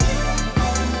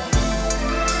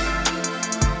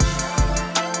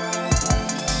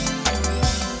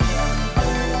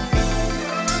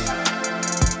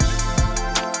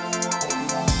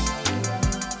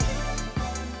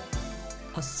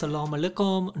अस्सलाम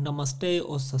वालेकुम, नमस्ते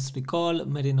और सत श्री अकाल।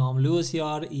 मेरे नाम लुइस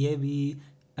यार, ये भी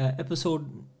episode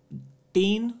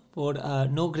 3 for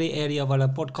no grey area वाला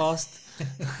पॉडकास्ट।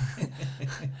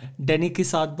 डेनी के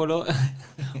साथ बोलो।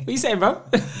 What you saying, bro?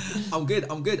 I'm good.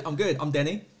 I'm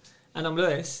Denny. And I'm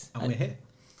Lewis. And we're here.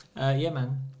 Yeah,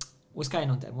 man. What's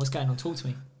going on, then? What's going on? Talk to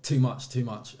me. Too much.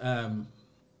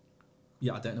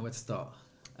 Yeah, I don't know where to start.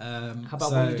 How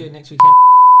about what you doing next weekend?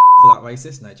 For that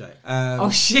racist? No joke.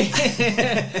 Oh, shit.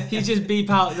 You just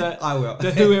beep out I will.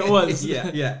 the who it was.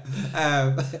 yeah.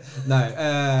 No.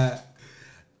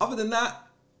 Other than that,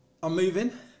 I'm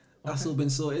moving. That's all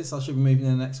been sorted, so I should be moving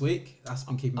in next week. That's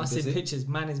been keeping me busy. I see pictures.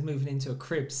 Man is moving into a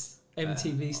cribs,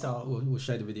 MTV style. We'll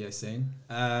show the video soon.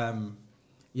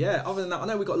 Yeah, other than that, I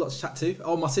know we've got a lot to chat to.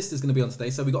 Oh, my sister's going to be on today,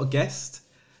 so we've got a guest.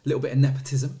 A little bit of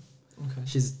nepotism. Okay.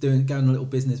 She's going on a little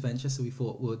business venture, so we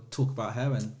thought we'll talk about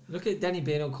her and look at Danny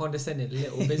being all condescending,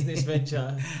 little business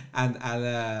venture, and ask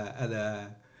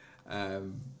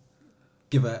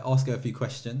her a few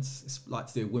questions. It's like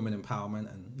to do with women empowerment,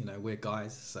 and we're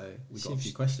guys, so we've got a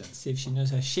few questions. See if she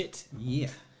knows her shit. Yeah.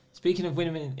 Speaking of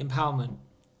women empowerment,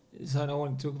 something I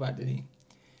want to talk about, Danny.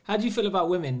 How do you feel about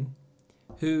women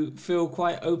who feel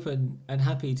quite open and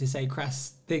happy to say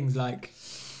crass things like,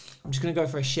 "I'm just gonna go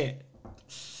for a shit"?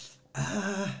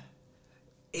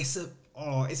 It's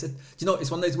one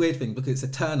of those weird things because it's a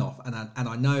turn off, and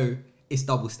I know it's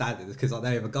double standard because I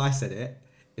know if a guy said it,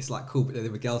 it's like cool, but then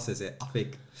if a girl says it, I think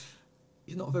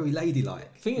you're not very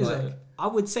ladylike. Thing is, though, I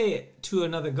would say it to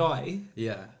another guy.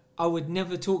 Yeah. I would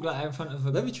never talk like that in front of a.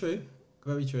 Very true.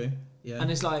 Yeah. And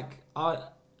it's like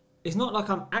it's not like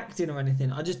I'm acting or anything.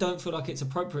 I just don't feel like it's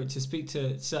appropriate to speak to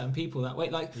certain people that way.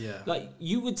 Like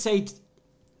you would say.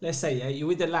 Let's say, yeah, you're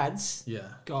with the lads. Yeah.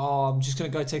 Go, I'm just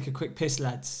going to go take a quick piss,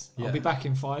 lads. Yeah. I'll be back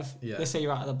in 5. Yeah. Let's say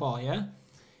you're out at the bar, yeah?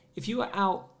 If you were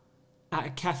out at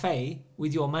a cafe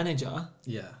with your manager,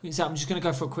 yeah, you'd say, I'm just going to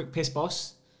go for a quick piss,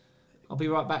 boss. I'll be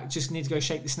right back. Just need to go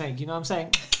shake the snake. You know what I'm saying?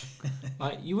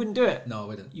 Like, you wouldn't do it. No, I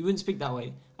wouldn't. You wouldn't speak that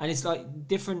way. And it's like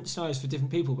different scenarios for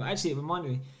different people. But actually, it reminded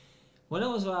me, when I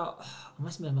was about, I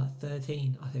must have been about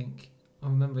 13, I think.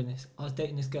 I'm remembering this. I was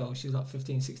dating this girl. She was like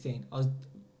 15, 16.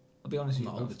 I'll be honest with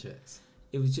you, older chicks.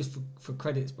 It was just for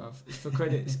credits, bruv. It's for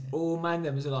credits. All man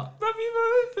them was like, bruv,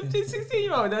 you 15,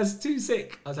 16-year-old. That's too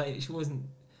sick. I was like, she wasn't.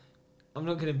 I'm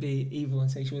not going to be evil and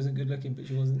say she wasn't good looking, but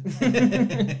she wasn't.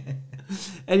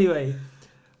 Anyway,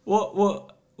 what?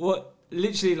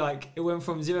 Literally, like, it went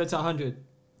from 0 to 100.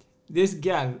 This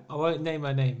gal, I won't name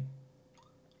her name,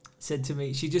 said to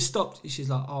me, she just stopped.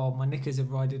 She's like, oh, my knickers have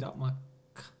rided up my.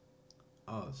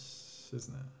 Oh,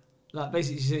 isn't it? Like,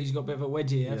 basically, she said she's got a bit of a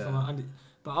wedgie, yeah. From her under.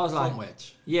 But I was like,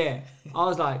 wedge. Yeah. I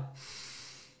was like,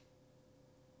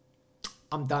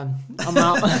 I'm done. I'm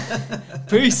out.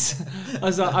 Peace. I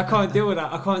was like, I can't deal with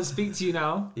that. I can't speak to you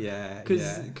now. Yeah.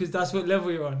 Because that's what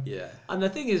level you're on. Yeah. And the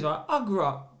thing is, right, I grew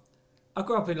up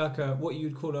in like what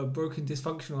you'd call a broken,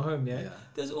 dysfunctional home, yeah?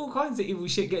 There's all kinds of evil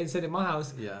shit getting said in my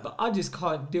house. Yeah. But I just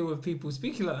can't deal with people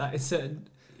speaking like that in certain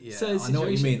situations. I know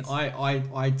what you mean.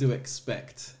 I do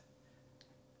expect...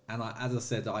 And as I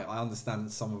said, I understand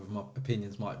that some of my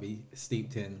opinions might be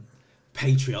steeped in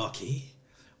patriarchy,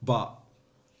 but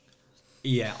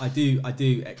yeah, I do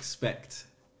expect.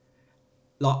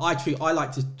 Like I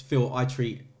like to feel I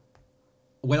treat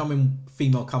when I'm in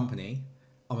female company,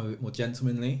 I'm a bit more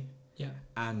gentlemanly. Yeah.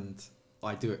 And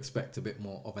I do expect a bit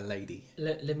more of a lady.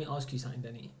 Let me ask you something,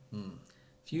 Denny.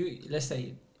 If you, let's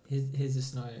say, here's a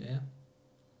scenario, yeah.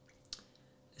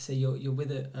 Say you're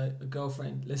with a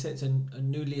girlfriend. Let's say it's a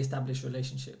newly established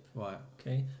relationship. Right.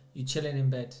 Okay. You're chilling in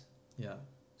bed. Yeah.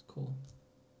 It's cool.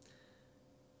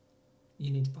 You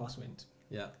need to pass wind.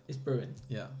 Yeah. It's brewing.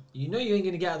 Yeah. You know you ain't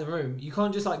gonna get out of the room. You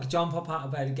can't just like jump up out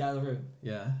of bed and get out of the room.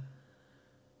 Yeah.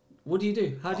 What do you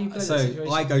do? How do you play that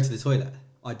situation? I go to the toilet.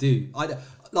 I do.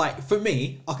 Like for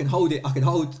me, I can hold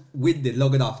wind in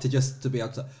long enough to be able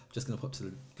to. Just gonna pop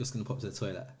to the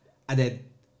toilet, and then.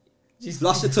 Just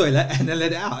flush the toilet and then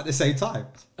let it out at the same time.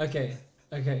 Okay.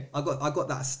 I got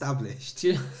that established.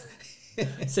 So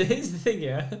here's the thing,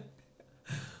 yeah.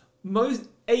 Most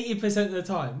 80% of the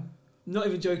time, not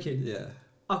even joking. Yeah.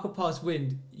 I could pass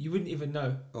wind. You wouldn't even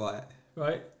know. Right.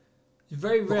 It's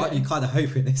very rare. But you kind of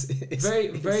hoping it's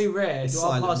very rare. It's do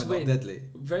I pass wind? Deadly.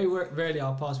 Very rarely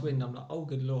I'll pass wind. I'm like, oh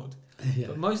good lord. Yeah.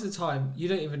 But most of the time, you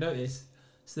don't even notice.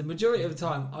 So the majority of the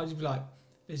time, I'll just be like,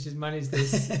 let's just manage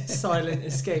this silent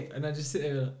escape, and I just sit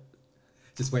there,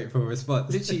 just wait for a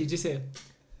response. Literally, you just hear.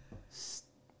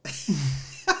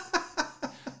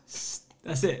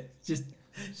 That's it. Just.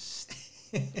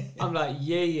 I'm like,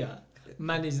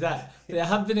 manage that. But there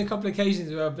have been a couple of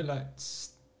occasions where I've been like,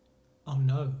 oh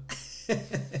no,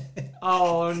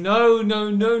 Oh no.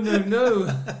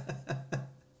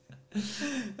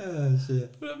 Oh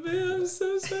shit. But man, I'm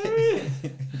so sorry.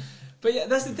 But yeah,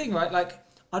 that's the thing, right? Like,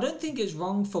 I don't think it's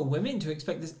wrong for women to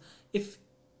expect this. If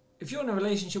you're in a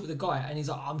relationship with a guy and he's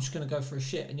like, I'm just gonna go for a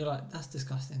shit, and you're like, that's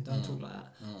disgusting. Don't talk like that.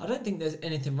 I don't think there's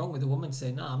anything wrong with a woman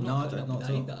saying, nah, I'm not putting up with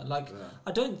that either. Like,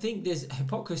 I don't think there's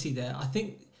hypocrisy there. I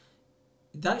think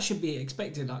that should be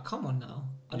expected. Like, come on now.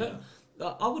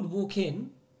 I would walk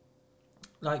in,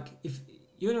 like, if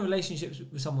you're in a relationship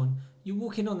with someone, you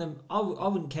walk in on them, I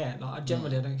wouldn't care. Like, I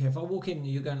don't care. If I walk in and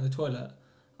you're going to the toilet,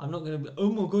 I'm not going to be,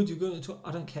 oh my God, you're going to the toilet.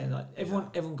 I don't care. Like,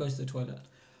 everyone goes to the toilet.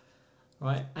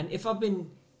 Right? And if I've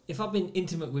been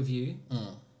intimate with you,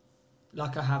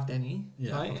 like I have, Denny,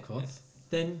 right? Of course.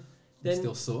 Then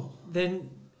still sore. Then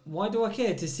why do I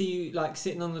care to see you, like,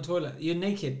 sitting on the toilet? You're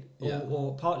naked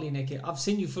or partly naked. I've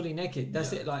seen you fully naked.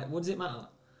 That's it. Like, what does it matter?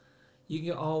 You can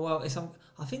go, oh well,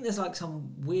 I think there's like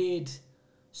some weird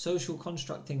social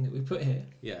construct thing that we put here.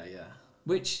 Yeah.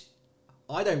 Which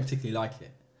I don't particularly like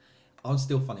it. I'm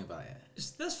still funny about it.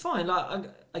 That's fine. Like,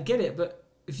 I get it, but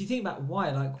if you think about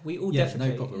why, like, we all defecate.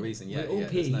 No proper reason. We all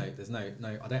pee. There's no. I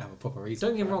don't have a proper reason.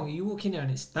 Don't get me wrong. You walk in there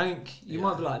and it stank. You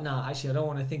might be like, nah, actually, I don't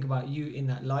want to think about you in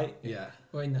that light. Yeah.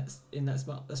 Or in that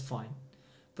spot. That's fine.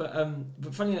 But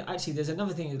funny, actually, there's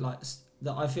another thing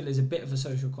that I feel is a bit of a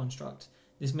social construct.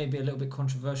 This may be a little bit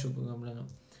controversial, but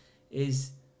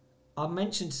is I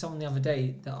mentioned to someone the other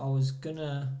day that I was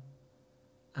gonna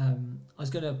have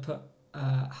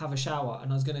a shower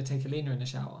and I was gonna take Alina in the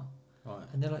shower. Right.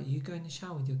 And they're like, you go in the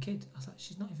shower with your kid? I was like,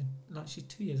 she's not even, like, she's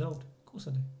 2 years old. Of course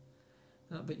I do.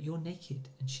 They're like, but you're naked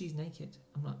and she's naked.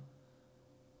 I'm like,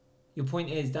 your point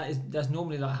is that's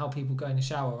normally like how people go in the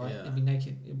shower, right? Yeah. They'd be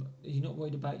naked. You're not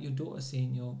worried about your daughter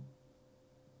seeing your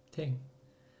thing.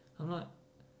 I'm like,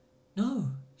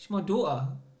 no, she's my daughter.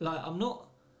 Like,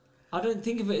 I don't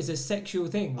think of it as a sexual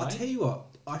thing, right? I'll tell you what,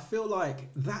 I feel like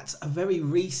that's a very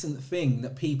recent thing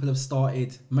that people have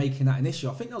started making that an issue.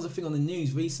 I think there was a thing on the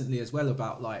news recently as well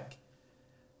about, like,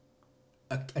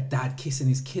 a dad kissing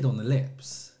his kid on the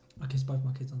lips. I kiss both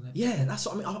my kids on the lips. Yeah, that's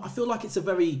what I mean. I feel like I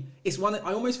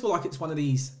almost feel like it's one of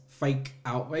these fake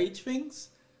outrage things.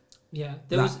 Yeah,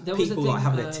 there was people like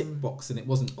having their tick box and it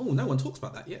wasn't, oh, no one talks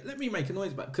about that yet. Let me make a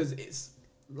noise about it, because it's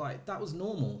like, that was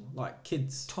normal. Like,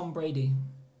 kids. Tom Brady,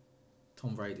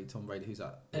 who's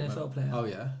that? NFL player. Oh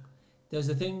yeah. There was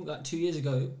a thing like 2 years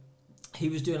ago. He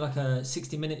was doing like a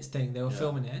 60 Minutes thing. They were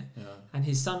filming it, and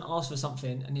his son asked for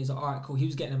something, and he was like, "All right, cool." He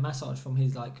was getting a massage from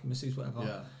his like masseuse, whatever.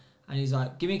 Yeah. And he's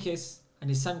like, "Give me a kiss." And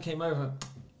his son came over,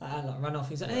 and like ran off.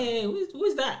 He's like, "Hey,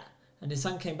 who's that?" And his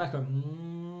son came back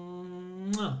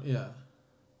and yeah.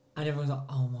 And everyone's like,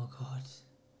 "Oh my God,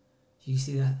 you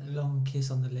see that long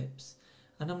kiss on the lips?"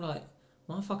 And I'm like,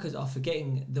 motherfuckers are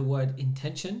forgetting the word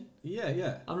intention.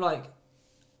 Yeah. I'm like,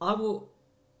 I will,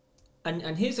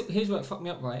 and here's where it fucked me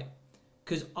up, right?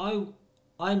 Because I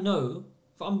know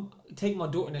if I'm taking my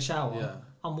daughter in the shower,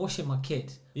 I'm washing my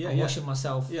kid. I'm washing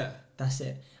myself. Yeah. That's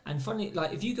it. And funny,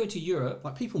 like, if you go to Europe,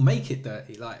 like, people make it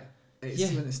dirty, like,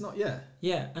 it's not.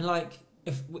 Yeah, and like,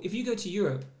 if you go to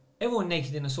Europe, everyone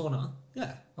naked in a sauna.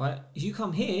 Yeah. Right? If you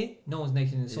come here, no one's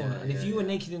naked in the sauna. And if you were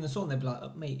naked in the sauna, they'd be like,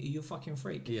 oh, mate, are you a fucking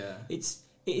freak? Yeah. It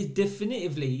is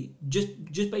definitively, just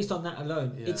based on that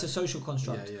alone, it's a social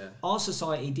construct. Yeah. Our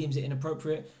society deems it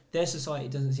inappropriate. Their society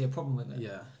doesn't see a problem with it.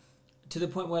 Yeah. To the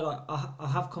point where, like, I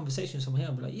have conversations with someone here,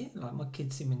 I'll be like, yeah, like, my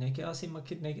kid see me naked. I see my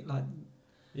kid naked. Like,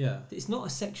 yeah. It's not a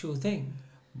sexual thing.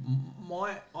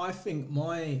 I think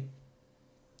my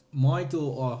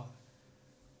daughter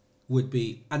would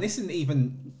be, and this isn't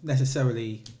even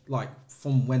necessarily like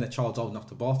from when a child's old enough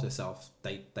to bath themselves,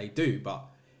 they do, but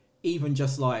even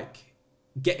just like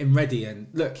getting ready and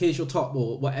look, here's your top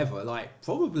or whatever, like,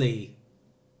 probably,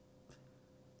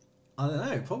 I don't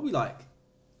know, probably like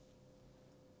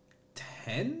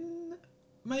 10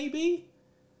 maybe,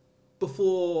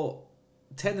 before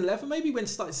 10, 11 maybe, when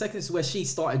second is where she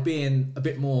started being a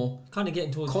bit more kind of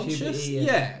getting towards conscious.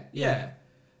 Puberty. Yeah.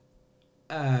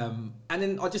 And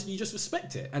then you just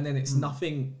respect it, and then it's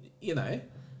nothing, you know.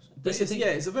 But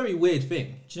it's a very weird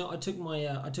thing. Do you know, I took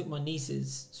my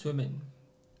nieces swimming,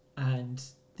 and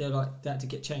they had to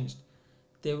get changed.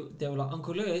 They were like,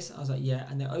 Uncle Lewis. I was like, yeah.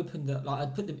 And they opened I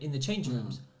put them in the changing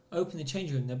rooms. Opened the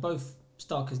changing room. They're both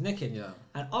stark as naked. Yeah.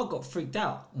 And I got freaked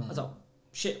out. I was like,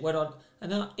 shit, where do I?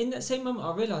 And then in that same moment,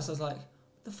 I realised, I was like,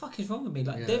 what the fuck is wrong with me?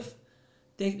 Like,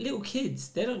 they're little kids.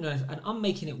 They don't know, and I'm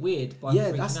making it weird by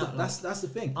freaking out. That's the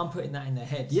thing. I'm putting that in their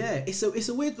head. Yeah, it's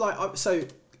a weird, like, so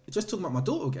just talking about my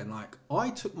daughter again. Like, I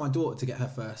took my daughter to get her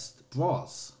first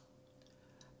bras,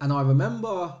 and I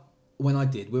remember when I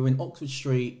did. We were in Oxford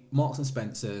Street, Marks and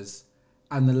Spencers,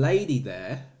 And the lady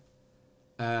there,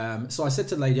 so I said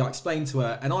to the lady, I explained to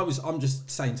her, and I'm just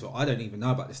saying to her, I don't even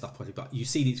know about this stuff probably, but you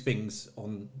see these things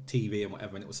on TV and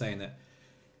whatever, and it was saying that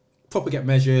proper get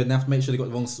measured and have to make sure they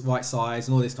got the right size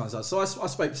and all this kind of stuff. So I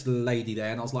spoke to the lady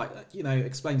there, and I was like,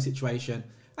 explain the situation,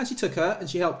 and she took her and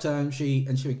she helped her, and she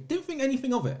didn't think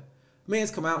anything of it.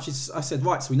 Mia's come out. I said,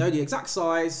 right, so we know the exact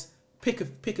size. Pick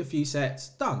a few sets.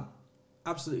 Done.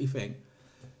 Absolutely thing.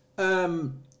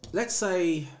 Let's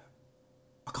say,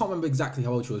 I can't remember exactly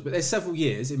how old she was, but there's several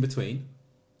years in between,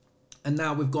 and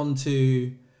now we've gone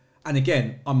to, and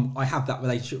again, I have that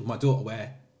relationship with my daughter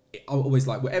where I'm always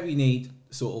like, whatever you need,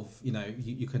 sort of,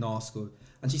 you can ask her.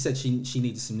 And she said she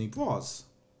needed some new bras.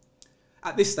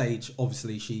 At this stage,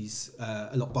 obviously, she's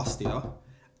a lot bustier,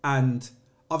 and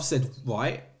I've said,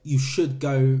 right, you should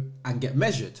go and get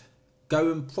measured.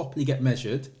 Go and properly get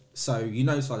measured. So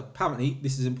so apparently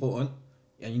this is important,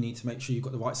 and you need to make sure you've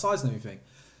got the right size and everything.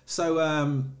 So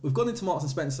we've gone into Marks and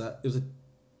Spencer. It was a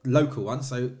local one,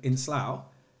 so in Slough,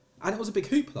 and it was a big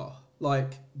hoopla.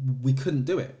 Like, we couldn't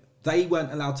do it. They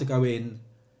weren't allowed to go in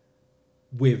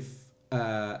with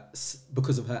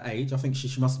because of her age. I think she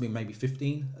must have been maybe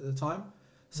 15 at the time.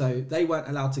 So they weren't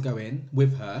allowed to go in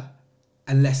with her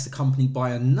unless accompanied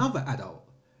by another adult.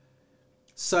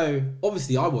 So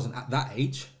obviously I wasn't at that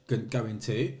age going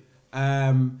to.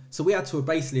 So we had to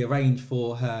basically arrange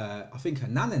for her. I think her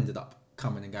nan ended up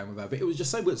coming and going with her. But it was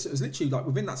just so weird. So it was literally like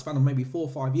within that span of maybe 4 or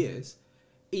 5 years,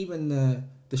 even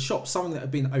the shop, something that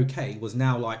had been okay, was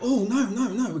now like, oh,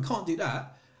 no, we can't do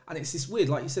that. And it's this weird,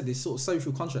 like you said, this sort of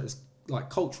social contract, this like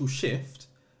cultural shift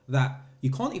that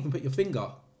you can't even put your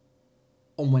finger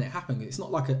on when it happened. It's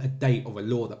not like a date or a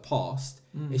law that passed.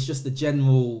 It's just the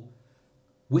general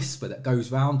whisper that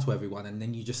goes round to everyone, and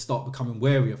then you just start becoming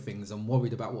wary of things and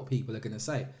worried about what people are going to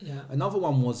say. Yeah. Another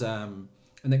one was an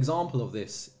example of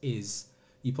this is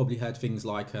you probably heard things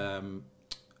like Baba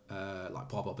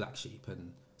Black Sheep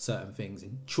and certain things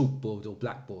in chalkboard or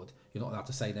blackboard. You're not allowed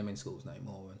to say them in schools no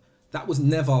more. And that was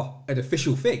never an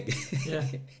official thing. Yeah.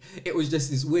 It was just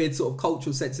this weird sort of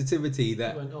cultural sensitivity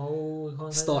that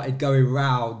went, started going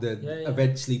round, and Yeah.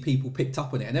 eventually people picked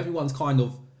up on it, and everyone's kind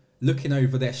of looking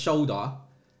over their shoulder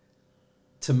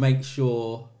to make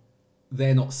sure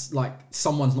they're not like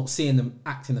someone's not seeing them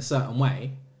acting a certain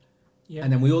way. Yeah.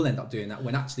 And then we all end up doing that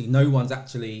when actually no one's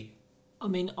actually, I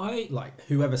mean, like,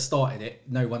 whoever started it,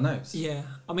 no one knows. Yeah.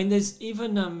 I mean, there's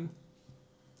even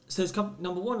so there's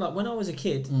number one, like when I was a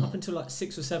kid, up until like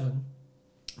 6 or 7,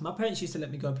 my parents used to let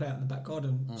me go play out in the back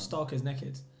garden, stark as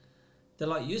naked. They're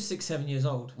like, you're 6, 7 years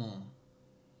old.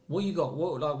 What you got?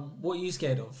 What are you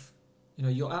scared of?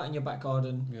 You're out in your back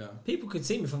garden. Yeah. People could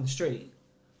see me from the street,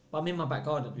 but I'm in my back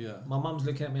garden. Yeah. My mum's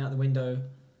looking at me out the window.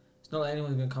 It's not like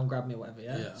anyone's gonna come grab me or whatever.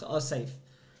 Yeah. Yeah. So I was safe.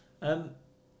 But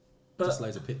Just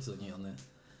loads of pictures on you on there.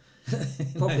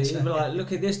 probably you'd be like,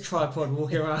 look at this tripod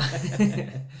walking around.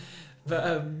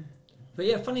 But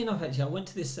yeah, funny enough, actually, I went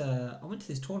to this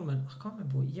tournament. I can't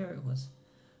remember what year it was.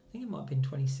 I think it might have been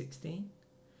 2016.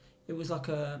 It was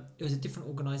a different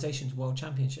organisation's World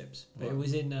Championships, but it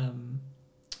was in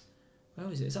where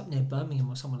was it? It's up near Birmingham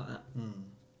or somewhere like that.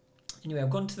 Anyway, I've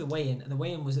gone to the weigh-in, and the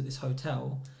weigh-in was at this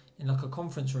hotel in like a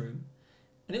conference room,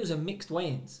 and it was a mixed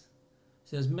weigh-ins.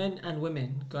 So there's men and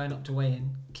women going up to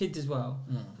weigh-in, kids as well.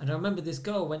 And I remember this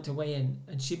girl went to weigh-in,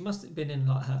 and she must have been in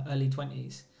like her early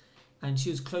 20s, and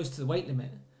she was close to the weight limit.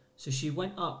 So she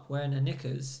went up wearing her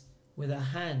knickers with her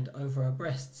hand over her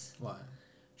breasts. Right.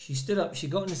 She stood up, she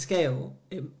got on the scale,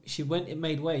 it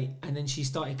made weight, and then she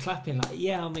started clapping like,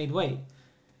 yeah, I made weight.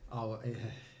 Oh, yeah.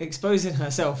 Exposing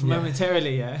herself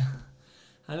momentarily, yeah.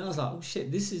 And I was like, oh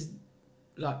shit, this is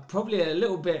like probably a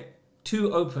little bit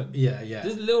too open. Yeah.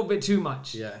 Just a little bit too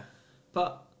much. Yeah.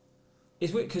 But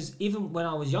it's weird because even when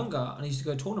I was younger and I used to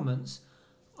go to tournaments,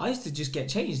 I used to just get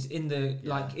changed in the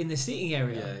in the seating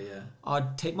area. Yeah.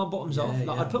 I'd take my bottoms off,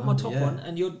 I'd put my top on,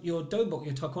 and your dobok,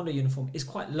 your taekwondo uniform is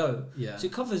quite low. Yeah. So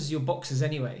it covers your boxers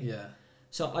anyway. Yeah.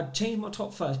 So I'd change my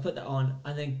top first, put that on,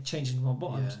 and then change into my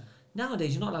bottoms. Yeah.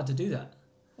 Nowadays, you're not allowed to do that.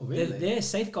 Oh, really? They're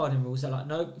safeguarding rules. They're like,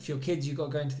 no, if you're kids, you've got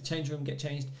to go into the change room, get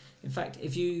changed. In fact,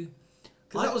 if you...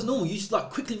 Because that was normal. You just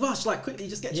quickly rush, quickly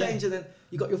just get changed, and then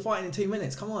you got your fight in 2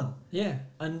 minutes. Come on. Yeah,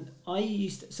 and I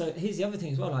used to... So here's the other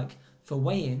thing as well. Like, for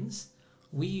weigh-ins,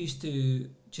 we used to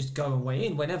just go and weigh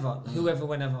in whenever,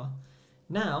 whenever.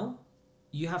 Now,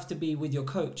 you have to be with your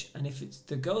coach, and if it's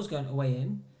the girls going to weigh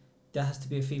in, there has to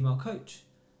be a female coach.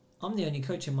 I'm the only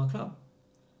coach in my club.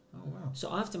 Oh, wow. So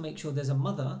I have to make sure there's a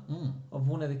mother of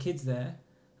one of the kids there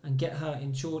and get her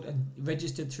insured and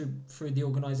registered through the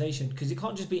organisation, because it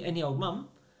can't just be any old mum.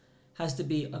 Has to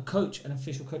be a coach, an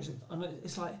official coach. And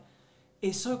it's like,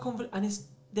 it's so confident, and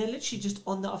they're literally just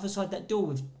on the other side of that door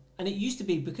with, and it used to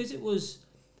be because it was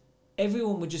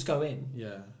everyone would just go in.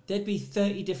 Yeah. There'd be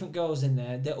 30 different girls in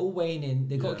there. They're all weighing in.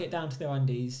 They've got to get down to their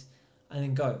undies, and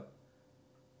then go.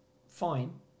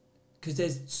 Fine, because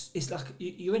it's like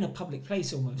you're in a public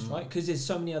place almost, right? Because there's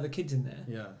so many other kids in there.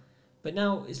 Yeah. But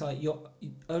now it's like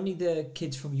only the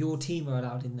kids from your team are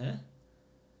allowed in there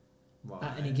Right.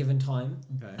 at any given time,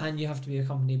 Okay. and you have to be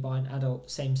accompanied by an adult,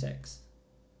 same sex.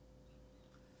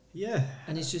 Yeah.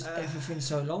 And it's just everything's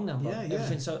so long now, bro. Yeah, yeah.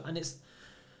 Everything's so, and it's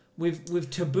we've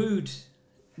tabooed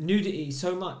nudity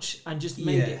so much and just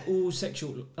made it all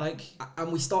sexual. Like,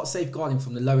 and we start safeguarding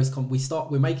from the lowest.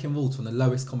 We're making rules from the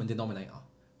lowest common denominator,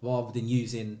 rather than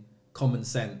using common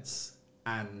sense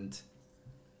and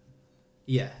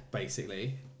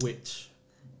basically. Which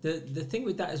the thing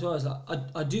with that as well is like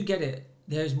I do get it.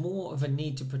 There's more of a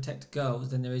need to protect girls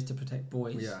than there is to protect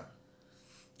boys. yeah.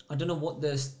 I don't know what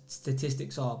the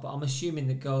statistics are, but I'm assuming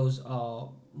that girls are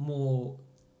more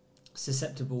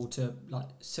susceptible to like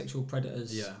sexual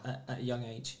predators at a young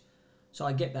age. So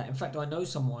I get that. In fact, I know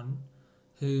someone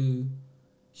who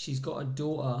she's got a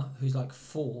daughter who's like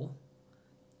 4,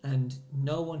 and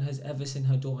no one has ever seen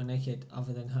her daughter naked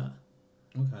other than her.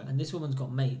 Okay. And this woman's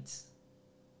got mates,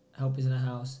 helpers in her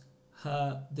house.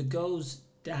 The girl's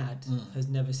dad has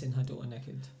never seen her daughter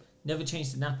naked, never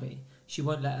changed the nappy. She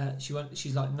won't let her.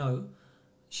 She's like, no.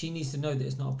 She needs to know that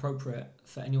it's not appropriate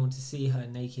for anyone to see her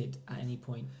naked at any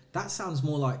point. That sounds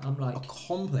more like I'm like a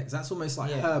complex. That's almost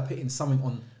like her putting something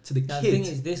on to the kid. The thing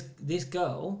is, this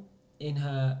girl in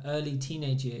her early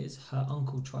teenage years, her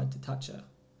uncle tried to touch her.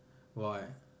 Right.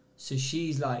 So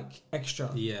she's like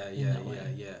extra. Yeah.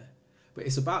 But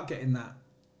it's about getting that,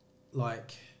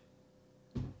 like,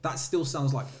 that still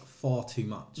sounds like far too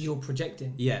much. You're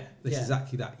projecting. Yeah, that's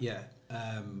exactly that. Yeah.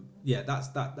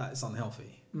 That's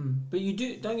unhealthy. But you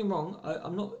do, don't get me wrong,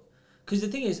 I'm not, because the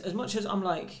thing is, as much as I'm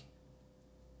like,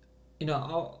 you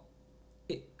know,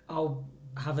 I'll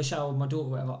have a shower with my daughter or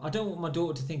whatever, I don't want my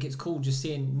daughter to think it's cool just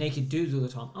seeing naked dudes all the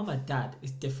time. I'm a dad,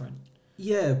 it's different.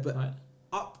 Yeah, but right?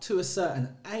 Up to a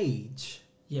certain age,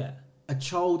 a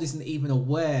child isn't even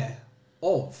aware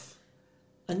of.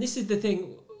 And this is the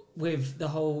thing with the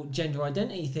whole gender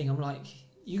identity thing. I'm like,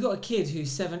 you got a kid who's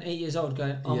 7, 8 years old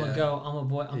going, I'm a girl, I'm a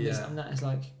boy, I'm this, I'm that. It's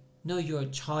like, no, you're a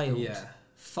child.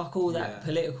 Fuck all that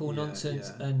political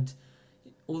nonsense and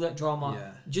all that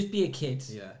drama. Just be a kid.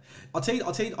 I'll tell you,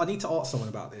 I need to ask someone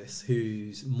about this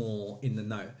who's more in the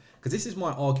know, because this is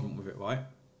my argument with it, right?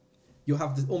 You'll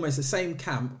have almost the same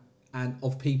camp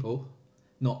of people,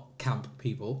 not camp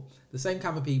people, the same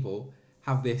camp of people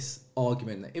have this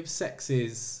argument that if sex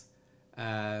is,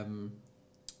 or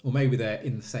maybe they're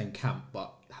in the same camp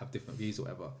but have different views or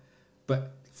whatever,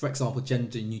 but for example,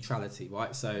 gender neutrality,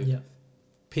 right? So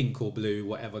pink or blue,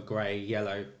 whatever, grey,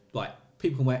 yellow, like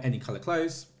people can wear any colour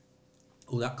clothes,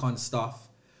 all that kind of stuff,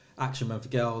 action man for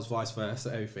girls, vice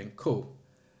versa, everything, cool.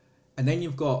 And then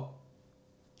you've got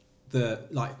the,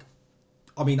 like,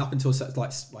 I mean, up until,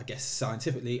 like, I guess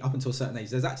scientifically, up until a certain age,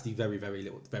 there's actually very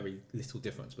little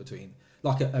difference between,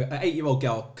 like, an 8-year-old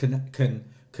girl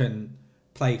can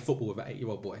play football with an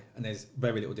 8-year-old boy, and there's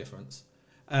very little difference.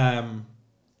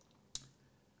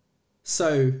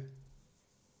 So,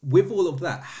 with all of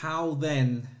that, how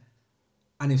then,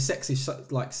 and if sex is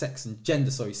like sex and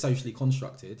gender, socially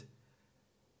constructed,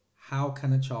 how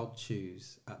can a child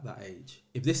choose at that age?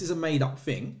 If this is a made-up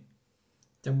thing,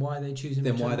 then why are they choosing?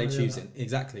 Then why are they choosing?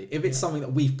 Exactly. If it's something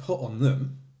that we've put on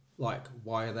them, like,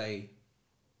 why are they?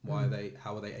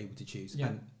 How are they able to choose? Yeah.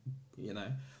 And you know,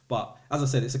 but as I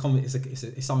said, it's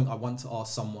something I want to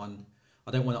ask someone.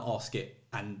 I don't want to ask it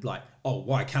and like, oh,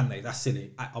 why can they? That's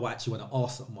silly. I actually want to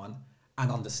ask someone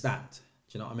and understand.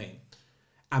 Do you know what I mean?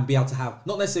 And be able to have,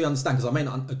 not necessarily understand, because I may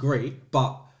not agree,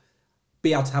 but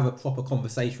be able to have a proper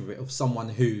conversation with it, of someone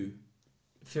who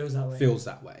feels that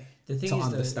way. The thing to is,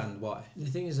 understand why. The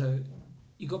thing is, though,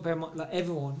 you got to bear in mind, like,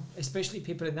 everyone, especially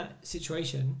people in that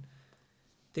situation,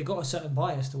 they got a certain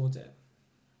bias towards it.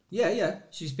 Yeah.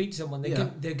 So you speak to someone,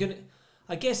 they're gonna.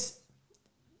 I guess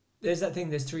there's that thing.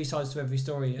 There's 3 sides to every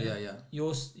story. Yeah.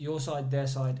 Your side, their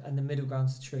side, and the middle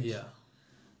ground's the truth. Yeah.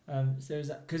 So there's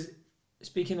that. Because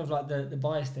speaking of like the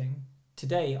bias thing,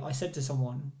 today I said to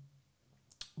someone,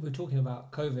 we were talking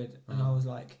about COVID, and I was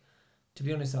like, to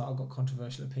be honest, I've got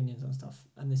controversial opinions on stuff.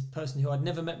 And this person who I'd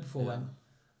never met before went,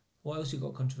 what else you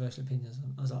got controversial opinions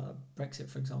on? I was like, Brexit,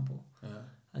 for example. Yeah.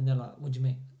 And they're like, what do you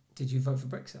mean? Did you vote for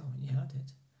Brexit? I went, yeah, I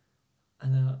did.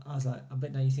 And then I was like, I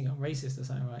bet now you think I'm racist or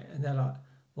something, right? And they're like,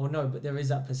 well, no, but there is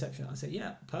that perception. I said,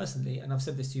 yeah, personally, and I've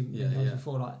said this to you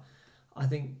before, like, I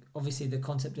think obviously the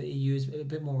concept of EU is a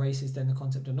bit more racist than the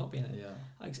concept of not being it. Yeah.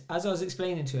 Like, as I was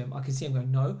explaining to him, I could see him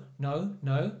going, no, no,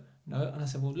 no, no. And I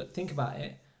said, well, look, think about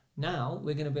it. Now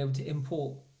we're going to be able to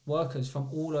import workers from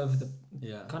all over the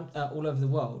all over the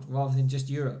world rather than just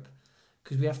Europe,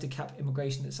 because we have to cap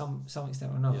immigration at some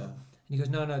extent or another. Yeah. And he goes,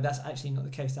 no, that's actually not the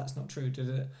case. That's not true.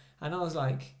 And I was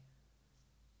like,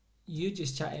 you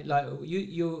just chatting, like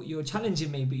you're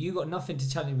challenging me, but you got nothing to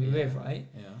challenge me with, right?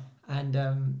 Yeah.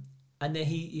 And then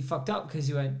he fucked up because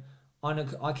he went,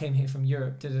 I came here from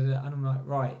Europe, and I'm like,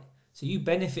 right, so you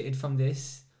benefited from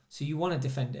this, so you want to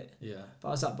defend it. Yeah. But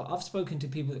I was like, but I've spoken to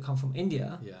people that come from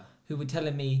India Yeah. who were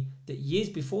telling me that years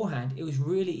beforehand it was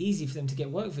really easy for them to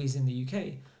get work visas in the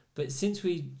UK, but since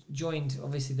we joined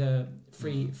obviously the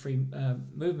free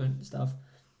movement stuff,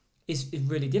 it's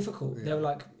really difficult. Yeah. They were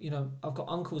like, I've got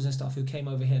uncles and stuff who came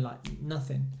over here like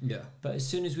nothing, Yeah. but as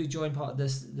soon as we joined part of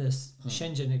this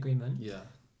Schengen agreement, Yeah.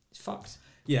 it's fucked.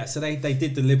 Yeah. So they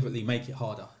did deliberately make it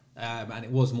harder, and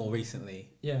it was more recently.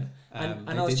 Yeah, and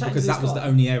They I was did, chatting because to this that was guy. the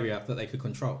only area that they could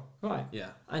control. Right.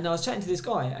 Yeah. And I was chatting to this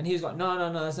guy, and he was like,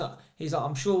 no, that's not. He's like,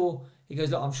 I'm sure. He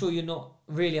goes, look, I'm sure you're not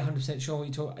really 100% sure what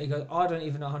you're talking. He goes, I don't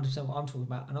even know 100% what I'm talking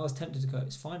about. And I was tempted to go,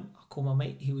 it's fine. I'll call my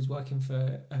mate. He was working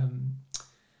for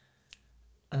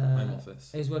Home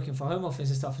Office. He was working for Home Office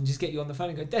and stuff, and just get you on the phone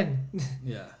and go, Den,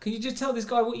 Yeah. can you just tell this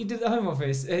guy what you did at the Home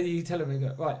Office? And you tell him and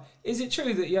go, right, is it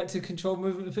true that you had to control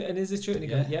movement? And is this true? And he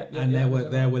goes, yep. And there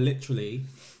were literally,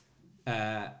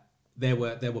 there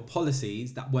were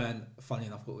policies that weren't, funny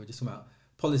enough, what we were just talking about,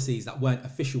 policies that weren't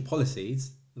official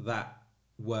policies that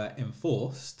were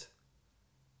enforced.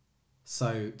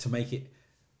 So to make it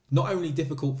not only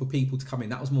difficult for people to come in,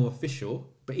 that was more official,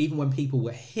 but even when people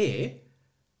were here,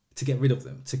 to get rid of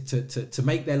them, to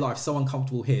make their life so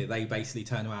uncomfortable here, they basically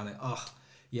turn around and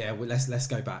let's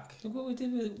go back. Look what we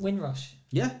did with Windrush.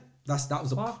 Yeah, that's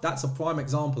a prime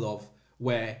example of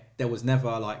where there was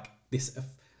never like this,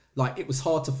 like it was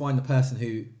hard to find the person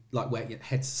who like where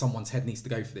someone's head needs to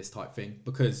go for this type thing,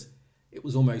 because it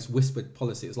was almost whispered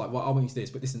policy. It was like, well, I want you to do this,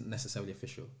 but this isn't necessarily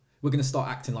official. We're going to start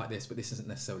acting like this, but this isn't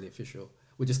necessarily official.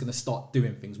 We're just going to start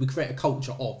doing things. We create a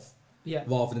culture of. Yeah.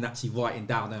 Rather than actually writing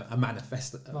down a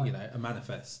manifest, Right. a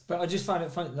manifest. But I just found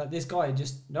it funny, like this guy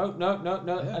just no,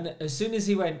 Yeah. and as soon as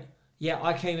he went, yeah,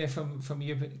 I came here from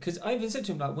Europe, because I even said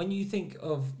to him, like, when you think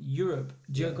of Europe,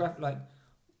 like,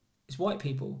 it's white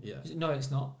people. Yeah. He said, no, it's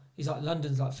not. He's like,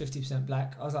 London's like 50%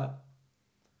 black. I was like,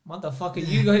 motherfucker,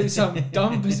 you got some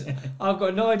dumb. I've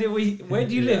got no idea where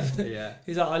do you live? Yeah.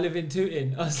 He's like, I live in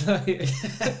Tooting. I was like,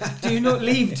 do not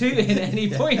leave Tooting at any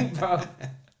point, bro.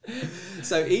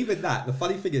 So even that, the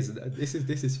funny thing is, this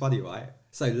is funny, right?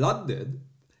 So London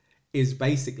is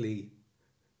basically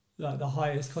like the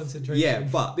highest concentration. Yeah,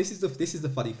 but this is the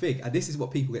funny thing, and this is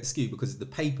what people get skewed because the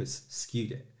papers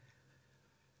skewed it.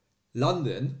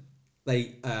 London,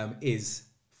 they is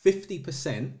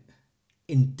 50%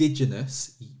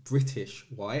 indigenous British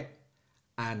white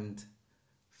and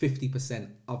 50%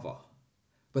 other,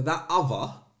 but that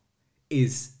other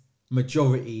is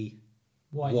majority.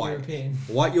 White European.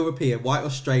 White European, white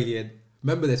Australian.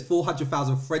 Remember, there's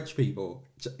 400,000 French people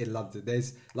in London.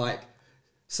 There's like,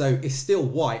 so it's still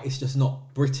white. It's just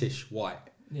not British white.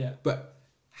 Yeah. But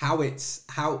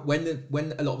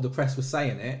when a lot of the press was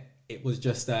saying it, it was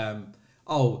just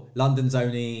London's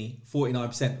only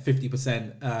 49%,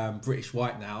 50% British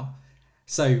white now.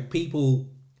 So people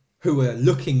who are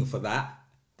looking for that,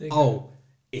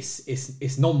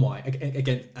 it's non-white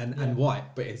again and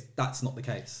white, but that's not the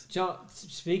case.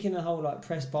 Speaking of the whole like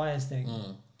press bias thing,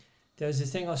 there was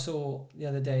this thing I saw the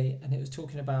other day, and it was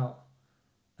talking about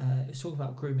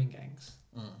grooming gangs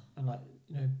and like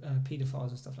paedophiles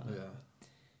and stuff like that. Yeah.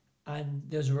 And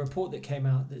there's a report that came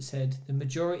out that said the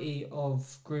majority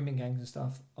of grooming gangs and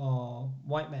stuff are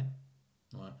white men.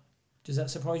 Right. Does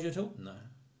that surprise you at all? No.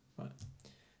 Right.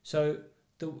 So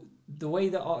the way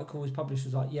the article was published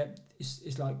was like,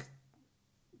 it's like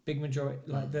big majority,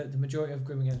 like the majority of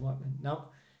grooming gangs are white men. Now,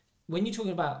 when you're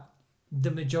talking about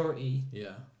the majority,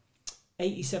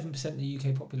 87% of the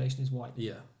UK population is white.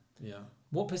 Yeah.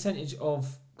 What percentage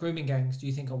of grooming gangs do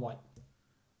you think are white?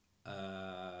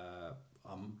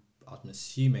 I'm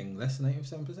assuming less than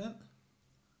 87%.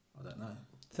 I don't know.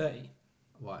 30.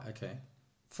 Right. Okay.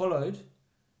 Followed,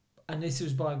 and this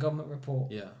was by a government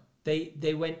report. Yeah.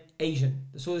 They went Asian.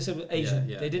 That's all they said was Asian.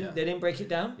 They didn't break it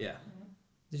down. Yeah.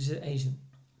 They just said Asian.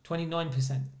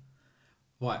 29%.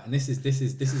 Right, and this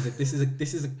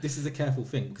is a careful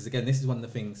thing, because again, this is one of the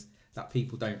things that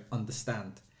people don't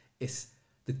understand. It's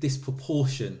the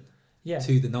disproportion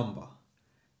to the number.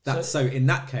 So in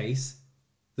that case,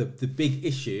 the big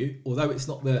issue, although it's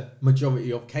not the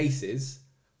majority of cases,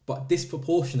 but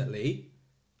disproportionately,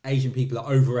 Asian people are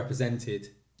overrepresented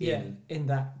in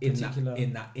that particular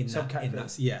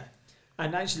subcategory. Yeah.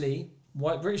 And actually,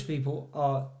 white British people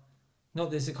are not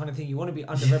this the kind of thing you want to be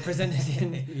underrepresented in,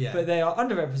 but they are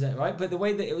underrepresented, right? But the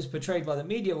way that it was portrayed by the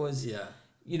media was,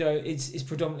 you know, it's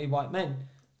predominantly white men,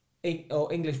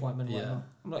 or English white men. Whatnot.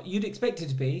 I'm like, you'd expect it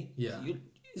to be.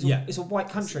 It's a white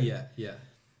country.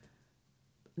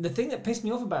 The thing that pissed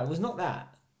me off about it was not that.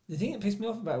 The thing that pissed me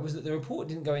off about it was that the report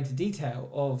didn't go into detail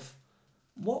of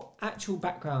what actual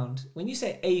background. When you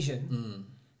say Asian,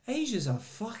 Asia's a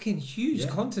fucking huge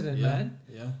continent, man.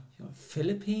 Yeah. You've got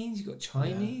Philippines, you've got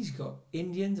Chinese, you've got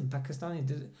Indians and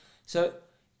Pakistanis. So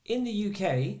in the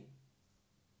UK,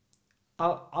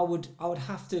 I would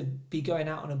have to be going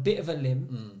out on a bit of a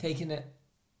limb, taking a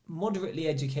moderately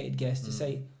educated guess to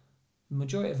say the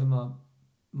majority of them are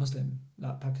Muslim,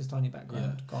 like Pakistani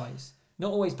background guys.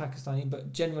 Not always Pakistani,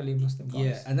 but generally Muslim guys.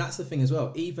 Yeah, and that's the thing as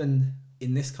well. Even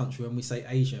in this country, when we say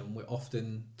Asian, we're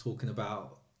often talking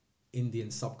about Indian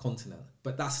subcontinent,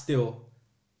 but that's still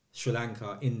Sri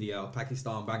Lanka, India,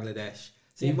 Pakistan, Bangladesh.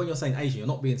 So even when you're saying Asian, you're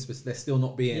not being specific. They're still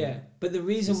not being. Yeah, but the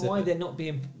reason why they're not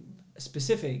being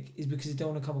specific is because they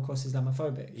don't want to come across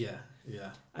Islamophobic. Yeah.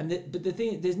 But the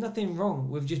thing, there's nothing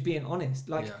wrong with just being honest.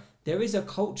 Like there is a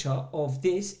culture of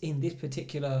this in this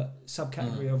particular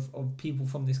subcategory of people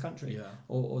from this country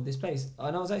or this place.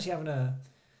 And I was actually having I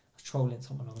was trolling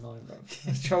someone online, bro. I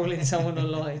was trolling someone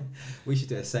online. We should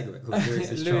do a segment called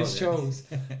Lewis Trolls.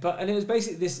 And it was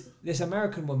basically this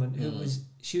American woman who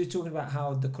she was talking about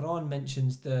how the Quran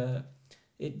mentions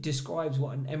it describes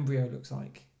what an embryo looks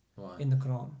like in the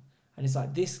Quran. And it's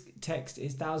like, this text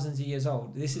is thousands of years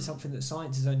old. This is something that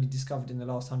science has only discovered in the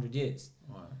last 100 years.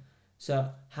 Right.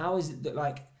 So how is it that,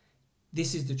 like,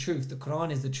 this is the truth, the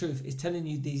Quran is the truth, it's telling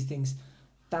you these things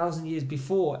 1,000 years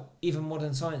before even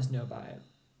modern science knew about it.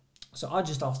 So I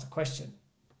just asked a question,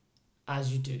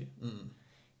 as you do.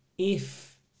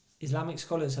 If Islamic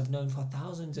scholars have known for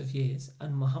thousands of years,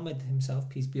 and Muhammad himself,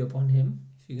 peace be upon him,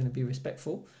 if you're going to be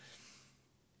respectful,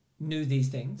 knew these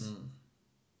things,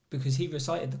 because he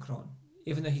recited the Quran,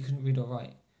 even though he couldn't read or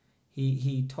write.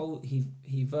 He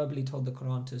verbally told the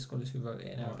Quran to scholars who wrote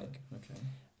it in Arabic. Okay.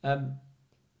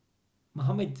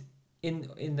 Muhammad in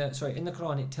the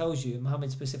Quran, it tells you,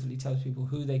 Muhammad specifically tells people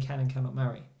who they can and cannot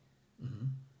marry.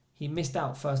 He missed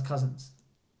out first cousins.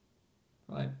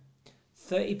 Right?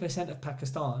 30% of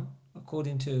Pakistan,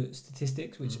 according to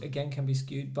statistics, which again can be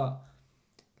skewed, but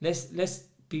let's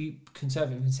be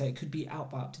conservative and say it could be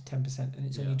out by up to 10%, and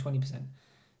it's only 20%.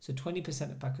 So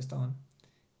 20% of Pakistan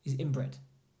is inbred.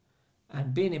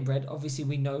 And being inbred, obviously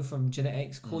we know from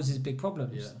genetics, causes big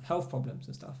problems, health problems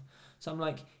and stuff. So I'm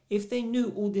like, if they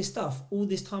knew all this stuff all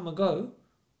this time ago,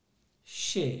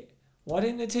 shit, why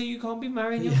didn't they tell you can't be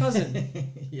marrying your cousin?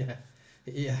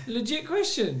 Legit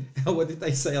question. What did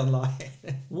they say online?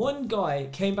 One guy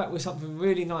came back with something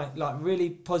really nice, like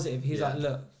really positive. He's like,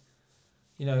 look,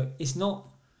 you know, it's not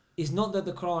that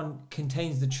the Quran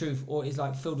contains the truth or is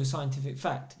like filled with scientific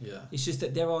fact. It's just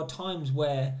that there are times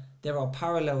where there are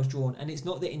parallels drawn, and it's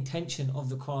not the intention of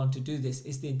the Quran to do this.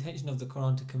 It's the intention of the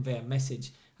Quran to convey a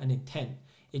message and intent.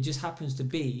 It just happens to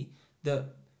be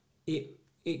that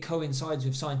it coincides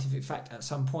with scientific fact at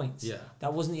some points.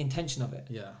 That wasn't the intention of it.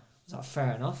 I was like,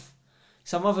 fair enough.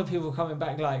 Some other people coming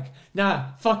back like,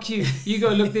 nah, fuck you. You go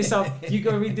look this up. You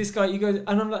go read this guy. You go, and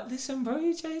I'm like, listen, bro,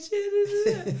 you changed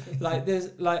it. Like,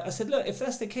 there's like, I said, look, if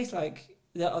that's the case, like,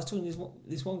 I was talking to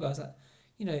this one guy. I was like,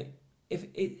 you know, if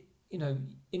it, you know,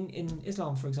 in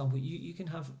Islam, for example, you can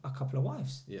have a couple of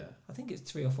wives. I think it's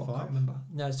 3 or 4. 5? I can't remember.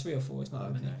 No, it's 3 or 4. It's not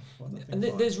that many. Well, and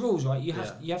there's rules, right? You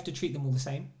have to treat them all the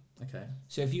same. Okay.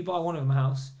 So if you buy one of them a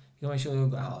house, you gotta make sure they've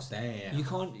got a house. Damn.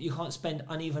 You can't spend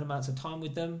uneven amounts of time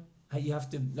with them. You have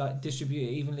to like distribute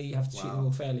it evenly. You have to treat them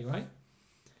all fairly, right?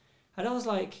 And I was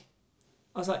like,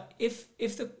 if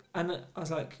a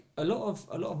lot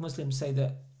of Muslims say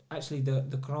that actually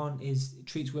the Quran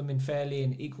treats women fairly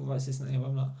and equal rights. This and that.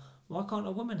 I'm like, why can't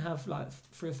a woman have like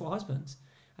 3 or 4 husbands?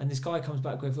 And this guy comes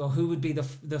back with, well, who would be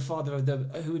the father of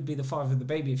the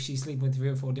baby if she's sleeping with 3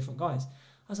 or 4 different guys?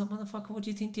 I was like, motherfucker, what do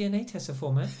you think DNA tests are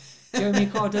for, man? Jeremy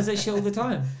Carr does that shit all the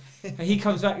time. And he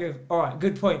comes back with, all right,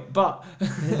 good point, but.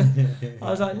 I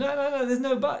was like, no, there's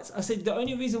no buts. I said, the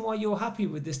only reason why you're happy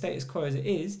with the status quo as it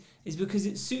is because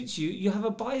it suits you. You have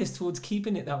a bias towards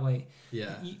keeping it that way.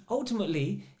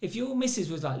 Ultimately, if your missus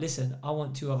was like, listen, I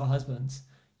want 2 other husbands,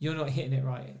 you're not hitting it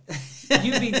right.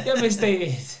 You'd be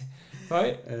devastated.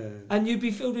 Right? And you'd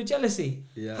be filled with jealousy.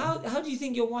 How do you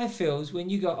think your wife feels when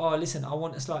you go, oh, listen, I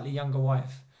want a slightly younger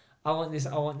wife. I want this,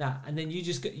 I want that. And then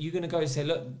you're going to go and say,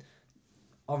 look,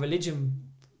 our religion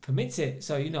permits it.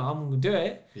 So I'm going to do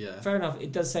it. Yeah. Fair enough.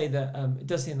 It does say that it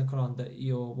does say in the Quran that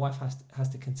your wife has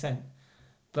to consent,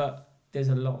 but there's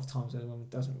a lot of times where the woman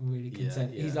doesn't really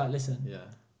consent. Yeah. He's like, listen, Yeah.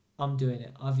 I'm doing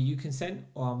it. Either you consent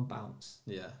or I'm bounce.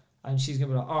 Yeah. And she's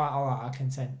gonna be like, all right, I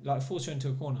consent. Like force her into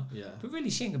a corner. Yeah. But really,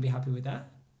 she ain't gonna be happy with that.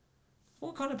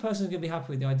 What kind of person is gonna be happy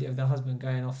with the idea of their husband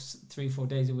going off 3-4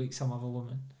 days a week some other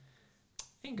woman?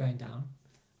 Ain't going down.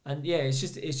 And yeah, it's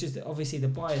just obviously the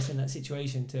bias in that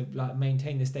situation to like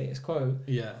maintain the status quo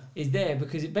Yeah. is there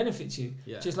because it benefits you.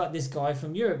 Yeah. Just like this guy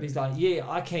from Europe, he's like, yeah,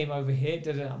 I came over here.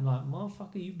 Da-da. I'm like,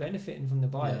 motherfucker, you benefiting from the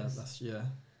bias. Yeah.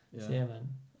 So, yeah, man.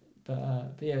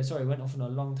 But yeah, sorry, went off on a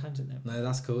long tangent there. No,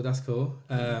 that's cool.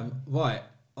 Right,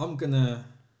 I'm gonna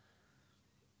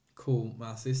call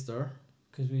my sister.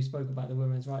 Because we spoke about the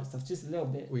women's rights stuff just a little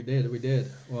bit. We did.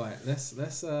 Right, let's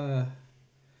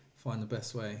find the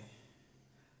best way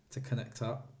to connect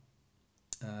up.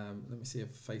 Let me see if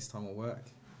FaceTime will work.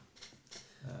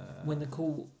 When the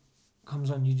call comes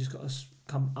on, you just got to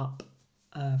come up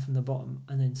from the bottom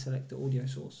and then select the audio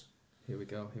source. Here we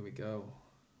go.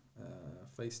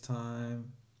 FaceTime.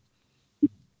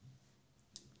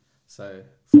 So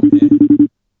from here.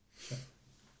 Yeah.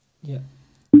 Yeah.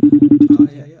 So I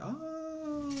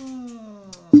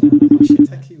know my shit.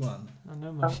 Techie one. I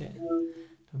know my shit.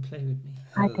 Don't play with me.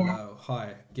 Hello.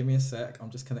 Hi. Give me a sec. I'm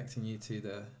just connecting you to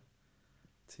the.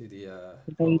 The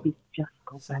baby's just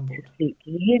gone back to Soundboard. sleep.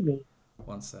 Can you hear me?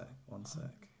 One sec.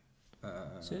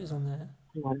 So it's on there.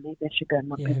 Hang on, maybe I should go in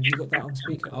my Yeah, have you bedroom. got that on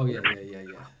speaker? Oh yeah.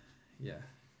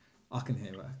 I can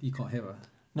hear her. You can't hear her.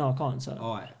 No, I can't. So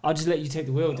All right. I'll just let you take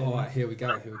the wheel, then. All right. Here we go.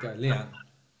 Leanne.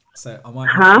 So I might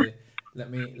Huh? have to, let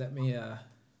me.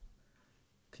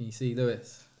 Can you see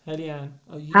Lewis? Hey, Leanne.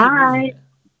 Oh, you keep Hi. moving it.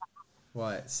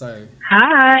 Right. So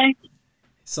Hi.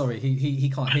 sorry, he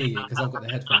can't hear you because I've got the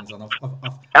headphones on. I've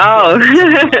Oh.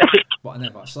 but I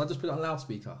never. Shall I just put it on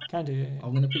loudspeaker? Can do. Yeah.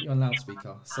 I'm gonna put you on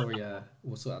loudspeaker. Sorry.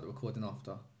 We'll sort out the recording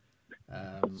after.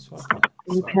 Swipe up.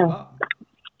 Swipe Okay. up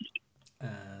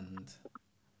and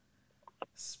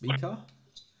speaker.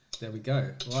 There we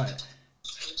go. Right.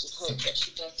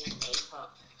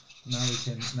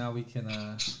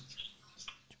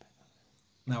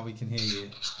 Now we can hear you.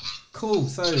 Cool.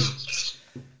 So,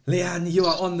 Leanne, you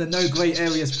are on the No Grey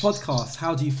Areas podcast.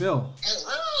 How do you feel?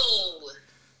 Hello.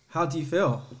 How do you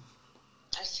feel?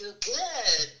 I feel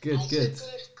good. Good, I good. Feel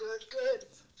good.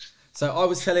 So I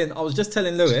was just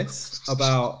telling Lewis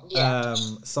about Yeah.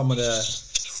 some of the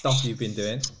stuff you've been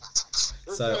doing.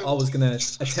 So I was gonna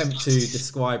attempt to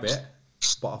describe it,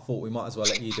 but I thought we might as well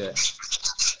let you do it.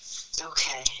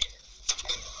 Okay.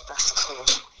 That's cool.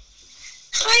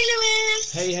 Hi,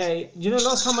 Lewis. Hey. You know,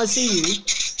 last time I see you,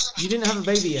 you didn't have a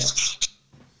baby yet.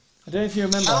 I don't know if you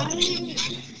remember,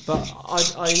 but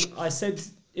I said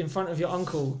in front of your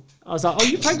uncle, I was like, "Oh,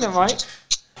 you pregnant, right?"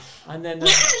 And then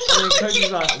Coach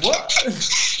was like, "What?"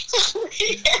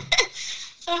 Yeah.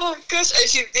 Oh gosh, and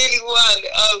she's really one.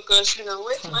 Oh gosh, hang on.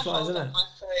 Where's Time my flies, phone? isn't it? My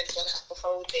phone's gonna have to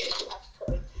hold it.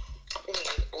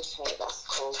 Okay, that's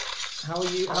cool. How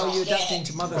are you adapting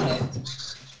to motherhood?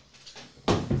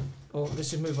 Or let's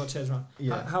just move our chairs around.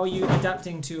 Yeah. How are you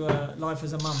adapting to life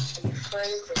as a mum? You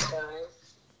frozen, guys.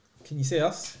 Can you see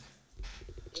us?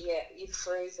 Yeah, you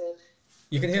frozen.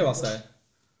 You can hear us though.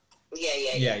 Yeah.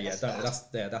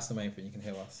 That's the main thing. You can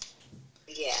hear us.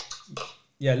 Yeah.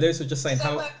 Yeah, Lewis was just saying So,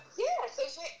 how. so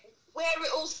where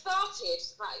it all started,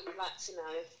 that you'd like to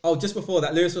know. Oh, just before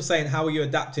that, Lewis was saying how are you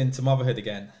adapting to motherhood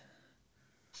again?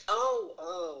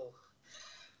 Oh.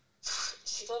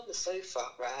 She's on the sofa,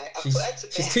 right? I She's, put her to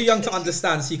bed. she's too young to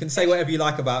understand, so you can say whatever you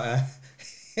like about her.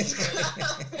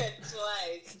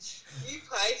 Twice. You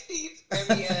Pisces,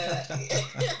 very, you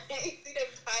see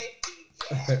them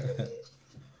Pisces,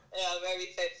 yeah, very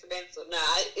sentimental. No,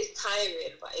 it's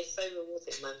tiring, but it's so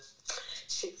rewarding, man.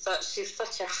 She's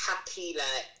such a happy,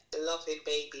 like, loving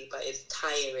baby, but it's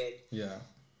tiring. Yeah.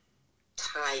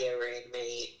 Tiring,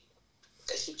 mate.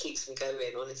 But she keeps me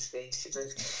going, honestly. She's a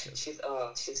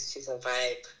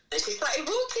vibe. And she started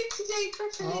walking today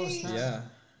properly. Oh, snap.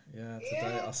 Yeah,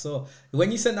 today I saw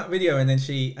when you sent that video and then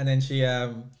she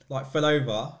like fell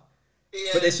over, Yeah.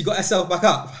 but then she got herself back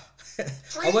up.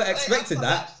 I weren't expecting I've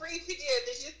got that. Free video,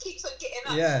 and she just keeps on getting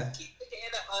up. Yeah. She keeps on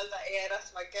getting up. I was like, yeah,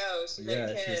 that's my girl. She Yeah,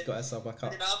 don't care. she's got herself back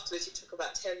up. And then afterwards, she took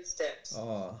about 10 steps.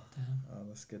 Oh,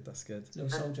 that's good. Little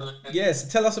soldier.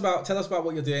 Yes, tell us about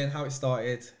what you're doing, how it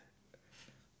started.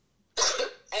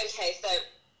 Okay, so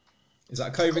Is that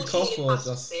a COVID called cough eating or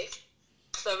muscle just sick.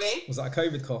 Sorry? was that a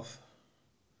COVID cough?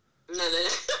 No. Don't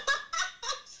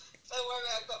worry,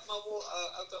 I've got my water.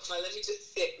 Let me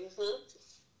just sip.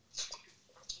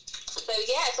 So So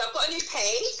yeah, so I've got a new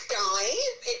page, guys.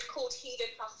 It's called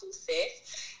Healing Hustle Sis.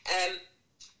 And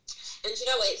you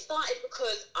know what? It started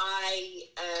because I'm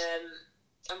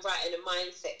writing a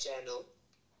mindset journal,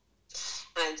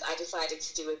 and I decided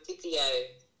to do a video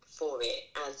for it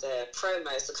as a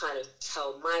promo to kind of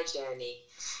tell my journey.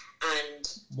 And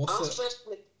after I did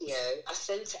the video, I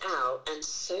sent it out, and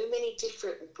so many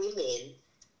different women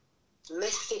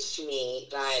messaged me,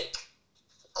 like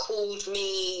called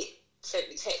me, sent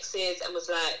me texts, and was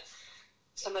like,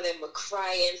 some of them were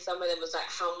crying, some of them was like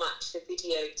how much the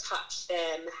video touched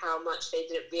them, how much they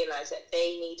didn't realize that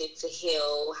they needed to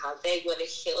heal, how they want to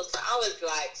heal. So I was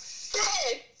like,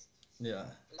 shit. Yeah.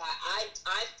 Like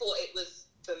I thought it was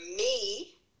for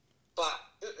me, but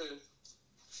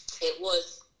it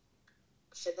was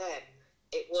for them.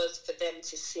 It was for them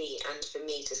to see and for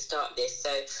me to start this.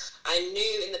 So I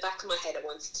knew in the back of my head I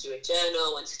wanted to do a journal, I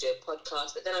wanted to do a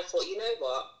podcast, but then I thought, you know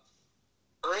what?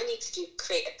 I need to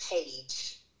create a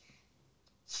page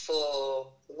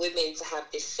for women to have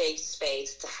this safe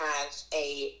space, to have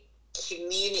a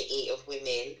community of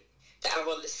women that are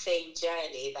on the same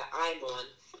journey that I'm on,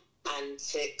 and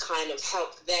to kind of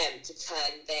help them to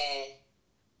turn their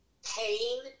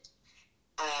pain,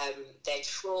 their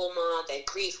trauma, their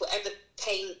grief, whatever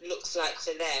pain looks like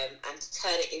for them, and to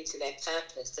turn it into their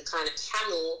purpose, to kind of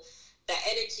channel that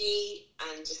energy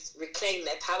and just reclaim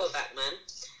their power back, man.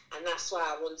 And that's why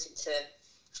I wanted to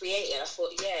create it. I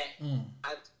thought,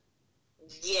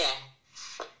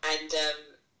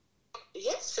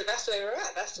 so that's where we're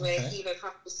at. That's where Healing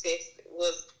Hustle Sis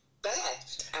was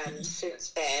birthed. And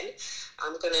since then,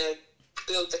 I'm going to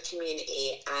build the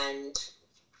community and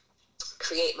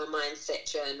create my mindset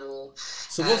journal.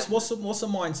 So what's a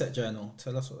mindset journal?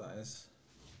 Tell us what that is.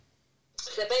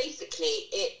 So basically,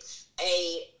 it's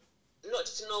not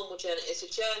just a normal journal. It's a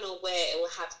journal where it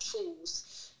will have tools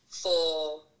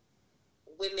for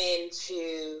women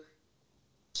to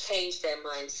change their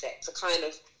mindset, to kind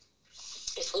of,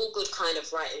 it's all good kind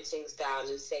of writing things down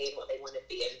and saying what they want to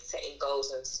be and setting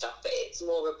goals and stuff, but it's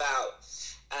more about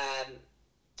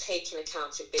taking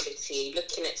accountability,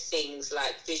 looking at things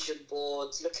like vision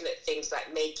boards, looking at things like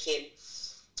making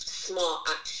smart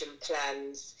action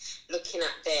plans, looking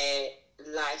at their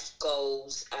life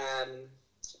goals,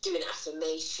 doing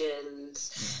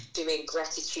affirmations, doing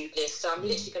gratitude lists. So I'm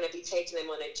literally going to be taking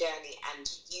them on a journey and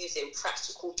using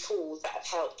practical tools that have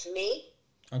helped me.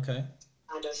 Okay.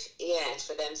 Kind of,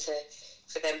 for them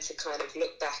to kind of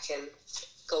look back and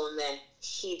go on their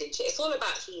healing journey. It's all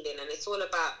about healing, and it's all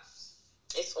about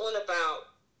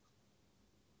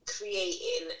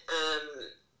creating,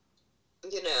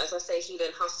 as I say,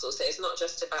 healing hustle. So it's not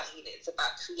just about healing; it's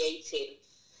about creating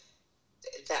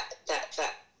that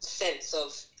sense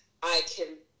of, I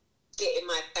can get in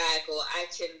my bag, or I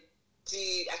can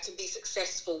be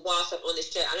successful whilst I'm on this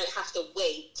journey. I don't have to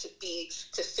wait to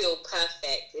feel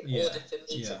perfect in order for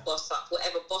me to boss up,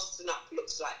 whatever bossing up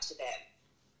looks like to them.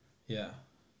 Yeah.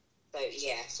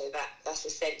 So that's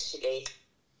essentially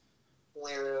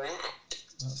where we're at.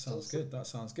 That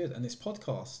sounds good. And this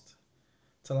podcast,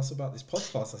 tell us about this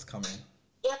podcast that's coming.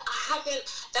 Yeah, I haven't.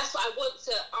 That's what I want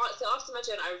to. So after my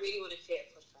journey, I really want to create a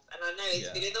podcast. And I know it's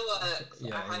been in the works.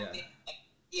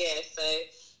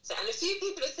 So and a few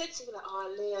people have said to me like, "Oh,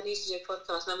 Lee, I need to do a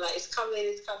podcast." And I'm like, "It's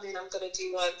coming. I'm gonna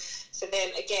do one." So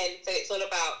then again, so it's all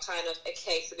about kind of,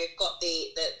 okay, so we've got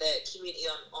the community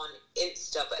on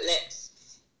Insta, but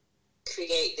let's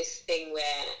create this thing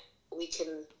where we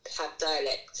can have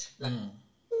dialect, like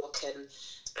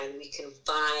and we can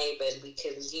vibe, and we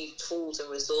can use tools and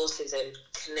resources and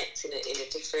connect in a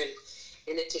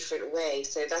different way.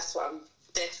 So that's what I'm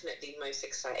definitely most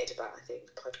excited about, I think,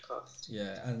 the podcast.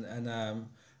 Yeah, and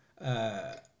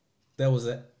there was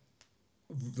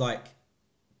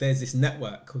there's this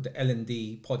network called the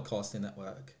L&D Podcasting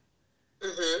Network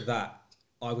that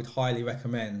I would highly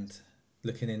recommend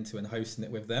looking into and hosting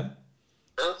it with them.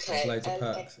 Okay. There's loads of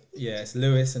perks. Yeah, it's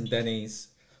Lewis and Denny's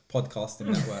Podcasting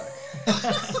Network.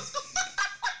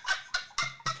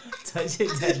 Touch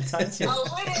it then, touch it. I'm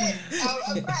with it.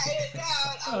 I'm writing it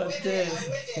down. I'm with it.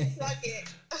 Plug it.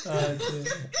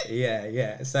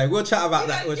 Yeah. So we'll chat about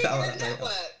that. We'll chat about that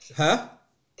later. Huh?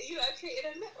 You like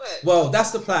creating a network? Well,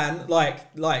 that's the plan.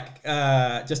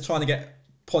 Just trying to get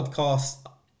podcasts,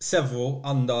 several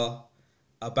under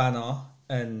a banner,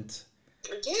 and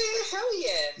yeah, hell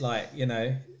yeah.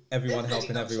 Everyone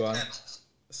helping everyone.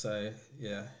 So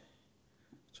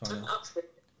I'm up for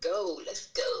go. Let's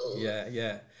go.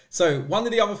 Yeah. So one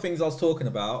of the other things I was talking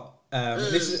about,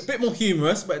 this is a bit more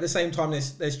humorous, but at the same time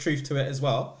there's truth to it as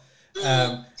well.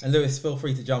 And Lewis, feel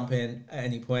free to jump in at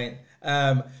any point.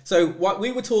 So what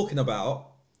we were talking about,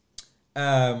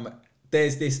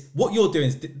 there's this, what you're doing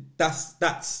is,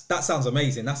 that sounds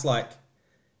amazing. That's like,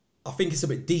 I think it's a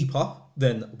bit deeper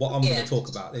than what I'm going to talk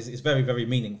about. It's very, very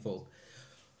meaningful.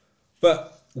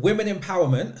 But women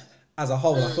empowerment as a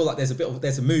whole, I feel like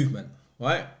there's a movement,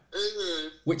 right? Mm-hmm.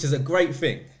 Which is a great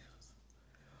thing.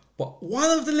 But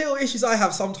one of the little issues I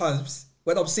have sometimes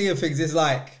when I'm seeing things is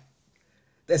like,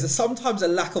 there's sometimes a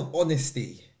lack of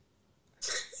honesty.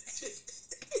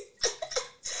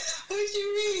 What do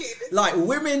you mean? Like,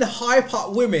 women hype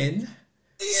up women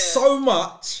so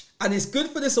much, and it's good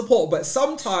for the support, but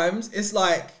sometimes it's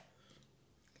like,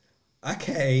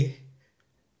 okay,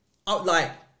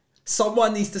 like,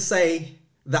 someone needs to say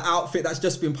the outfit that's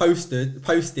just been posted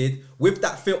with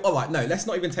that filter. All right, no, let's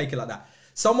not even take it like that.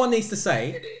 Someone needs to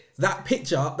say that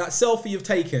picture, that selfie you've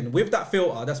taken with that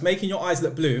filter that's making your eyes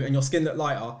look blue and your skin look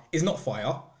lighter is not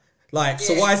fire. Like,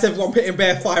 so why is everyone putting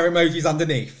bare fire emojis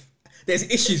underneath? There's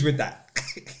issues with that. I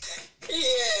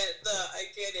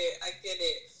get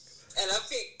it. And I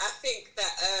think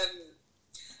that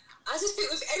I just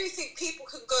think with anything, people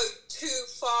can go too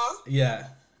far. Yeah.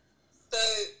 So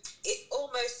it's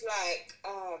almost like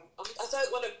I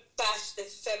don't want to bash the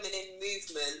feminine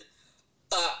movement,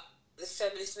 but it's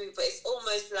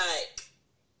almost like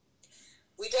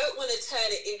we don't want to turn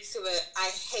it into a I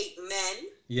hate men.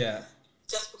 Yeah.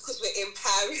 Just because we're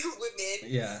empowering women.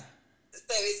 Yeah. So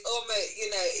it's almost,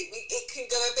 it can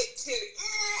go a bit too.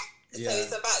 So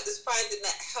it's about just finding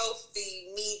that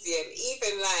healthy medium.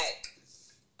 Even like,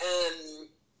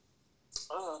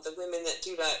 the women that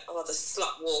do like, the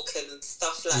slut walk and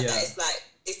stuff like that. It's like,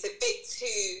 it's a bit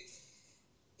too,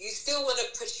 you still want to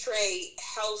portray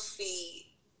healthy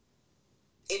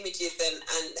images and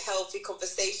healthy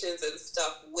conversations and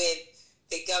stuff with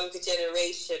the younger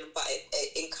generation, but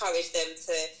encourage them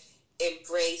to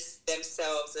embrace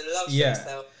themselves and love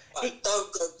themselves. But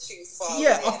don't go too far.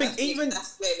 Yeah, I think even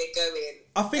that's where they're going.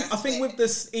 I think with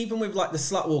this, even with like the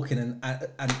slut walking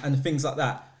and things like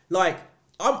that, like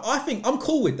I think I'm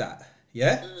cool with that.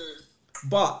 Yeah.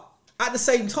 But at the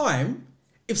same time,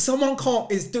 if someone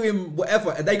is doing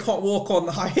whatever and they can't walk on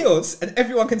high heels and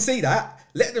everyone can see that,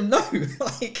 let them know.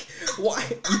 Like, why?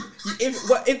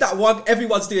 If that one,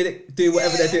 everyone's doing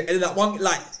whatever they're doing, and that one,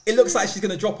 like, it looks like she's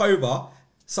gonna drop over.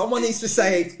 Someone needs to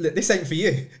say, look, this ain't for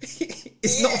you.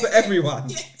 It's not for everyone.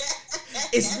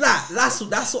 It's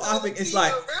that's what I think. It's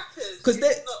like, because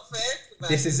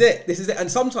this is it.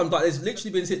 And sometimes, like, there's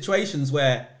literally been situations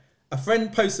where a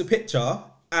friend posts a picture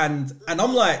and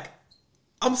I'm like,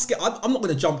 I'm scared. I'm not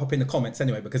gonna jump up in the comments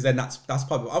anyway, because then that's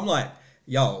public. I'm like,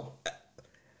 yo,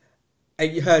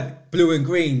 ain't you heard blue and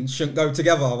green shouldn't go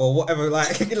together or whatever?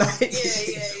 Like,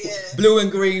 blue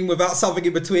and green without something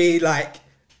in between, like.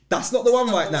 That's not the one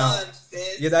right now,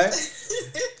 you know.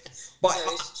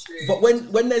 But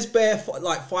when there's bare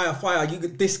fire, you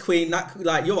this queen, that,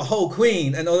 like, you're a whole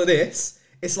queen and all of this.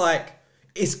 It's like,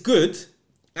 it's good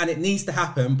and it needs to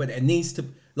happen, but it needs to,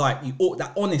 like,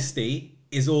 that honesty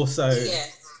is also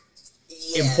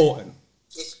important.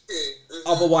 It's true.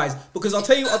 Mm-hmm. Otherwise, because I'll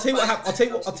tell you what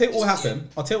happened.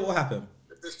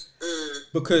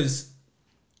 Because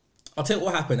I'll tell you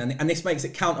what happened, and this makes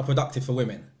it counterproductive for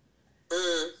women.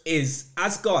 Is,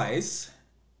 as guys,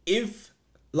 if,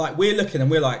 like, we're looking and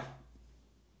we're like,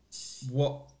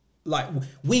 what, like,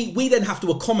 we then have to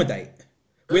accommodate.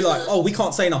 We're like, oh, we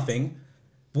can't say nothing,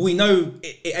 but we know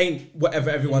it ain't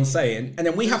whatever everyone's saying, and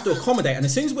then we have to accommodate. And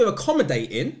as soon as we're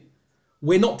accommodating,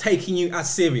 we're not taking you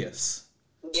as serious.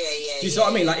 Do you see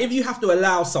what I mean? Like, if you have to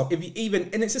allow and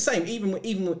it's the same, even with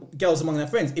girls among their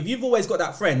friends, if you've always got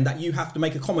that friend that you have to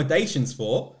make accommodations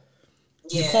for,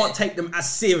 you can't take them as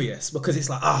serious, because it's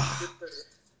like,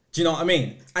 do you know what I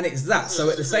mean? And it's that. So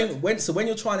at the same, when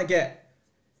you're trying to get,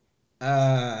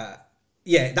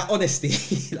 that honesty,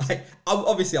 like,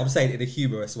 obviously I'm saying it in a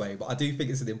humorous way, but I do think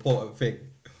it's an important thing.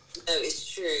 Oh, it's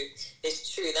true.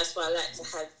 That's why I like to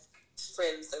have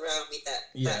friends around me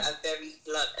that are very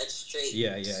blunt and straight.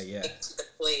 Yeah. To the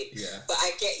point. Yeah. But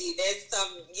I get you. There's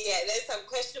some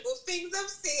questionable things I'm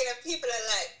seeing, and people are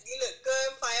like, "You look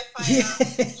good, fire, heart,"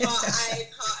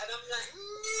 and I'm like,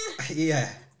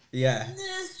 Yeah.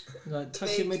 Like,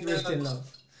 tuck your midriff in love.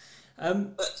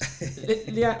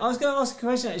 Yeah, I was going to ask a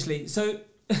question actually. So,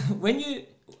 when you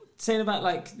saying about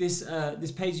like this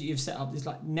page that you've set up, this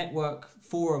like network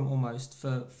forum almost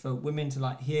for women to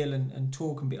like heal and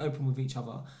talk and be open with each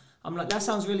other, I'm like, that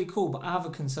sounds really cool, but I have a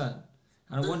concern,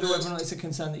 and I wonder whether or not it's a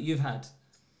concern that you've had.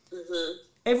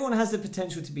 Everyone has the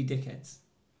potential to be dickheads,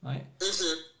 right?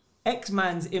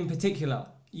 X-Mans in particular,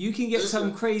 you can get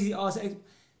some crazy ass.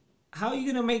 How are you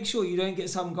going to make sure you don't get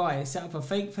some guy set up a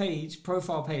fake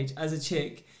profile page as a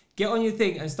chick, get on your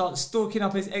thing and start stalking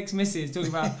up his ex-missus, talking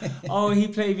about, oh, he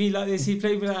played me like this, he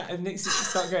played me like that, and next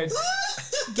start going,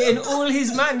 getting all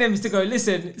his magnems to go,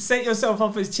 listen, set yourself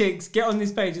up as chicks, get on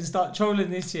this page and start trolling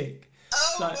this chick.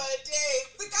 Oh Like- my days,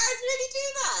 the guys really do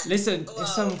that. Listen, Well,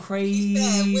 there's some to be fair,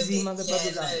 crazy women- mother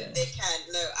brothers out no, there. they can.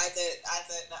 No, I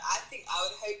don't know. I think I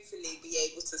would hopefully be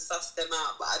able to suss them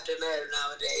out, but I don't know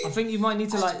nowadays. I think you might need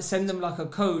to like send them like a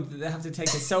code that they have to take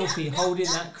a selfie holding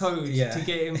that code Yeah. to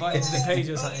get invited to the page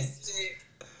or something. Honestly,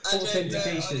 I don't know,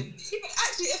 Authentication. honestly.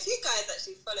 Actually, a few guys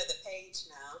actually follow the page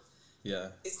now. Yeah.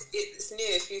 It's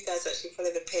new. A few guys actually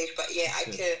follow the page, but yeah, I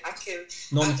can.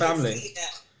 Non-family? I can see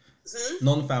that.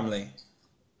 Non-family.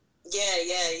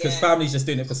 Yeah. Because family's just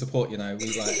doing it for support, you know. We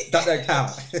like that don't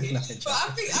count. No, But I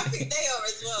think they are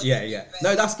as well. yeah, to be yeah. fair.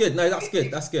 No, that's good. No, that's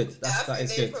good. That's good. I That think is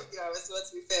they good. probably are as well,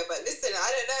 to be fair. But listen,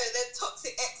 I don't know. Them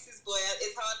toxic exes, boy.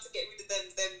 It's hard to get rid of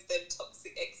them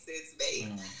toxic exes,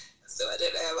 mate. So I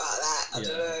don't know about that. I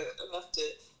don't know.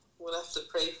 We'll have to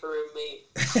pray for him, mate.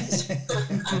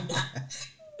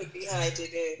 Yeah, I did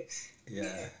it.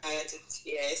 Yeah.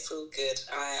 Yeah, it's all good.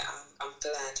 I'm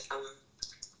glad.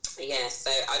 Yeah, so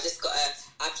I've just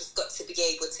got to be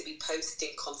able to be posting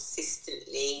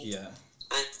consistently. Yeah.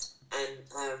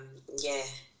 And yeah,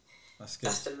 That's good.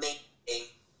 that's the main thing.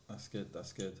 That's good.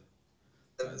 That's good.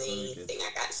 The That is very main good. thing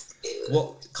I got to do.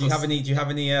 What do you have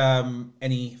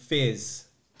any fears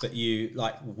that you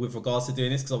like with regards to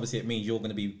doing this? Because obviously it means you're going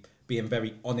to be being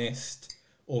very honest,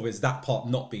 or is that part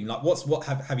not being like?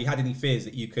 Have you had any fears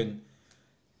that you can?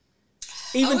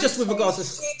 Even just with regards to.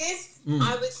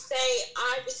 I would say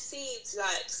I received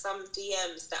like some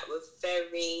DMs that were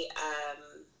very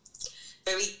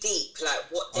deep, like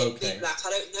what they've Okay. been like. I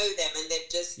don't know them, and they've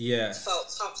just Yeah.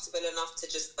 felt comfortable enough to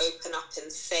just open up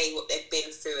and say what they've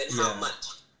been through and how Yeah. much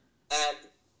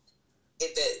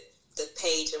the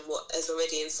page and what has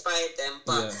already inspired them.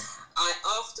 But Yeah.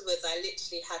 afterwards I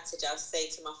literally had to just say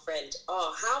to my friend,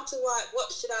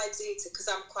 what should I do because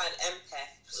I'm quite an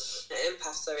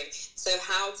empath, sorry. So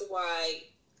how do I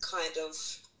kind of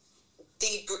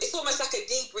debrief? It's almost like a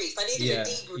debrief. I needed a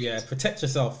debrief. Yeah. Protect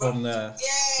yourself from the.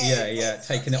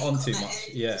 Taking it on too much.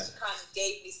 Yeah. She kind of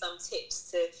gave me some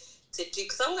tips to do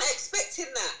because I wasn't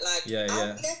expecting that. Like,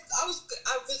 I was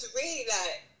really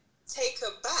like taken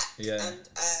back and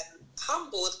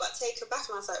humbled, but taken back,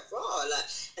 and I was like, raw, like,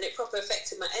 and it proper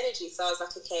affected my energy. So I was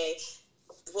like, okay,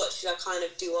 what should I kind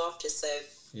of do after? So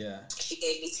she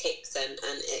gave me tips, and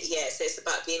so it's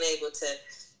about being able to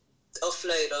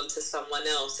offload onto someone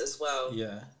else as well.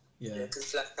 Yeah.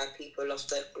 Because like people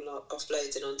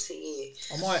offloading onto you.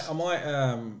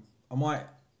 I might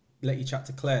let you chat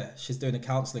to Claire. She's doing a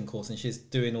counselling course and she's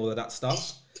doing all of that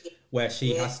stuff where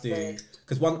she has to.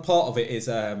 Because one part of it is,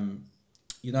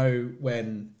 you know,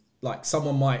 when like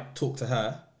someone might talk to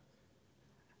her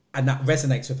and that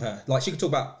resonates with her. Like she could talk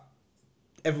about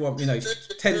everyone, you know,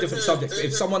 10 different subjects. But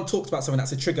if someone talks about something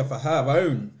that's a trigger for her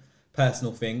own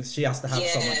personal things, she has to have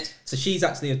someone. So she's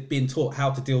actually being taught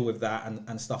how to deal with that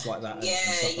and stuff like that.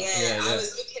 I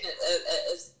was looking at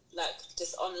like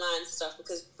just online stuff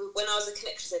because when I was a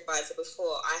connections advisor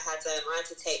before, I had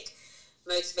to take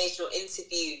motivational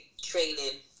interview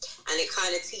training, and it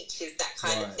kind of teaches that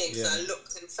kind of thing. So I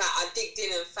looked and I digged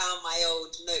in and found my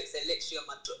old notes. They're literally on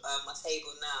my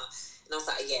table now, and I was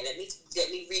like, let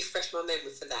me refresh my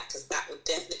memory for that because that would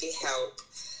definitely help.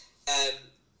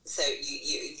 So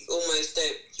you almost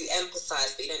don't, you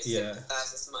empathise, but you don't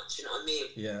sympathise as much, you know what I mean?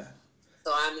 Yeah.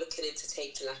 So I'm looking into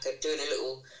taking doing a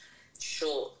little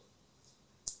short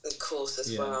course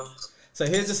as well. So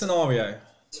here's a scenario.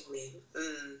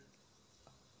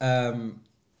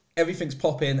 Everything's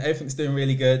popping, everything's doing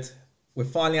really good. We're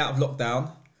finally out of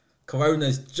lockdown.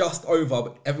 Corona's just over,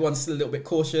 but everyone's still a little bit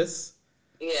cautious.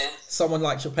 Yeah. Someone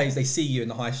likes your page, they see you in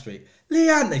the high street.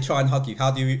 Leanne, they try and hug you.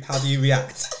 How do you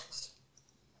react?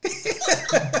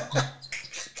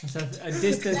 So a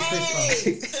distant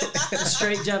fist bump. A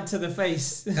straight jab to the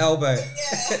face. Elbow.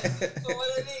 Yeah. Or one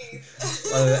of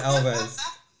these. One of the elbows.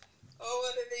 Or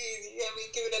one of these. Yeah, we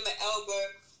give them an elbow.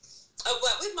 Oh,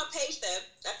 well, with my page though,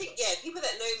 I think people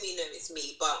that know me know it's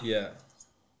me, but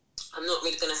I'm not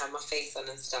really gonna have my face on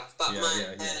and stuff. But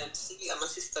my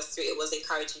sister Sweet was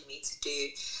encouraging me to do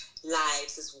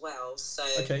lives as well. So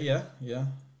I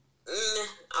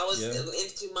was in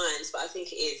two minds, but I think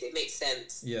it makes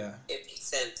sense. Yeah, it makes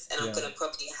sense, and I'm gonna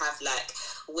probably have like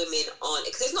women on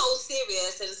because it's not all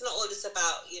serious, and it's not all just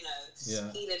about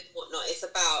healing and whatnot. It's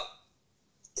about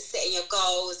setting your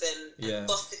goals and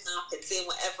bossing up and doing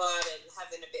whatever and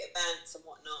having a bit of banter and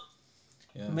whatnot.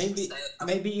 Yeah. Maybe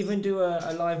even do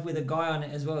a live with a guy on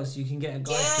it as well, so you can get a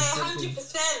guy's perspective.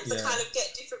 100%. To kind of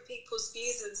get different people's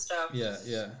views and stuff. Yeah,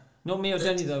 yeah. Not me or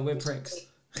Denny though. We're pricks.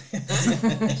 Do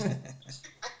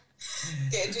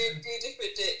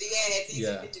different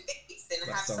debates and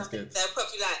That have sounds something. good. They'll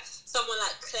probably like someone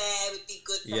like Claire would be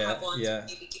good to have on to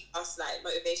maybe give us like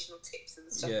motivational tips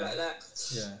and stuff like that.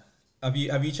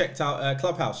 Yeah. Have you checked out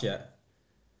Clubhouse yet?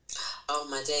 Oh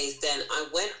my days! Then I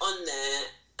went on there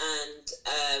and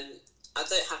I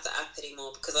don't have the app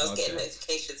anymore because I was getting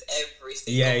notifications every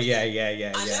single day.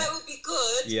 Yeah. I know it would be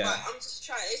good, but I'm just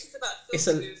trying. It's just about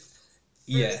filtering.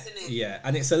 Yeah,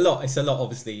 and it's a lot,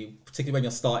 obviously, particularly when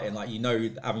you're starting, like, you know,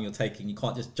 the avenue you're taking, you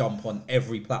can't just jump on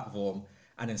every platform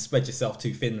and then spread yourself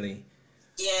too thinly.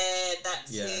 Yeah, that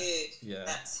too.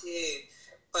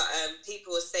 But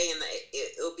people were saying that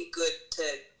it'll be good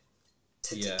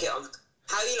to get on.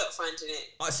 How are you lot finding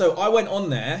it? So I went on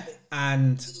there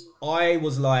and I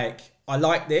was like, I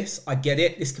like this, I get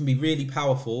it, this can be really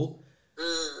powerful,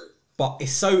 but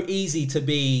it's so easy to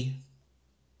be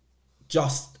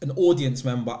just an audience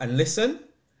member and listen,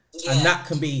 and that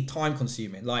can be time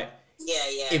consuming. Like,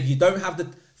 if you don't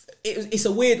have it's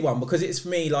a weird one, because it's for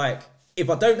me, like, if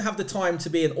I don't have the time to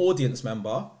be an audience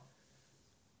member,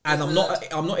 and I'm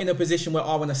not in a position where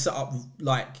I want to set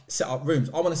up rooms.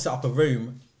 I want to set up a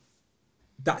room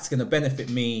that's going to benefit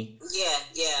me.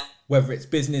 Yeah. Whether it's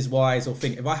business wise or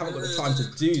if I haven't got the time to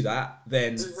do that,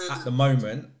 then at the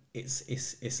moment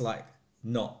it's like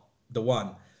not the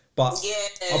one. But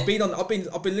I've been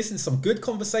listening to some good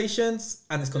conversations,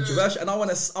 and it's controversial, and I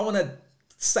want to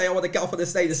get off on the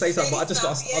stage and say something, but I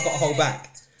got to hold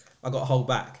back. I got to hold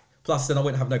back. Plus, then I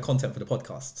wouldn't have no content for the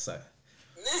podcast. So.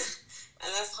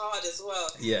 And that's hard as well.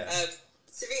 Yeah.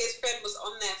 Saria's friend was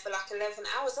on there for like 11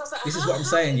 hours. I was like, this is what I'm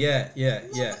saying. Yeah.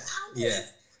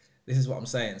 This is what I'm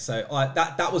saying. So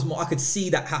that was more. I could see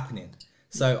that happening.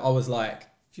 So I was like,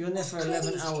 if you're on there for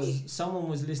 11 hours, someone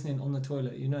was listening on the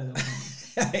toilet. You know that.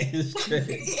 It's true.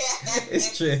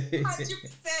 It's true. 100%.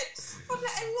 I'm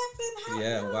like 11 hours.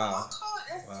 Yeah. Wow.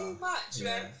 That's too much,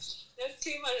 man. There's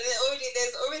too much.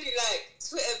 There's already like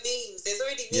Twitter memes. There's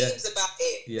already memes about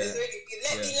it. Yeah. There's already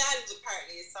Let Me Land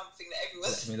apparently is something that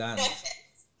everyone. Let Me Land.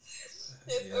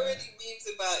 There's already memes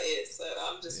about it, so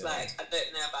I'm just like, I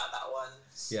don't know about that one.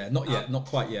 Yeah, not yet, not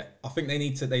quite yet. I think they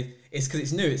need to. It's because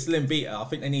it's new. It's still in beta. I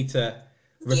think they need to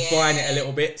refine it a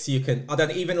little bit so you can. I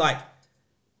don't even like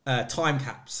time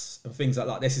caps and things like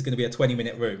that. This is going to be a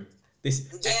 20-minute room.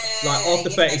 Like after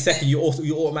 30 seconds, you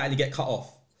automatically get cut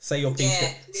off. Say your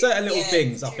piece. Certain little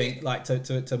things, I think, like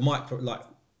to micro, like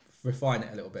refine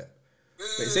it a little bit.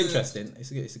 But it's interesting.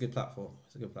 It's a good platform.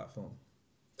 It's a good platform.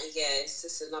 Yeah, it's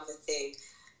just another thing.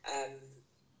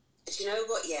 Do you know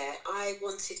what? Yeah, I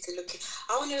want to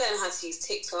learn how to use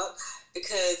TikTok,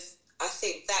 because I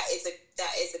think that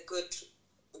is a good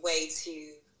way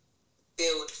to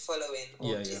build following.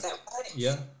 Is that right?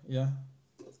 Yeah.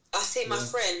 I see my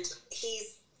friend.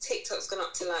 His TikTok's gone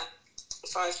up to like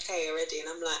 5K already, and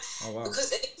I'm like, oh, wow.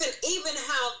 Because even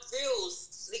how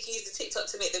reels, they can use the TikTok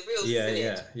to make the reels. Yeah.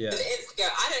 The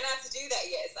Instagram, I don't know how to do that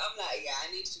yet, so I'm like,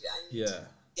 I need to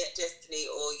get Destiny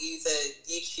or use a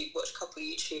YouTube, watch a couple of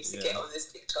YouTubes to get on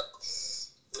this TikTok.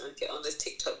 Get on this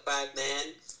TikTok vibe,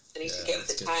 man. I need to get with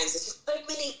the times. There's just so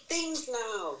many things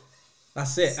now.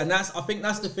 That's it, and I think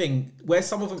that's the thing, where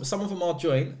some of them are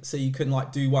joint, so you can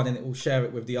like do one and it will share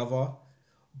it with the other,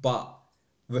 but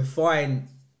refine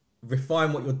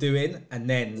what you're doing, and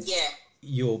then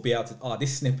you'll be able to.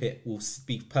 This snippet will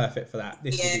be perfect for that.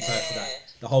 This will be perfect for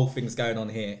that. The whole thing's going on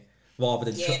here,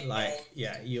 rather than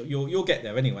you'll get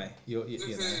there anyway. You know,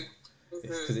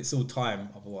 because it's all time.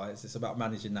 Otherwise, it's about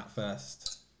managing that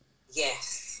first.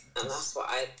 Yes. And that's what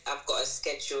I've got a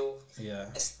schedule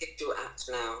app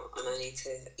now, and I need to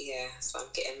so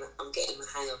I'm getting the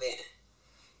hang of it.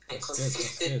 And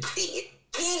consistency is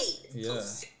key. Yeah.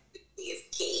 Consistency is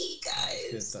key,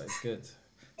 guys. That is good.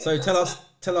 So tell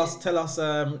us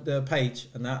the page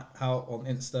and that, how on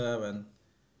Insta and.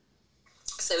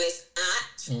 So it's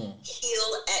at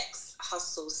HeelX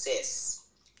Hustle Sis.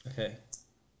 Okay.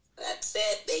 That's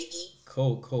it, baby.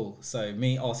 Cool. So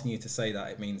me asking you to say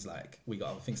that, it means like we got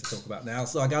other things to talk about now,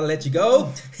 so I gotta let you go.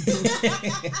 Thanks,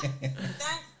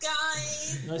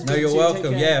 guys. Nice no, you're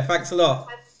welcome. Yeah, thanks a lot.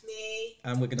 That's me.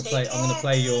 And we're gonna play. I'm gonna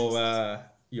play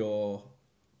your.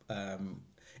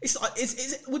 Is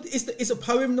a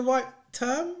poem the right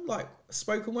term? Like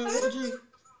spoken word? What would you?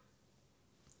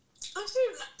 I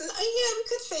don't know. Yeah, we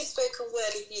could say spoken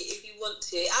word if you want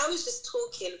to. I was just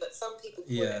talking, but some people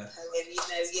call it a poem.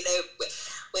 You know,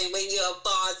 when you're a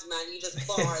bars man, you just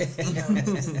bars. You know,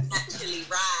 just naturally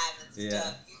rhyme and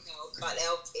stuff. You know, can't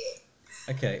help it.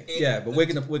 Okay, yeah, but we're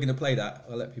gonna play that.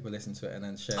 I'll let people listen to it and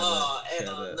then share Nice.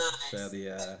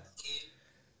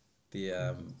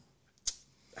 the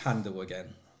handle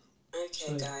again.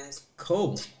 Okay, guys.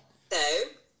 Cool. So,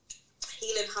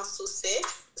 Healing Hustle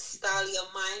Sis, style your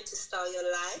mind to style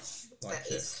your life. Like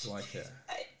it. The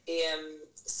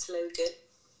slogan.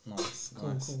 Nice.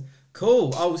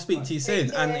 Cool. I will speak to you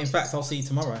soon, and in fact, I'll see you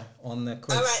tomorrow on the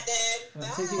quiz. All right then. Bye.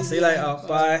 I'll see you later.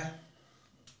 Bye.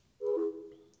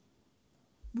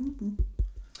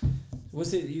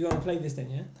 What's it? You gonna play this then?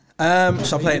 Yeah.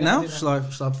 Shall I play it now? Shall I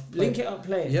Link it up,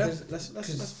 play it. Yeah, let's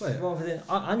play it. Rather than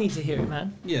I need to hear it,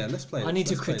 man. Yeah, let's play it. I need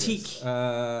to Let's play critique. this.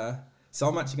 So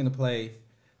I'm actually going to play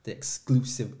the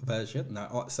exclusive version.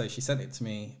 Now, so she sent it to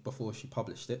me before she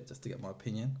published it, just to get my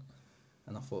opinion,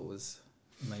 and I thought it was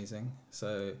amazing.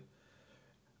 So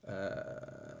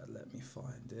let me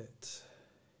find it.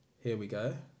 Here we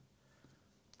go.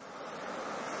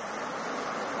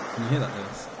 Can you hear that,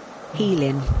 Liz?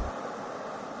 Healing.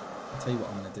 I'll tell you what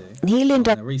I'm going to do. Healing I'm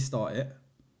going to restart it.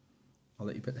 I'll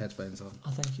let you put the headphones on.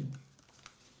 Oh, thank you.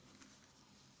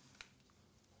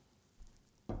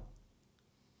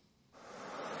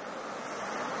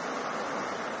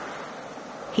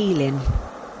 Healing.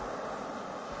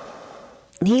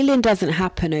 Healing doesn't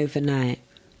happen overnight.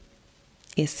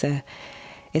 It's a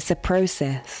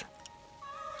process,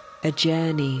 a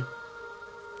journey.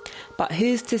 But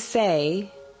who's to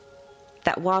say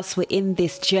that whilst we're in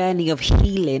this journey of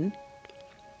healing,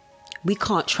 we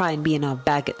can't try and be in our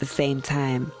bag at the same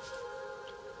time?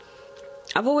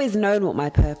 I've always known what my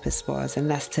purpose was, and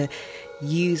that's to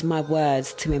use my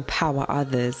words to empower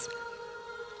others.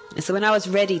 And so when I was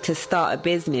ready to start a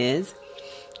business,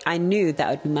 I knew that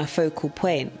would be my focal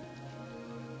point.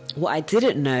 What I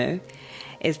didn't know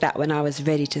is that when I was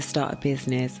ready to start a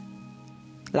business,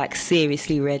 like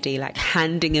seriously ready, like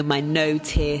handing in my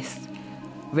notice,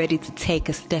 ready to take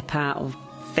a step out of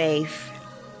faith,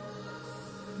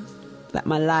 that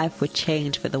my life would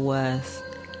change for the worse.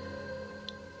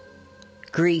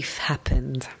 Grief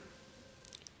happened.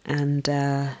 And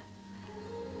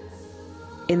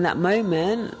in that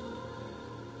moment,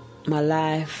 my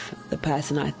life, the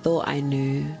person I thought I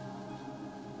knew,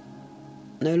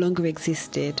 no longer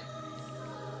existed.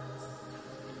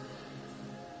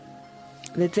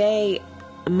 The day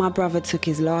my brother took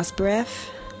his last breath,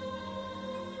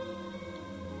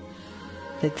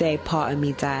 the day part of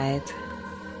me died.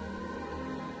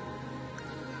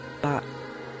 But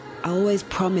I always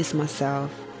promised myself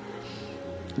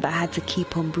that I had to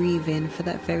keep on breathing for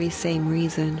that very same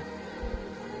reason.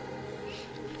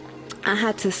 I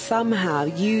had to somehow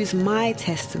use my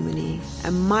testimony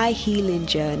and my healing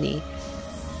journey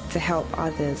to help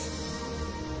others.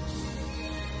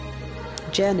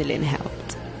 Journaling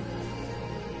helped,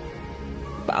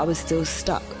 but I was still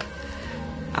stuck.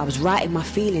 I was writing my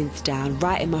feelings down,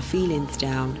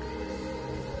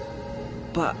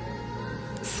 but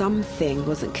something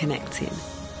wasn't connecting.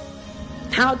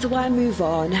 How do I move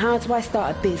on? How do I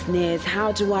start a business?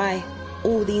 How do I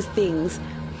all these things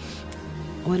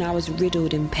when I was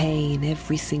riddled in pain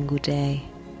every single day,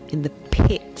 in the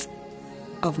pit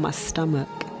of my stomach?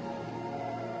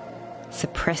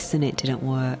 Suppressing it didn't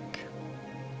work.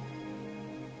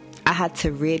 I had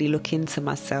to really look into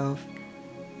myself.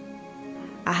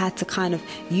 I had to kind of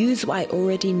use what I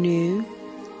already knew,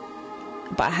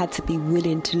 but I had to be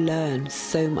willing to learn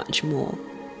so much more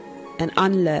and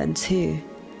unlearn too.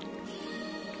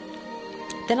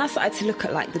 Then I started to look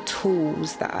at like the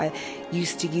tools that I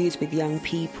used to use with young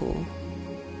people.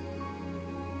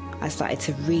 I started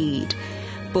to read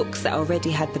books that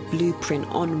already had the blueprint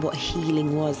on what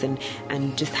healing was and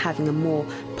just having a more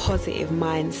positive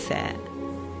mindset.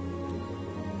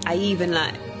 I even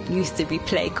used to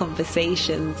replay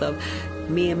conversations of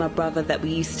me and my brother that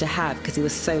we used to have because it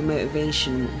was so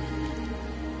motivational.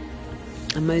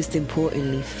 And most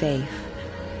importantly, faith.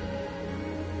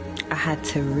 I had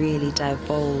to really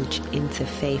divulge into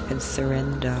faith and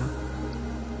surrender.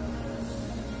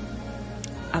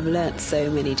 I've learnt so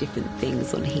many different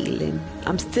things on healing.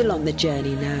 I'm still on the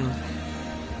journey now.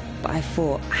 But I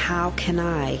thought, how can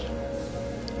I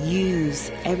use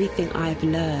everything I've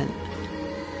learnt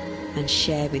and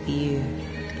share with you?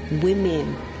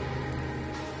 Women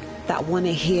that want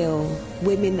to heal,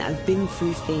 women that have been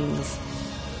through things.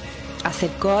 I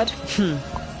said, God,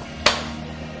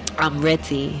 I'm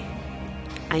ready.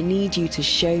 I need you to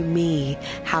show me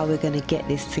how we're going to get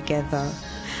this together.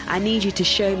 I need you to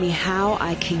show me how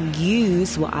I can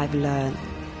use what I've learned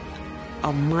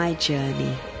on my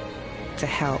journey to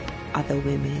help other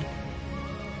women.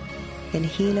 Then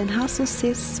Healing Hustle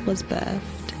Sis was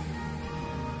birthed.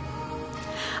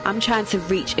 I'm trying to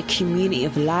reach a community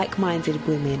of like-minded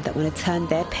women that want to turn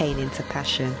their pain into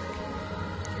passion.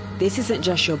 This isn't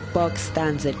just your bog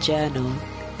standard journal.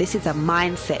 This is a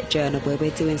mindset journal where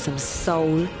we're doing some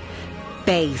soul-based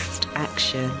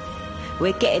action.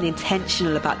 We're getting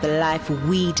intentional about the life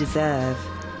we deserve.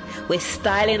 We're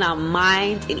styling our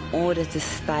mind in order to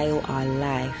style our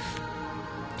life.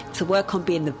 To work on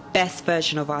being the best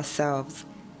version of ourselves.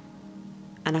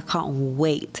 And I can't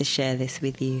wait to share this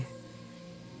with you.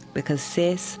 Because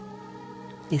sis,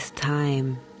 it's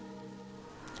time.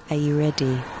 Are you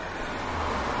ready?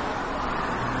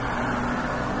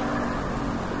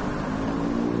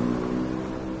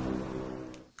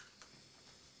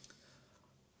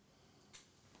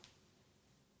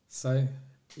 So,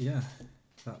 yeah,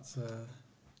 that's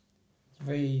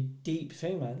Very deep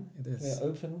thing, man. It is. Very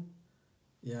open.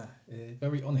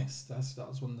 very honest. That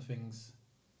was one of the things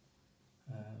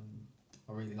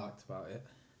I really liked about it.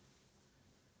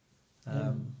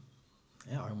 I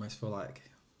almost feel like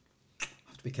I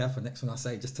have to be careful next one I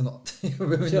say, just to not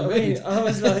ruin Do you know the what I mean? mood.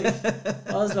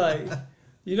 I was like,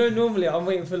 you know, normally I'm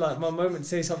waiting for like my moment to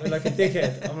say something like a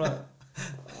dickhead. I'm like,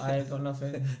 I ain't got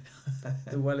nothing.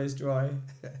 The well is dry,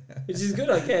 which is good,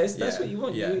 I guess. That's what you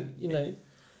want. Yeah. You know.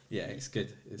 Yeah, it's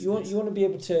good. You want to be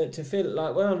able to feel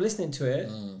like when I'm listening to it.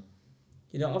 Mm.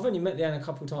 You know, I've only met Leanne a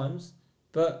couple times,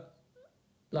 but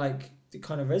like it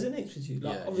kind of resonates with you.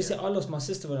 Like obviously, I lost my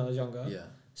sister when I was younger. Yeah.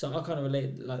 So I kind of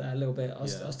relate like that a little bit. I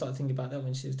Yeah. started thinking about that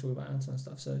when she was talking about Anton and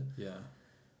stuff. So Yeah.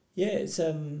 it's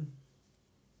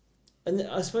and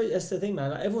I suppose that's the thing,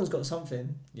 man. Like everyone's got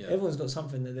something. Yeah. Everyone's got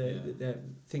something that they're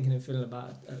thinking and feeling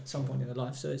about at some point in their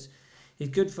life. So it's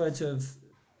good for her to have,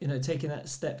 you know, taken that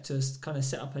step to kind of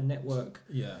set up a network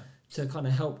Yeah. to kind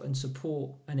of help and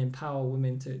support and empower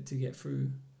women to get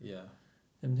through Yeah.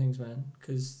 them things, man.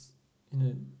 Because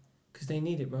because they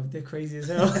need it, bro. They're crazy as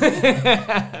hell.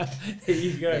 There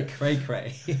you go.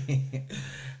 Cray.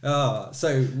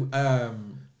 So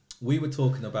we were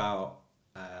talking about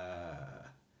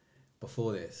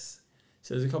before this.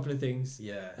 So there's a couple of things.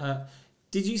 Yeah.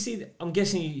 Did you see? I'm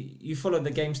guessing you followed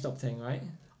the GameStop thing, right?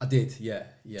 I did. Yeah.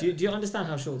 Yeah. Do you understand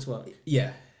how shorts work?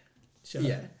 Yeah. Sure.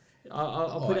 Yeah.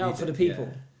 I'll put it out for the people.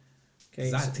 Yeah.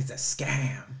 Okay. That is a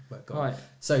scam. But God. Right.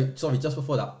 So sorry, just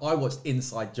before that, I watched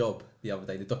Inside Job the other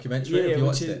day, the documentary. Have you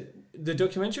watched it? The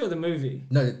documentary or the movie?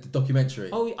 No, the documentary.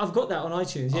 Oh, I've got that on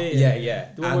iTunes. Yeah.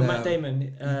 The one with Matt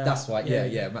Damon. That's right.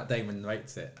 Yeah. Matt Damon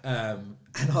rates it.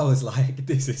 And I was like,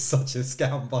 this is such a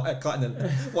scam, but I kind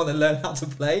of want to learn how to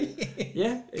play.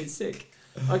 Yeah, it's sick.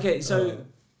 Okay, so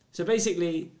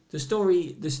basically the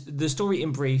story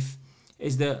in brief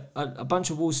is that a bunch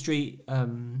of Wall Street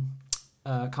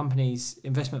companies,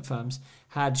 investment firms,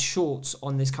 had shorts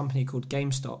on this company called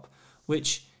GameStop,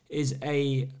 which is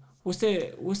a what's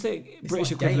the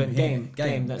British like equivalent?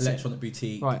 Game. That's Electronic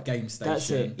Boutique. Right. Game Station. That's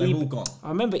it. They're all gone. I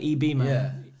remember EB, man.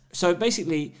 Yeah. So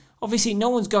basically, obviously, no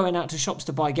one's going out to shops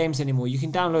to buy games anymore. You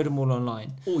can download them all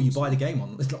online. Or you buy the game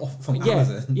from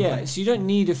Amazon. Yeah. Like, So you don't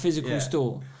need a physical Yeah.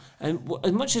 store. And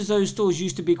as much as those stores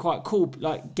used to be quite cool,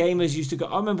 like gamers used to go.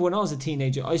 I remember when I was a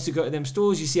teenager, I used to go to them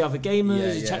stores. You see other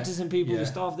gamers, you chat to some people, the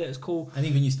staff there. It's cool. And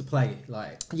even used to play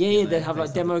like. They have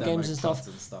like demo the games and stuff.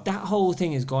 stuff. That whole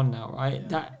thing is gone now, right?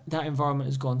 Yeah. That environment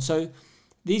is gone. So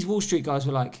these Wall Street guys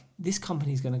were like, this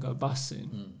company's going to go bust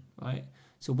soon, right?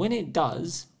 So when it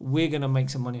does, we're going to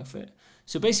make some money off it.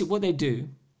 So basically what they do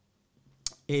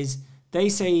is they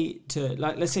say to,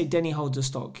 like, let's say Denny holds a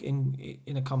stock in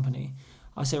a company.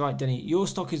 I say, right, Denny, your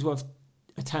stock is worth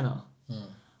a tenner.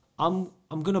 I'm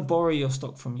going to borrow your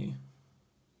stock from you,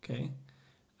 okay?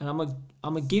 And I'm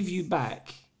gonna give you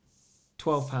back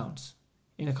 £12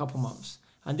 in a couple months.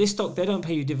 And this stock, they don't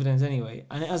pay you dividends anyway,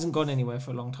 and it hasn't gone anywhere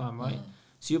for a long time, right?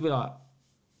 So you'll be like,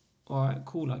 all right,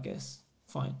 cool, I guess,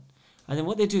 fine. And then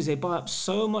what they do is they buy up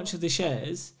so much of the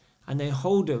shares and they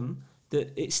hold them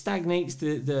that it stagnates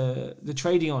the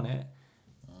trading on it,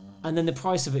 and then the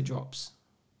price of it drops.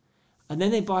 And then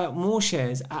they buy up more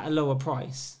shares at a lower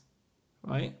price,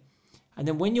 right? And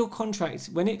then when it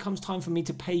comes time for me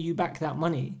to pay you back that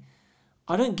money,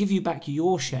 I don't give you back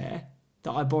your share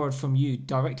that I borrowed from you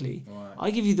directly. Right.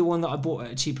 I give you the one that I bought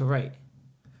at a cheaper rate.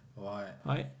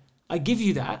 Right? I give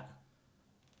you that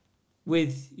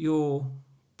with your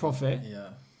profit.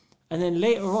 Yeah. And then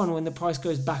later on, when the price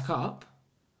goes back up,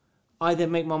 I then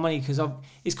make my money because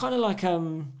it's kind of like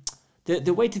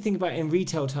the way to think about it in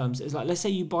retail terms is like, let's say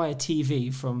you buy a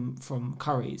TV from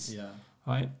Curry's, Yeah.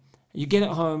 right? You get it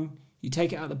home, you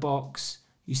take it out of the box,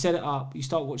 you set it up, you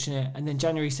start watching it, and then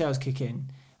January sales kick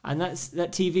in, and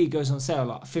that TV goes on sale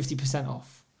like 50%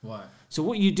 off. Right. So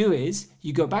what you do is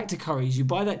you go back to Curry's, you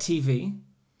buy that TV,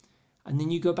 and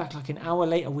then you go back like an hour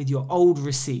later with your old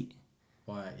receipt,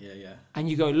 Right. Yeah. and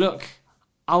you go, look,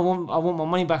 I want my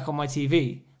money back on my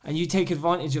TV, and you take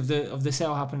advantage of the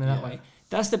sale happening that Yeah. way.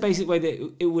 That's the basic way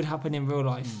that it would happen in real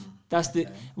life. That's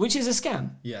which is a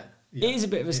scam. Yeah. It is a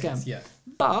bit of a scam. Yeah.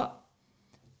 But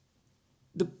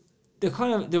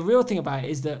the real thing about it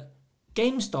is that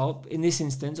GameStop in this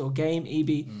instance, or Game,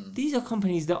 EB, these are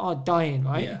companies that are dying,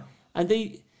 right? Yeah. And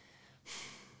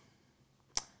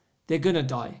they're gonna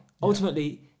die.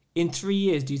 Ultimately, in 3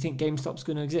 years, do you think GameStop's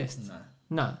gonna exist?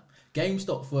 No.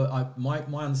 GameStop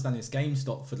my understanding is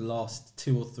GameStop for the last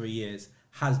 2 or 3 years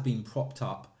has been propped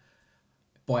up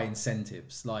by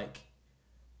incentives like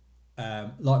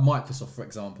Microsoft, for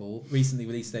example, recently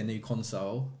released their new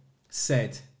console.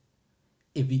 Said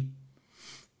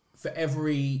for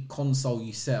every console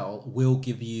you sell, we'll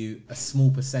give you a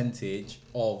small percentage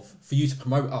for you to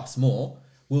promote us more.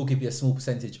 We'll give you a small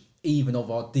percentage even of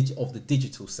the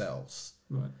digital sales.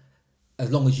 Right.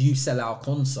 As long as you sell our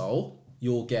console,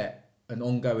 you'll get an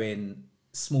ongoing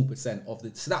small percent of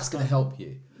the. So that's going to help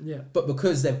you. Yeah. But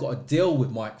because they've got a deal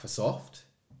with Microsoft,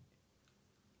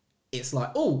 it's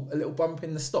like, oh, a little bump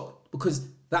in the stock, because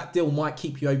that deal might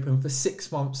keep you open for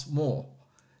 6 months more.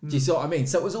 Do you see what I mean?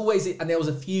 So it was always, and there was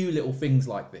a few little things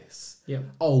like this. Yeah.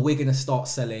 Oh, we're going to start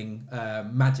selling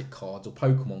Magic cards or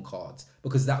Pokemon cards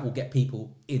because that will get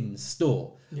people in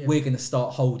store. Yeah. We're going to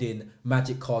start holding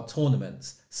Magic card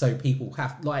tournaments, so people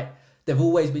have, like, they've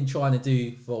always been trying to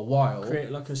do for a while.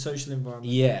 Create like a social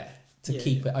environment. Yeah, to Yeah,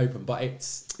 keep it open, but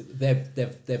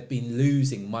they've been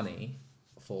losing money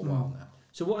for a while now.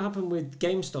 So what happened with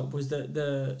GameStop was that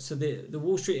the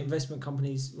Wall Street investment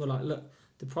companies were like, look,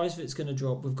 the price of it's going to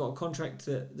drop. We've got a contract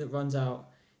that runs out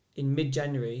in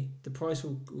mid-January. The price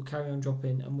will carry on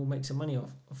dropping, and we'll make some money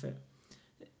off it.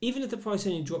 Even if the price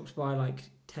only drops by like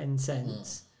 10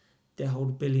 cents, they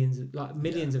hold millions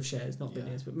of shares, not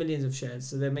billions, but millions of shares.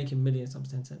 So they're making millions times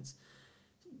 10 cents.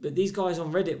 But these guys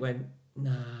on Reddit went,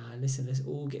 nah, listen, let's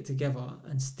all get together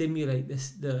and stimulate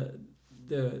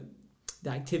the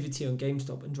activity on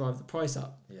GameStop and drive the price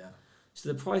up. Yeah. So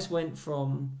the price went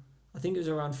from, I think it was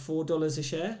around $4 a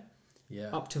share,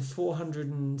 up to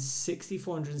 $470,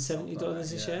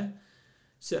 $470 a share.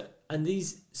 And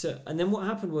then what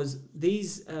happened was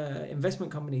these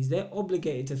investment companies, they're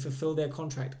obligated to fulfill their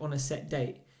contract on a set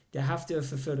date. They have to have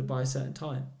fulfilled it by a certain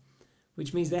time,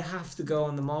 which means they have to go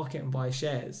on the market and buy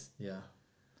shares. Yeah.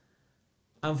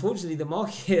 Unfortunately, the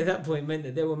market at that point meant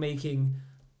that they were making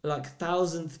like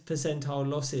 1,000th percentile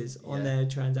losses on their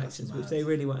transactions, which they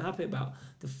really weren't happy about.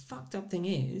 The fucked up thing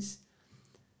is,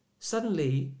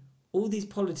 suddenly all these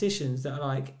politicians that are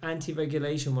like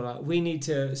anti-regulation were like, we need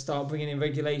to start bringing in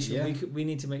regulation. Yeah. We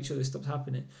need to make sure this stops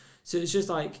happening. So it's just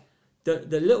like the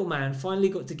little man finally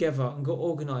got together and got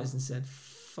organised and said,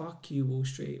 fuck you, Wall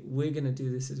Street. We're going to do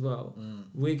this as well.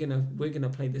 We're gonna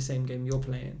play the same game you're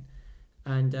playing.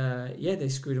 And they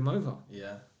screwed him over.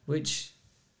 Yeah. Which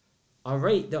I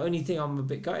rate. The only thing I'm a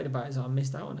bit gutted about is I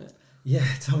missed out on it. Yeah,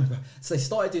 tell me about it. So they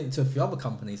started doing it to a few other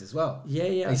companies as well.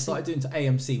 Yeah. They started doing it to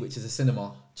AMC, which is a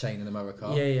cinema chain in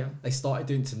America. Yeah. They started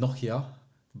doing it to Nokia,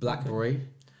 BlackBerry.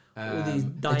 All these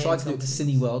they tried to do it to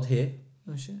Cineworld here.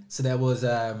 Oh shit. So there was,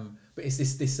 but it's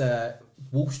this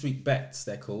Wall Street Bets,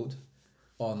 they're called,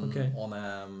 on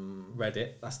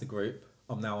Reddit. That's the group.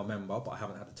 I'm now a member, but I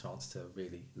haven't had a chance to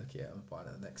really look at it and find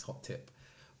the next hot tip.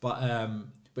 But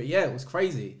yeah, it was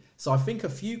crazy. So I think a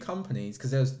few companies,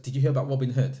 because did you hear about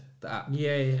Robinhood, the app?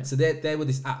 Yeah. So they were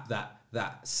this app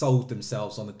that sold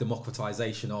themselves on the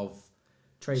democratization of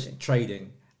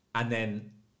trading, and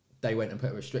then they went and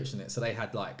put a restriction in it. So they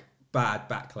had like bad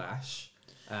backlash.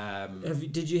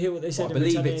 Did you hear what they said? I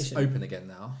believe it's open again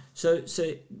now. So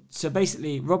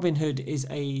basically, Robinhood is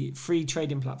a free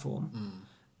trading platform,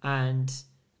 and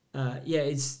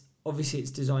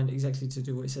it's designed exactly to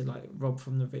do what it said, like rob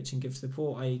from the rich and give to the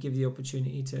poor, i.e. give the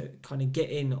opportunity to kind of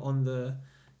get in on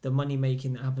the money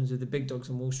making that happens with the big dogs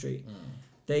on Wall Street.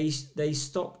 They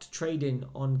stopped trading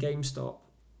on GameStop.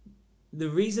 The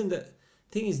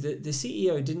thing is that the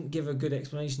CEO didn't give a good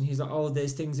explanation. He's like, oh,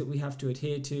 there's things that we have to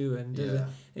adhere to, and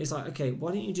it's like, okay,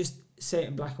 why don't you just say it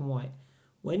in black and white?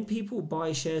 When people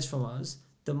buy shares from us,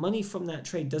 the money from that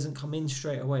trade doesn't come in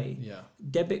straight away. Yeah.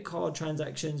 Debit card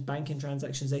transactions, banking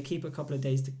transactions, they take a couple of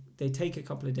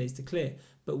days to clear.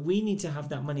 But we need to have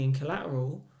that money in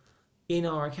collateral in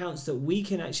our accounts that we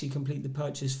can actually complete the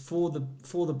purchase for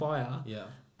the buyer,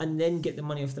 and then get the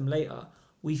money off them later.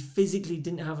 We physically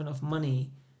didn't have enough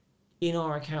money in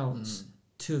our accounts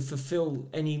to fulfill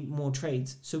any more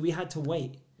trades, so we had to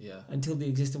wait until the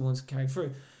existing ones carried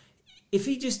through. if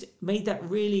he just made that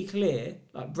really clear,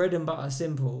 like bread and butter,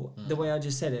 simple, the way I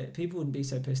just said it, people wouldn't be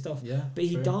so pissed off. Yeah, but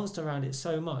he true. danced around it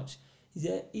so much. He's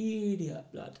an idiot,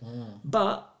 blood.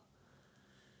 But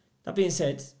that being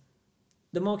said,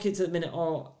 the markets at the minute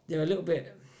they're a little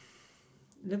bit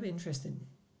interesting.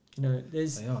 You know, They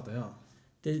are.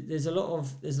 there's a lot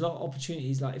of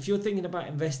opportunities. Like if you're thinking about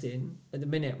investing at the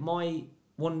minute, my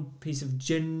one piece of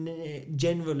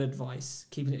general advice,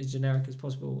 keeping it as generic as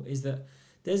possible, is that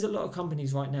there's a lot of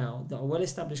companies right now that are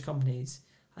well-established companies,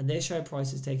 and their share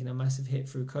price has taken a massive hit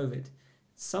through COVID.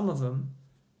 Some of them,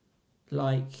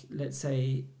 like let's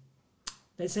say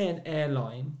an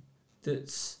airline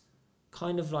that's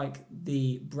kind of like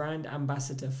the brand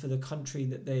ambassador for the country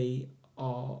that they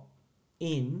are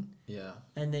in, Yeah.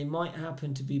 and they might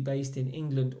happen to be based in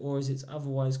England, or as it's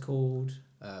otherwise called,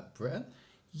 Britain?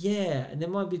 yeah, and there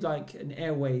might be like an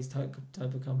Airways type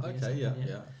of company. Okay,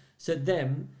 yeah. So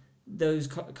those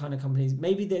kind of companies,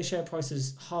 maybe their share price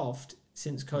has halved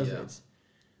since COVID. Yeah.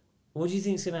 What do you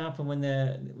think is going to happen when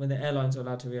the airlines are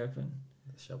allowed to reopen?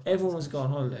 Everyone's gone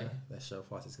on holiday. Yeah, their share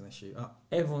price is going to shoot up.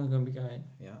 Everyone's going to be going.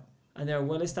 Yeah. And they're a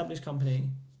well-established company.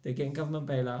 They're getting government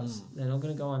bailouts. They're not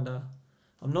going to go under.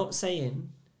 I'm not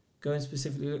saying go and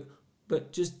specifically,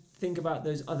 but just think about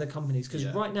those other companies. Because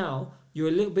right now, you're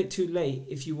a little bit too late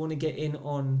if you want to get in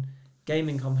on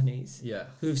gaming companies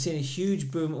who have seen a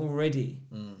huge boom already.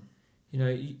 You know,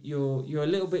 you're a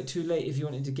little bit too late if you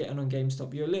wanted to get on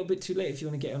GameStop. You're a little bit too late if you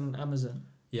want to get on Amazon.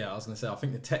 Yeah, I was going to say, I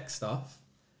think the tech stuff,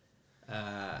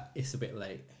 it's a bit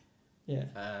late. Yeah.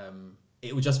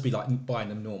 It would just be like buying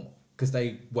them normal because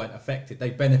they weren't affected.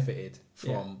 They benefited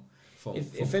from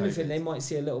if anything, they might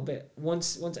see a little bit,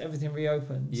 once everything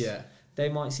reopens, they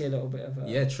might see a little bit of a...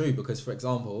 Yeah, true, because for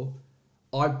example,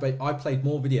 I played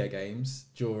more video games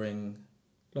during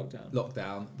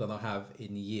lockdown than I have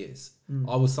in years.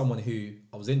 I was someone who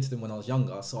I was into them when I was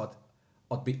younger, so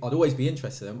I'd always be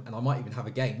interested in them, and I might even have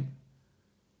a game,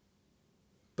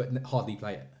 but hardly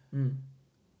play it.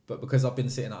 But because I've been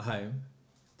sitting at home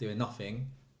doing nothing,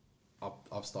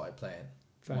 I've started playing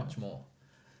much more.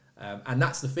 And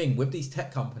that's the thing with these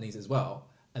tech companies as well.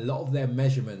 A lot of their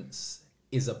measurements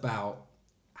is about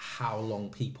how long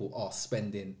people are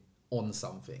spending on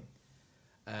something.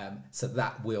 So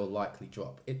that will likely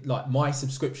drop. Like my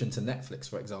subscription to Netflix,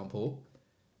 for example,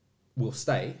 will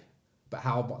stay, but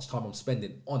how much time I'm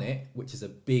spending on it, which is a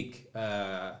big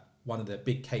one of the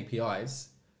big KPIs,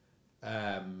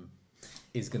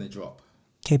 is going to drop.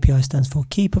 KPI stands for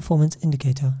Key Performance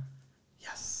Indicator.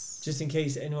 Yes. Just in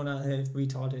case anyone out there is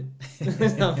retarded.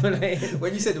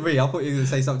 When you said I thought you were going to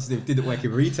say something to do with didn't work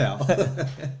in retail.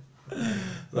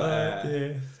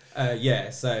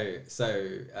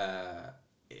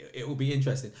 It will be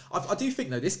interesting. I do think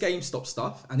though this GameStop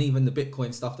stuff and even the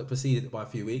Bitcoin stuff that preceded it by a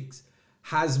few weeks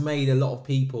has made a lot of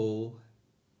people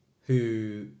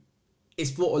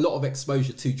it's brought a lot of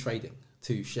exposure to trading,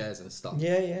 to shares and stuff.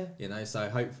 Yeah. You know, so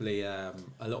hopefully a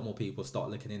lot more people start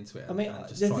looking into it. I mean, and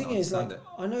just the trying thing to is, like,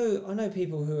 understand I know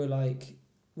people who are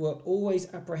were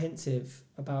always apprehensive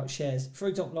about shares. For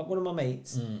example, like one of my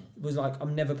mates was like,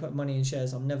 "I'm never putting money in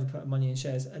shares. I'm never putting money in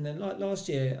shares." And then like last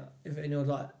year, if anyone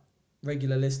like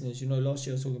regular listeners, you know, last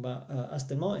year I was talking about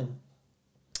Aston Martin,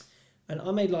 and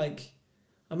I made like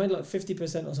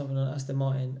 50% or something on Aston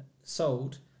Martin,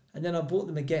 sold, and then I bought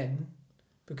them again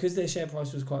because their share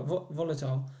price was quite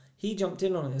volatile. He jumped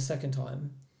in on it a second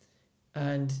time,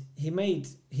 and he made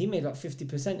like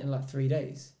 50% in like 3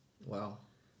 days. Wow.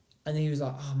 And then he was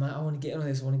like, "Oh man, I want to get in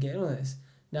on this.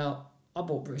 Now, I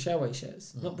bought British Airways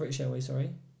shares. Not British Airways,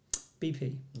 sorry.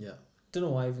 BP. Yeah. Don't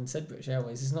know why I even said British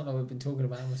Airways. It's not like we've been talking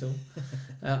about them at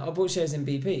all. I bought shares in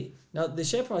BP. Now, the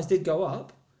share price did go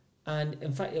up, and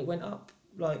in fact, it went up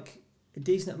like a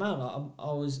decent amount. Like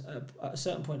I was, at a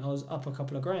certain point, I was up a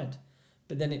couple of grand.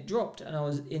 But then it dropped, and I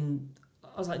was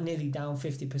like nearly down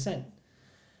 50%.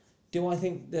 Do I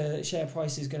think the share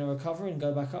price is going to recover and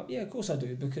go back up? Yeah, of course I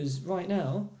do, because right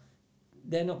now,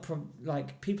 they're not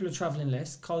people are travelling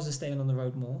less, cars are staying on the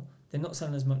road more, they're not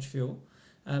selling as much fuel,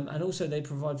 and also they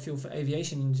provide fuel for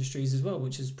aviation industries as well,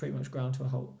 which is pretty much ground to a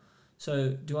halt.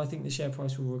 So do I think the share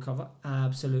price will recover?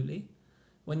 Absolutely.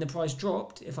 When the price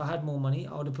dropped, if I had more money,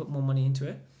 I would have put more money into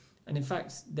it, and in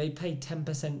fact they paid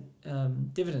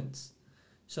 10% dividends.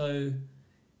 So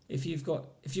if you've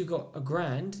got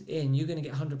 $1,000 in, you're going to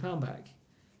get £100 back.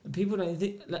 And people don't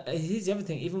think. Here's the other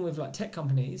thing: even with like tech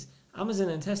companies, Amazon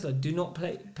and Tesla do not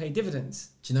pay dividends.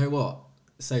 Do you know what?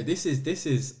 So this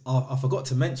is. I forgot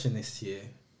to mention this to you.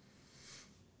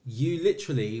 You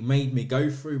literally made me go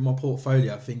through my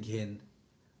portfolio thinking,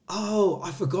 "Oh,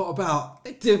 I forgot about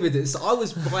dividends." So I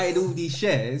was buying all these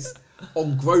shares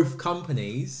on growth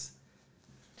companies,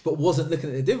 but wasn't looking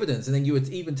at the dividends. And then you were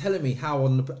even telling me how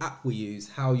on the app we use,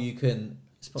 how you can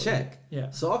check. Yeah.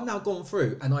 So I've now gone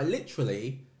through and I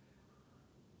literally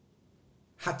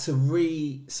had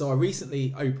to so I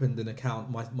recently opened an account.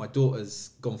 My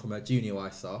daughter's gone from her junior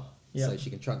ISA, so she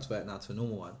can transfer it now to a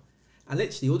normal one. And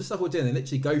literally all the stuff we're doing, and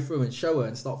literally go through and show her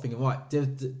and start thinking, right,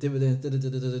 dividends,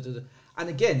 and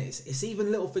again, it's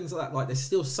even little things like that. Like there's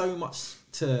still so much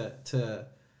to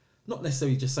not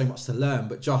necessarily just so much to learn,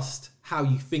 but just how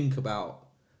you think about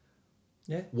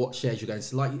what shares you're going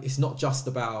to like. It's not just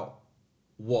about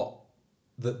what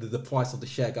the price of the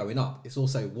share going up. It's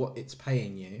also what it's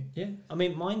paying you. Yeah, I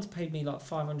mean, mine's paid me like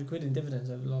 500 quid in dividends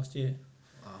over the last year,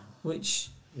 which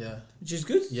is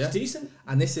good. Yeah, it's decent.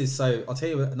 And this is, so I'll tell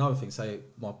you another thing. So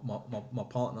my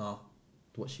partner,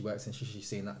 what she works in, she's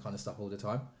seeing that kind of stuff all the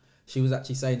time. She was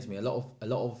actually saying to me a lot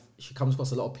of she comes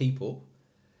across a lot of people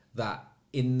that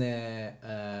in their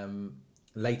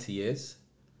later years,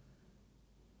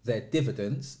 their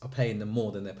dividends are paying them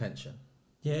more than their pension.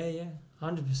 Yeah,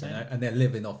 100%. And they're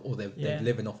living off, or they're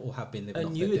living off, or have been living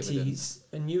off their dividends.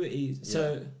 Annuities.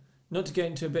 So, not to get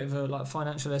into a bit of a like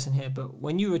financial lesson here, but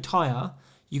when you retire,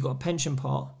 you got a pension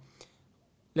pot.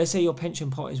 Let's say your pension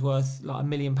pot is worth like £1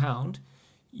 million.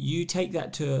 You take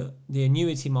that to the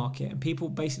annuity market, and people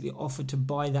basically offer to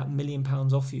buy that £1 million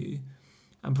off you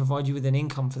and provide you with an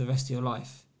income for the rest of your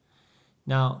life.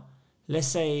 Now, let's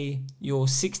say you're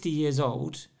 60 years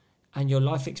old and your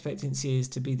life expectancy is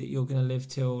to be that you're going to live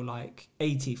till like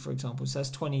 80, for example. So that's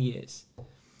 20 years.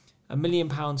 £1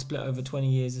 million split over 20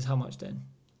 years is how much then?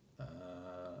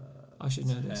 I should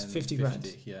know this. 50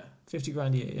 grand. Yeah. 50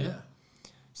 grand a year, yeah?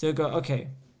 So go, okay,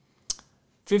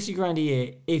 50 grand a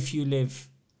year if you live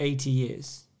 80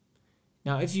 years.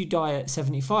 Now, if you die at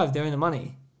 75, they're in the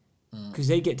money because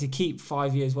they get to keep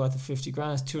 5 years worth of 50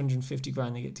 grand. That's 250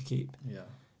 grand they get to keep. Yeah.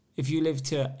 If you live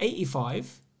to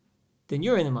 85, then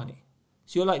you're in the money.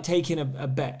 So you're like taking a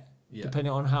bet,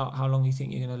 depending on how long you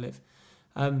think you're going to live.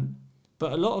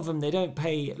 But a lot of them, they don't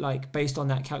pay like based on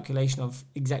that calculation of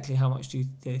exactly how much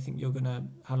they think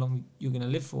how long you're gonna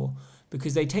live for,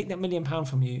 because they take that £1 million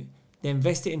from you, they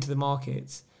invest it into the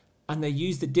markets, and they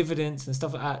use the dividends and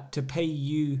stuff like that to pay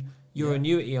you your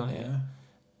annuity on it,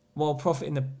 while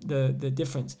profiting the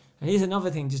difference. And here's another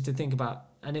thing just to think about,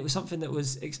 and it was something that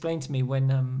was explained to me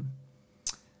when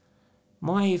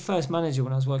my first manager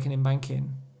when I was working in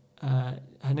banking, her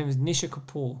name was Nisha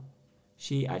Kapoor.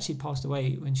 She actually passed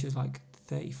away when she was like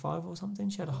 35 or something.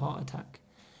 She had a heart attack,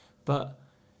 but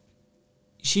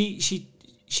she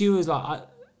was like,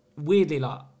 weirdly,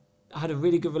 like I had a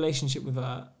really good relationship with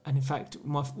her, and in fact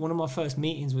one of my first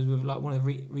meetings was with like one of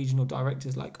the regional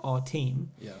directors, like our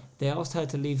team. They asked her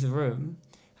to leave the room,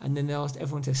 and then they asked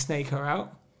everyone to snake her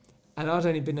out, and I'd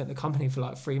only been at the company for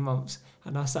like 3 months,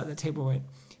 and I sat at the table and went,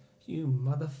 "You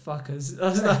motherfuckers."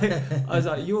 I was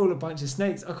like, "You're all a bunch of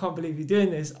snakes. I can't believe you're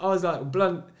doing this." I was like,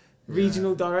 blunt.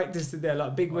 Regional directors stood there,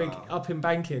 like big wig up in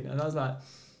banking, and I was like,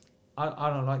 I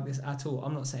don't like this at all.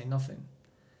 I'm not saying nothing.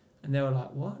 And they were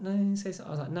like, "What? No, you didn't say so." I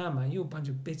was like, "Nah, man, you're a bunch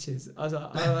of bitches." I was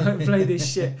like, "I don't play this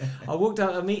shit." I walked out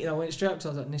of the meeting, I went straight up to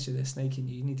her, I was like, "Nisha, they're snaking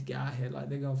you. You need to get out of here. Like,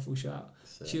 they're going full shit out."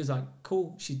 She was like,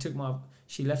 "Cool."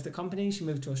 She left the company. She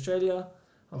moved to Australia.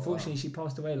 Unfortunately, she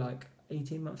passed away like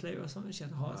 18 months later or something. She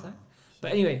had a heart attack.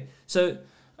 But anyway, so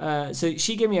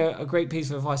she gave me a great piece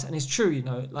of advice, and it's true, you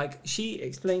know. Like, she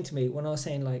explained to me when I was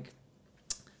saying, like,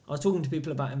 I was talking to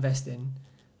people about investing,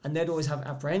 and they'd always have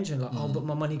apprehension, like, "Oh, but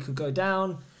my money could go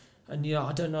down, and you know,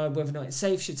 I don't know whether or not it's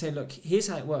safe." She'd say, "Look, here's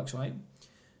how it works, right?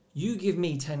 You give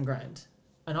me 10 grand,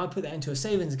 and I put that into a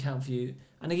savings account for you,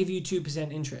 and I give you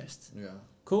 2% interest. Yeah.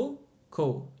 Cool.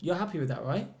 You're happy with that,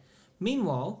 right?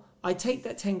 Meanwhile, I take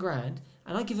that 10 grand."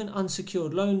 And I give an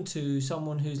unsecured loan to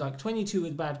someone who's like 22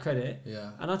 with bad credit,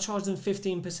 and I charge them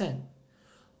 15%.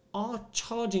 Our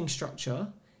charging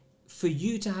structure for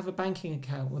you to have a banking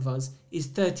account with us is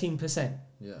 13%.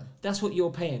 Yeah. That's what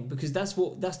you're paying, because that's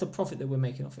the profit that we're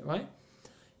making off it, right?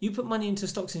 You put money into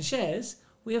stocks and shares,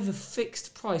 we have a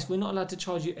fixed price. We're not allowed to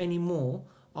charge you any more.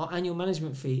 Our annual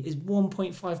management fee is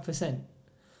 1.5%.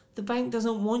 The bank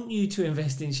doesn't want you to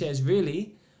invest in shares,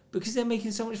 really, because they're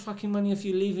making so much fucking money if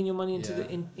you're leaving your money into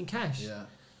in cash. Yeah.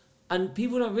 And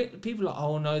people are like,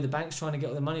 "Oh no, the bank's trying to get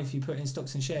all the money if you put it in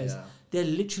stocks and shares." Yeah. They're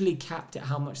literally capped at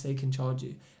how much they can charge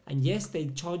you. And yes, they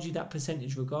charge you that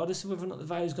percentage regardless of whether or not the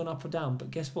value's gone up or down. But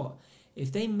guess what?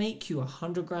 If they make you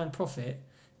 100 grand profit,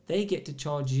 they get to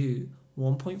charge you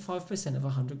 1.5% of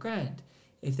 100 grand.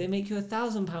 If they make you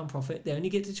 £1,000 profit, they only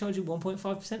get to charge you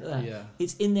 1.5% of that. Yeah.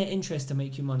 It's in their interest to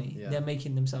make you money. Yeah. They're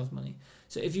making themselves money.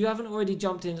 So if you haven't already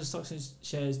jumped into stocks and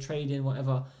shares, trading,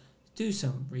 whatever, do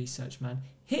some research, man.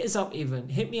 Hit us up even.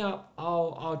 Hit me up.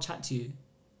 I'll chat to you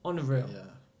on the real. Yeah.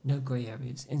 No grey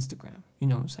areas. Instagram. You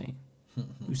know what I'm saying?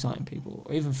 You sign people.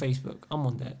 Or even Facebook. I'm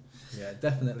on there. Yeah,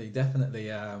 definitely.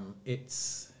 Yeah.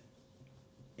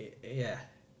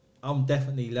 I'm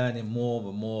definitely learning more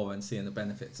and more and seeing the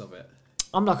benefits of it.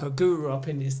 I'm like a guru up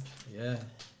in this. Yeah.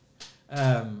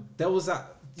 There was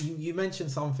that, you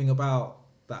mentioned something about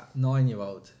that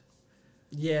 9-year-old.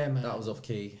 Yeah, man. That was off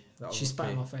key. She spat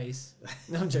in my face.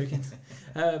 No, I'm joking.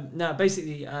 No,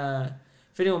 basically,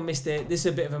 if anyone missed it, this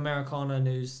is a bit of Americana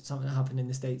news, something that happened in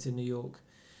the States in New York.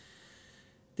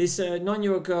 This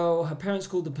 9-year-old girl, her parents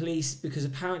called the police because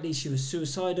apparently she was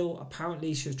suicidal.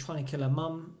 Apparently she was trying to kill her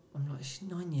mum. I'm like, she's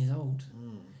 9 years old.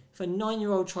 If a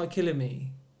 9-year-old tried killing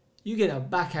me, you get a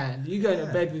backhand. You go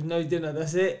to bed with no dinner,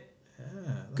 that's it.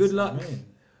 Yeah, Good luck.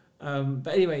 I mean.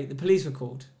 But anyway, the police were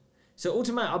called. So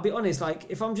automatically, I'll be honest, like,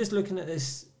 if I'm just looking at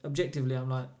this objectively, I'm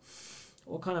like,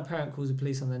 what kind of parent calls the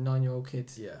police on their 9-year-old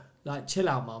kids? Yeah. Like, chill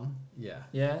out, mum. Yeah.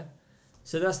 Yeah?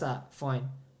 So that's that. Fine.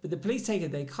 But the police take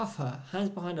it, they cuff her, hands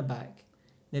behind her back.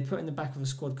 They put her in the back of a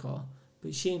squad car,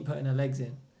 but she ain't putting her legs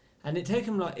in. And it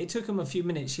took them a few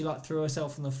minutes. She like threw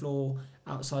herself on the floor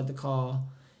outside the car.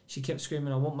 She kept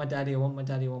screaming, I want my daddy, I want my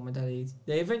daddy, I want my daddy.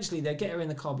 They get her in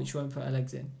the car, but she won't put her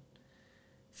legs in.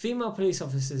 Female police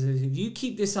officer says, if you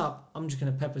keep this up, I'm just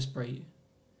going to pepper spray you.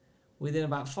 Within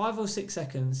about 5 or 6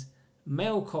 seconds,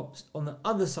 male cops on the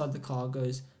other side of the car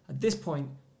goes, at this point,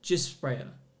 just spray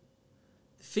her.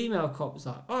 The female cop's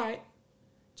like, alright,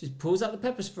 just pulls out the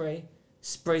pepper spray,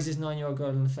 sprays this 9-year-old girl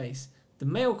in the face. The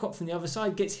male cop from the other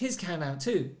side gets his can out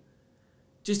too,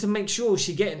 just to make sure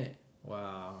she's getting it.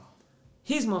 Wow.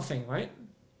 Here's my thing, right?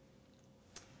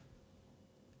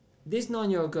 This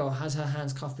 9-year-old girl has her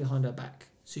hands cuffed behind her back.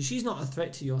 So she's not a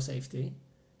threat to your safety.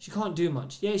 She can't do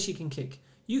much. Yeah, she can kick.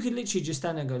 You could literally just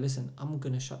stand there and go, listen, I'm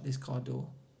going to shut this car door.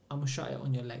 I'm going to shut it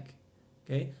on your leg.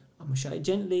 Okay? I'm going to shut it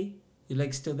gently. Your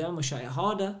leg's still there. I'm going to shut it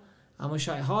harder. I'm going to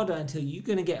shut it harder until you're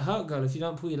going to get hurt, girl, if you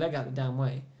don't pull your leg out the damn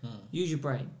way. Use your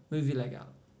brain. Move your leg out.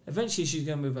 Eventually, she's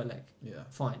going to move her leg. Yeah.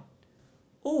 Fine.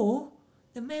 Or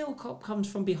the male cop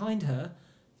comes from behind her,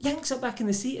 yanks her back in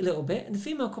the seat a little bit, and the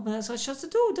female cop on the outside shuts the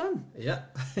door. Done. Yeah.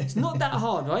 It's not that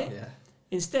hard, right? Yeah.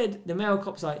 Instead, the male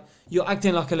cop's like, you're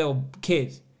acting like a little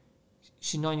kid.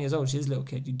 She's 9 years old. She's a little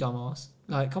kid, you dumbass.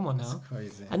 Like, come on now. That's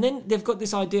crazy. And then they've got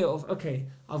this idea of, okay,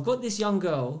 I've got this young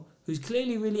girl who's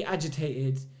clearly really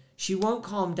agitated. She won't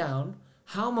calm down.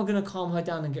 How am I going to calm her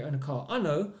down and get her in a car? I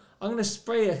know. I'm going to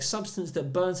spray a substance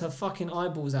that burns her fucking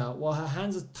eyeballs out while her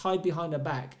hands are tied behind her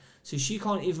back so she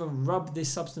can't even rub this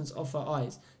substance off her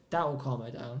eyes. That will calm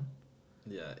her down.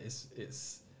 Yeah,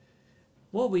 it's.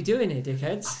 What are we doing here, I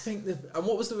dickheads? think and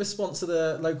what was the response of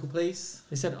the local police?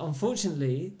 They said,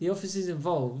 unfortunately, the officers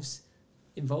involved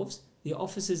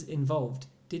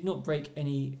did not break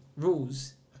any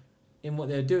rules in what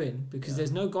they're doing because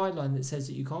there's no guideline that says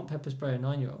that you can't pepper spray a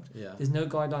 9-year-old. Yeah. There's no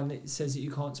guideline that says that you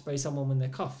can't spray someone when they're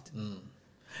cuffed.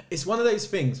 It's one of those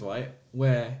things, right,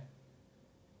 where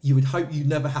you would hope you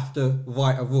never have to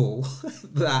write a rule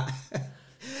that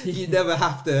you never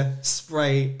have to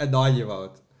spray a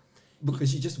 9-year-old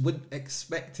because you just wouldn't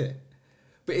expect it.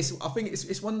 But I think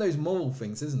it's one of those moral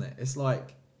things, isn't it? It's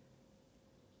like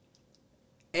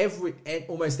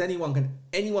almost anyone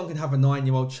can have a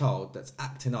 9-year-old child that's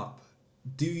acting up.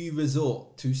 Do you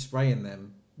resort to spraying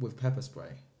them with pepper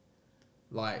spray?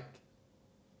 Like,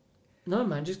 No,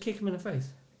 man, just kick him in the face.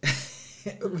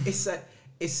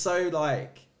 it's so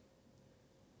like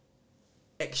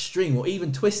extreme or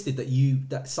even twisted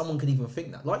that someone can even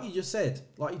think that. Like you just said,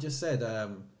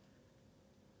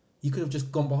 you could have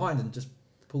just gone behind and just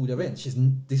pulled her in.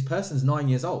 This person's 9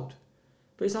 years old.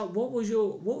 But it's like, what was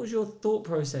your thought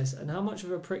process, and how much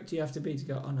of a prick do you have to be to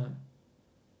go, oh no,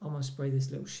 I'm gonna spray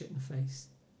this little shit in the face?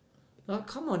 Like,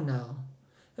 come on now.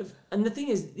 And the thing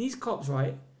is, these cops,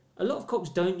 right? A lot of cops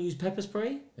don't use pepper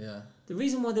spray. Yeah. The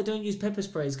reason why they don't use pepper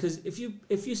spray is because if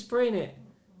you're spraying it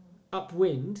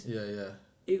upwind,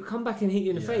 it'll come back and hit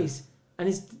you in the face, and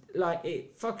it's like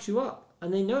it fucks you up,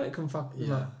 and they know it can fuck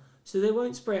them up, so they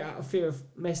won't spray it out of fear of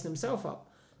messing themselves up.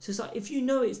 So it's like, if you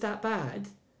know it's that bad,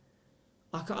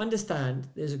 I can understand.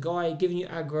 There's a guy giving you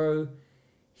aggro,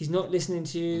 he's not listening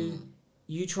to you.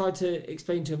 You try to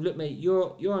explain to him, look, mate,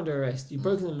 you're under arrest. You've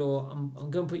broken the law. I'm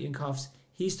going to put you in cuffs.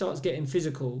 He starts getting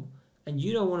physical, and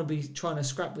you don't want to be trying to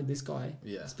scrap with this guy.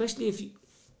 Yeah. Especially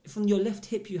if on your left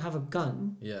hip you have a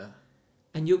gun. Yeah.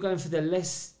 And you're going for the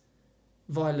less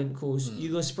violent cause.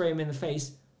 You're going to spray him in the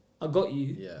face. I got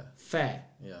you. Yeah. Fair.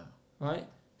 Yeah. Right?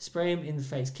 Spray him in the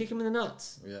face. Kick him in the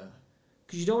nuts. Yeah.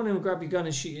 Because you don't want him to grab your gun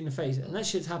and shoot you in the face. And that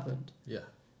shit's happened. Yeah.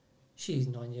 She's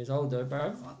 9 years old though,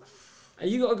 bro. And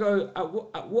you got to go,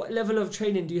 at what level of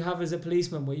training do you have as a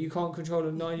policeman where you can't control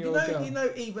a 9-year-old girl? You know,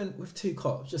 even with 2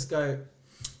 cops, just go,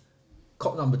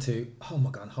 cop number 2, hold my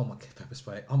gun, hold my pepper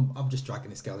spray. I'm just dragging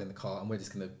this girl in the car and we're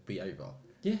just going to be over.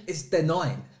 Yeah. They're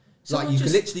 9. Someone Like, you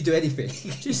can literally do anything.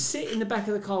 Just sit in the back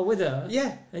of the car with her.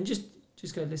 Yeah. And just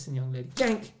go, listen, young lady.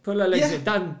 Gank. Put her legs in.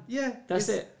 Done. Yeah. That's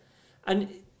it. And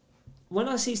when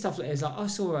I see stuff like this, like I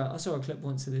saw a clip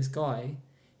once of this guy.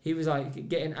 He was like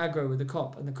getting aggro with the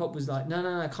cop, and the cop was like,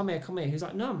 no, come here. He was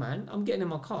like, no, man, I'm getting in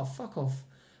my car, fuck off.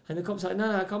 And the cop's like,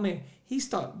 no, come here. He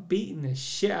started beating the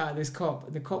shit out of this cop,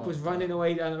 and the cop was running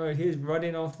away down the road. He was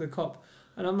running after the cop,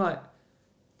 and I'm like,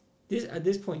 at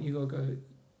this point you gotta go,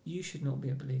 you should not be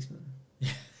a policeman.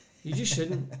 You just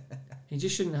shouldn't. It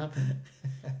just shouldn't happen.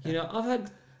 You know,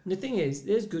 the thing is,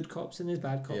 there's good cops and there's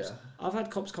bad cops. Yeah. I've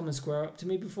had cops come and square up to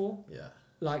me before. Yeah.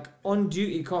 Like on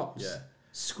duty cops. Yeah.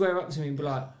 Square up to me and be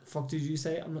like, fuck did you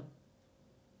say? I'm not,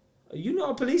 are you not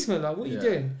a policeman? Like, what are you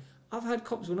doing? I've had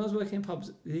cops, when I was working in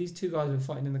pubs, these 2 guys were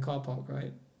fighting in the car park,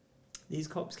 right? These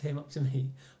cops came up to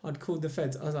me. I'd called the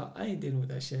feds. I was like, I ain't dealing with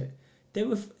that shit.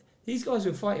 These guys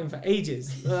were fighting for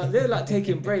ages. They were like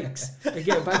taking breaks and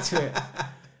getting back to it.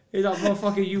 He's like,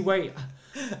 motherfucker, you wait.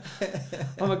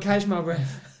 I'm gonna catch my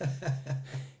breath.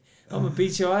 I'm gonna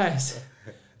beat your ass.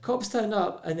 Cops turned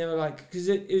up and they were like, because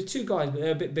it was 2 guys, but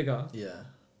they're a bit bigger. Yeah.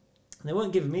 And they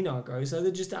weren't giving me no go, so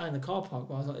they're just out in the car park.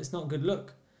 But I was like, it's not a good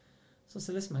look. So I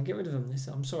said, listen, man, get rid of them. They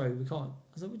said, I'm sorry, we can't.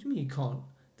 I was like, what do you mean you can't?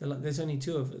 They're like, there's only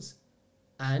 2 of us.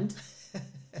 And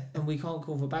we can't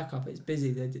call for backup. It's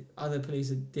busy. Other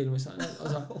police are dealing with something else. I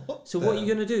was like, so what are you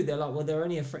going to do? They're like, well, they're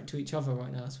only a threat to each other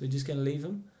right now, so we're just going to leave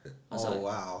them. I was like,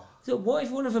 wow. So what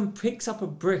if one of them picks up a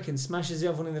brick and smashes the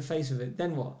other one in the face with it?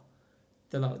 Then what?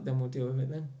 They're like, then we'll deal with it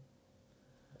then.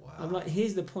 Wow. I'm like,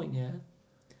 here's the point, yeah?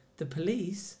 The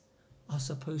police are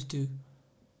supposed to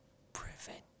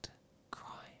prevent crime.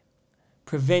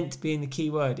 Prevent being the key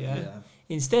word, yeah?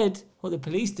 Instead, what the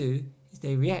police do is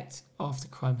they react after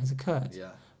crime has occurred. Yeah.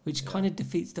 Which kind of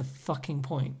defeats the fucking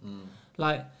point.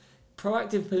 Like,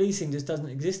 proactive policing just doesn't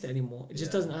exist anymore. It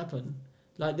just doesn't happen.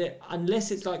 Like,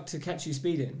 unless it's like to catch you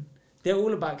speeding, they're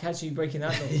all about catching you breaking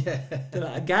that law. They're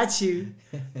like, I got you,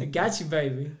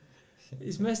 baby.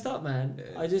 It's messed up, man.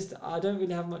 I don't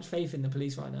really have much faith in the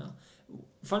police right now.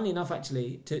 Funnily enough,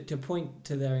 actually, to point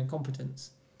to their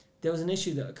incompetence, there was an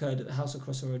issue that occurred at the house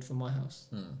across the road from my house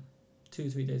 2 or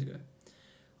 3 days ago.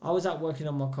 I was out working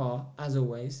on my car, as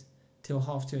always, till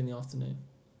 2:30 in the afternoon.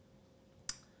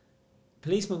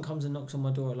 Policeman comes and knocks on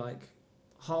my door at like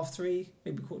 3:30,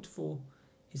 maybe 4:45.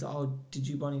 He's like, oh, did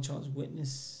you by any chance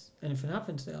witness anything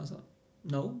happen today? I was like,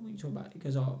 no, what are you talking about? He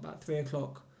goes, oh, about 3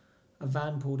 o'clock, a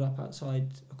van pulled up outside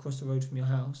across the road from your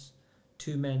house.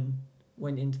 2 men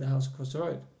went into the house across the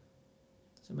road.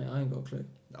 So, mate, I ain't got a clue.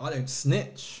 I don't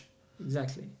snitch.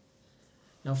 Exactly.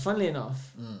 Now, funnily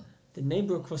enough, the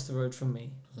neighbour across the road from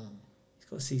me, he's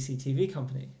got a CCTV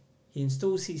company. He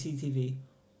installs CCTV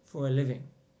for a living.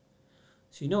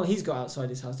 So you know what he's got outside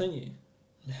his house, don't you?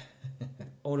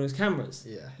 All those cameras.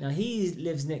 Yeah. Now, he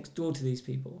lives next door to these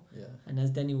people. Yeah. And as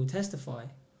Denny will testify,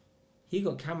 he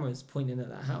got cameras pointing at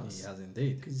that house. He has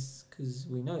indeed. Because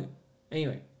we know.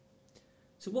 Anyway,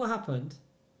 so what happened?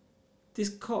 This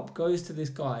cop goes to this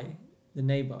guy, the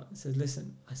neighbour, and says,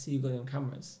 listen, I see you got them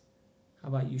cameras. How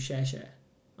about you share?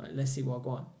 Right, let's see what I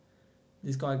want.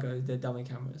 This guy goes, they're dummy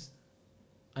cameras.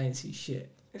 I ain't see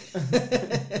shit.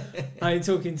 I ain't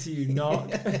talking to you, knock.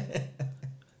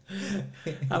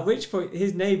 At which point,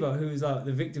 his neighbour, who was like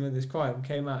the victim of this crime,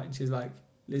 came out and she's like,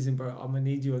 listen, bro, I'm going to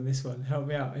need you on this one. Help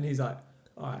me out. And he's like,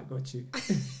 all right, got you.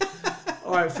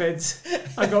 All right, feds.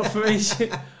 I got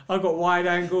formation. I got wide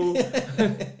angle.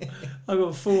 I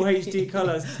got full HD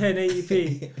colours,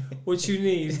 1080p. What you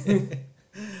need?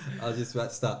 I was just about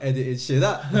to start editing shit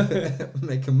up.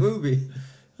 Make a movie.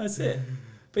 That's it.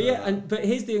 But yeah, but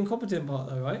here's the incompetent part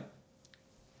though, right?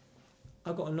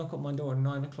 I got a knock on my door at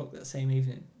 9 o'clock that same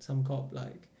evening. Some cop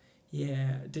like,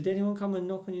 yeah, did anyone come and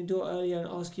knock on your door earlier and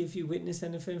ask you if you witnessed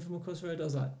anything from across the road? I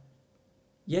was like,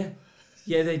 yeah,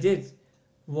 they did.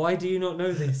 Why do you not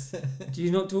know this? Do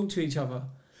you not talk to each other?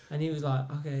 And he was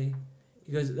like, okay.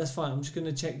 He goes, that's fine. I'm just going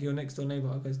to check your next door neighbour.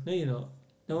 I goes, no, you're not.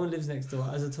 No one lives next door,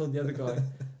 as I told the other guy.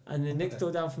 And the next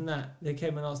door down from that, they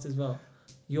came and asked as well.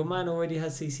 Your man already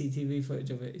has CCTV footage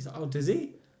of it. He's like, oh, does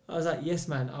he? I was like, yes,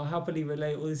 man. I'll happily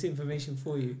relay all this information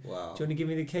for you. Wow. Do you want to give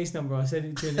me the case number? I'll send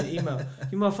it to you in an email.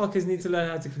 You motherfuckers need to learn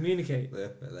how to communicate.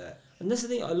 And that's the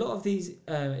thing. A lot of these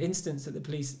incidents that the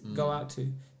police go out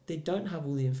to, they don't have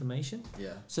all the information.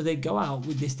 Yeah. So they go out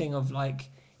with this thing of like,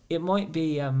 it might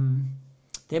be,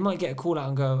 they might get a call out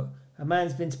and go, a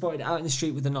man's been spotted out in the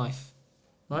street with a knife,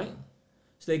 right?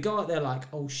 So they go out there like,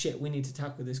 oh shit, we need to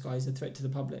tackle this guy. He's a threat to the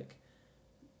public.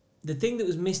 The thing that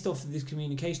was missed off of this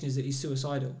communication is that he's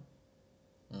suicidal.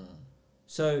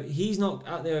 So he's not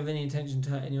out there with any intention to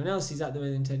hurt anyone else. He's out there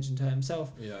with intention to hurt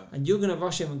himself. Yeah. And you're going to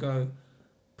rush him and go,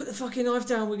 put the fucking knife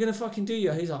down. We're going to fucking do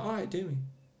you. He's like, all right, do me.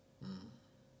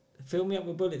 Fill me up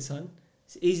with bullets, son.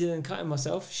 It's easier than cutting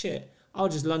myself. Shit. I'll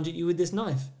just lunge at you with this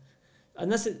knife.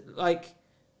 And that's it. Like,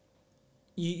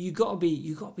 you gotta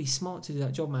be smart to do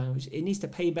that job, man. Which it needs to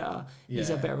pay better. It needs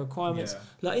to have better requirements.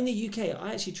 Yeah. Like in the UK,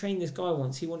 I actually trained this guy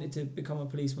once. He wanted to become a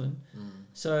policeman,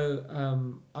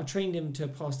 so I trained him to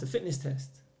pass the fitness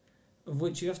test, of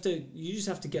which you just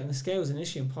have to get on the scales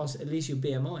initially and pass at least your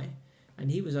BMI, and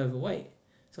he was overweight.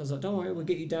 So I was like, don't worry, we'll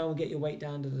get you down, we'll get your weight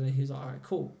down. He was like, all right,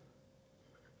 cool.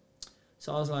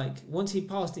 So I was like, once he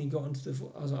passed and he got onto the,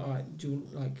 I was like, all right, do you,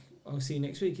 like, I'll see you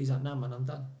next week. He's like, nah, man, I'm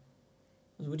done.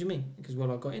 I was like, what do you mean? Because,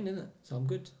 well, I got in, innit? So I'm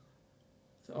good.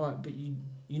 So, all right, but you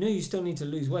know you still need to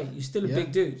lose weight. You're still a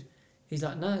big dude. He's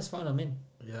like, nah, it's fine, I'm in.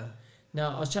 Yeah.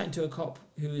 Now, I was chatting to a cop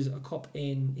who is a cop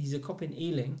in, he's a cop in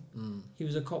Ealing. He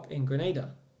was a cop in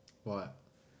Grenada. Right.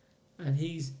 And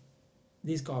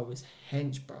this guy was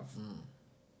hench, bruv.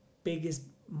 Biggest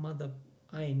mother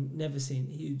I ain't never seen.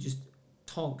 He just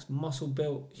tonks, muscle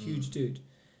built, huge dude.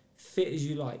 Fit as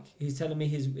you like. He's telling me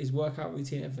his workout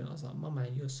routine and everything. I was like, my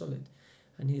man, you're solid.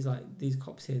 And he's like, these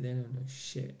cops here, they don't know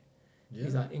shit. Yeah.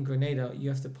 He's like, in Grenada, you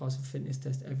have to pass a fitness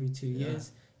test every 2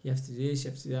 years. You have to do this,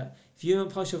 you have to do that. If you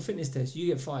don't pass your fitness test, you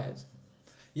get fired.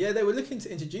 Yeah, they were looking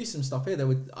to introduce some stuff here. They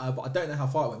would, but I don't know how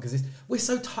far it went because we're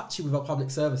so touchy with our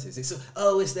public services.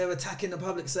 It's they're attacking the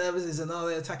public services and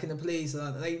they're attacking the police.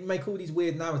 And they make all these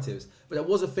weird narratives. But there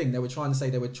was a thing they were trying to say.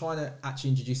 They were trying to actually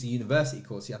introduce a university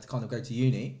course. You had to kind of go to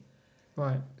uni,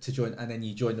 right, to join, and then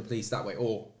you join the police that way,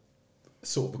 or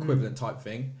sort of equivalent type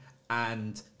thing.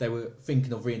 And they were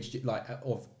thinking of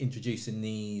introducing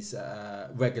these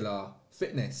regular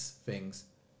fitness things.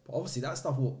 But obviously that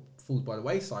stuff falls by the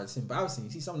wayside. It's embarrassing.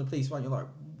 You see some of the police, right? You're like,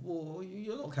 well,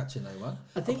 you're not catching no one.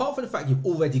 Apart from the fact you've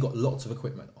already got lots of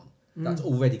equipment on, that's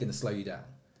already going to slow you down.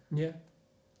 Yeah.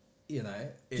 You know.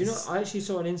 Do you know? I actually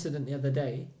saw an incident the other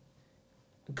day.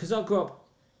 Because I grew up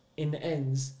in the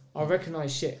ends, I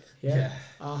recognise shit. Yeah.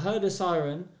 I heard a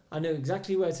siren. I knew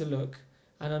exactly where to look,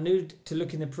 and I knew to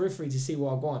look in the periphery to see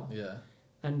what I got. Yeah.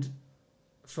 And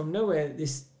from nowhere,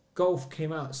 this Golf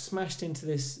came out, smashed into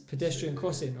this pedestrian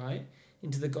crossing, right,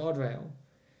 into the guardrail,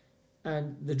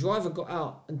 and the driver got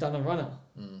out and done a runner.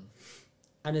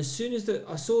 And as soon as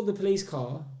I saw the police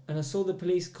car, and I saw the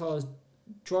police car's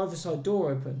driver's side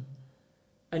door open,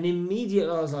 and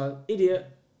immediately I was like, idiot,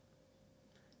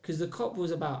 because the cop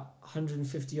was about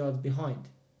 150 yards behind,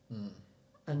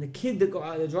 and the kid that got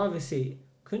out of the driver's seat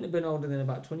couldn't have been older than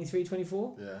about 23,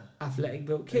 24. Athletic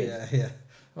built kid.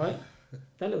 Right,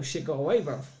 that little shit got away,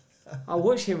 bruv. I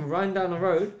watched him run down the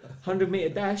road, 100-meter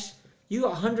dash. You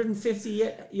got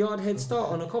 150-yard head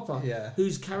start on a copper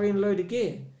who's carrying a load of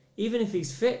gear. Even if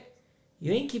he's fit,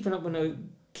 you ain't keeping up with no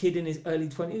kid in his early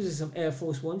 20s with some Air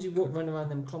Force Ones. You run around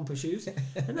them clumper shoes.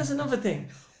 And that's another thing.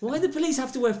 Why do the police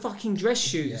have to wear fucking dress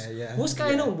shoes? What's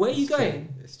going on? Where are you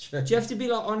going? It's true. Do you have to be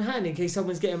like on hand in case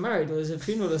someone's getting married or there's a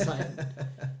funeral or something?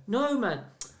 No, man.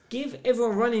 Give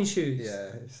everyone running shoes.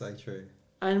 Yeah, it's so true.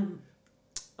 And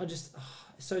I just...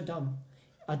 it's so dumb.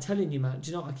 I'm telling you, man.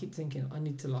 Do you know what? I keep thinking I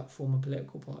need to like form a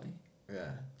political party.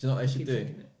 Yeah. Do you know what they should do?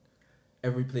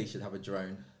 Every police should have a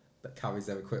drone that carries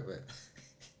their equipment.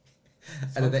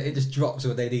 And then it just drops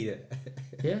when they need it.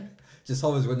 Yeah. Just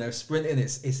hovers when they're sprinting.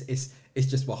 It's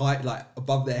just behind, like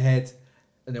above their head,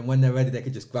 and then when they're ready, they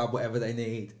can just grab whatever they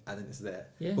need, and then it's there.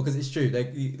 Yeah. Because it's true.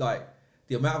 They like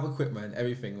the amount of equipment,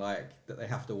 everything like that they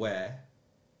have to wear.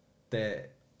 They're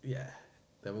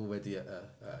already at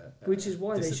which is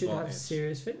why they should have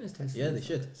serious fitness tests. Yeah, they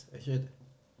should. They should.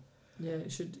 Yeah,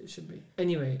 it should be.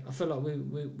 Anyway, I feel like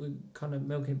we're kind of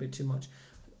milking a bit too much.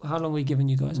 How long are we giving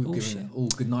you guys?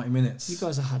 Good 90 minutes. You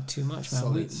guys have had too much, man.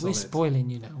 Solid. We're spoiling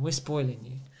you now. We're spoiling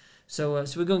you. So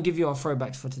we're going to give you our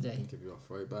throwbacks for today. I'll give you our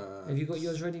throwback. Have you got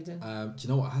yours ready, then? Do you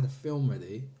know what? I had a film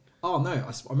ready. Oh, no.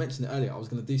 I mentioned it earlier. I was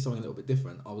going to do something a little bit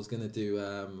different. I was going to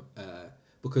do...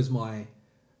 because my...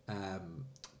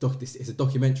 it's a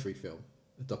documentary film.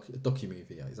 A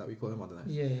docu-movie. Is that what you call them? I don't know.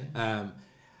 Yeah.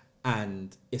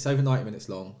 And it's over 90 minutes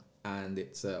long. And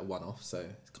it's a one-off. So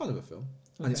it's kind of a film.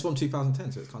 Okay. And it's from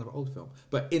 2010. So it's kind of an old film.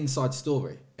 But Inside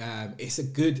Story. It's a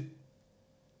good...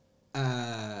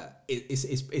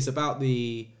 It's about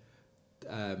the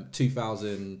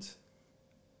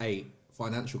 2008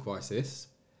 financial crisis,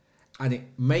 and it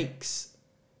makes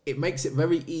it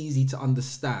very easy to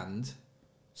understand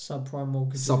subprime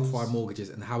mortgages. subprime mortgages,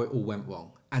 and how it all went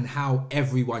wrong, and how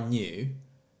everyone knew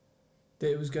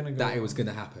That it was going to go. that it was going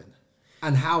to happen,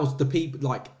 and how the people,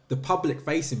 like the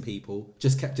public-facing people,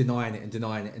 just kept denying it and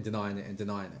denying it and denying it and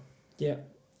denying it. Yeah.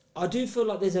 I do feel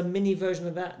like there's a mini version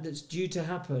of that that's due to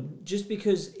happen, just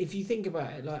because if you think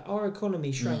about it, like our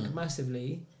economy shrank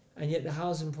massively, and yet the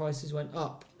housing prices went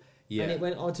up. Yeah, And it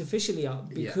went artificially up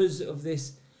because of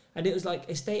this. And it was like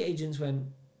estate agents went,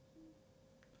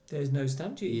 there's no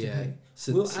stamp duty to pay.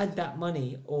 So, We'll add that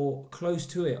money or close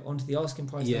to it onto the asking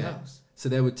price of the house. So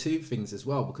there were two things as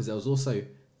well, because there was also,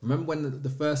 remember when the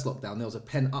first lockdown, there was a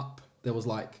pent up, there was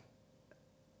like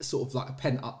sort of like a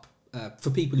pent up for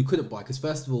people who couldn't buy, because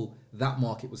first of all, that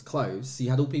market was closed. So you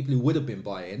had all people who would have been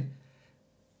buying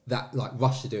that like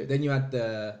rushed to do it. Then you had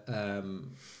the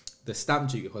stamp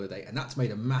duty holiday, and that's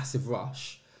made a massive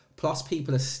rush. Plus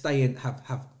people are staying,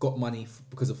 have got money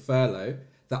because of furlough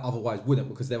that otherwise wouldn't,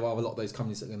 because there are a lot of those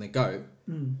companies that are going to go.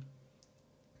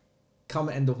 Come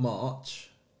end of March,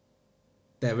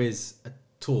 there is a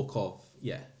talk of,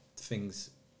 things,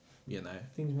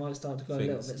 Things might start to go a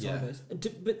little bit sideways.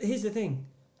 But here's the thing,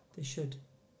 they should.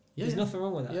 There's nothing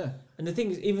wrong with that. Yeah. And the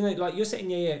thing is, even though like you're sitting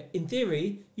here, in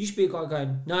theory, you should be a guy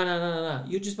going, no,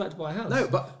 you're just about to buy a house. No,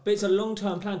 but it's a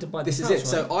long-term plan to buy this house,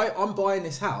 is it. right? So I'm buying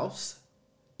this house,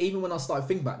 even when I started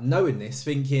thinking about knowing this,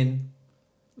 thinking,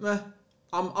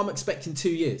 I'm expecting 2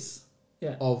 years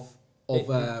of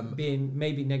it being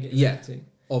maybe negative.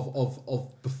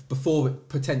 Before it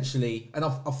potentially, and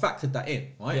I've factored that in,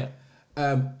 right?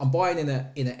 I'm buying in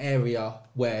an area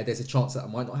where there's a chance that it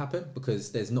might not happen,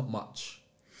 because there's not much.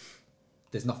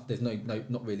 There's not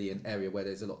really an area where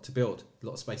there's a lot to build, a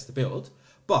lot of space to build.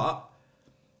 But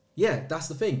that's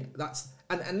the thing.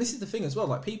 And this is the thing as well.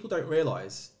 Like, people don't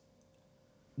realise,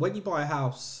 when you buy a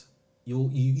house,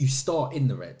 you start in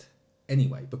the red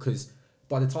anyway, because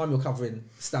by the time you're covering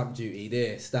stamp duty,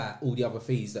 this, that, all the other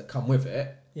fees that come with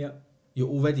it, you're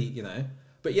already,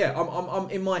 But I'm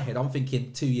in my head, I'm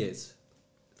thinking 2 years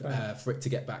for it to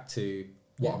get back to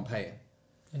what I'm paying.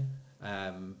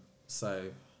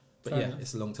 But Fair enough.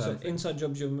 it's a long term. So Inside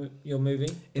Job's your movie.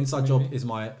 Inside Job is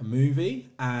my movie,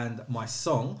 and my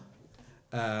song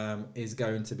is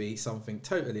going to be something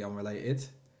totally unrelated,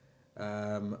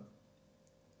 but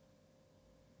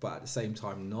at the same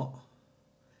time not.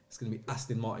 It's going to be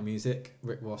Aston Martin music,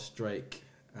 Rick Ross, Drake,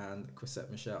 and Chrisette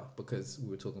Michelle, because we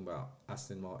were talking about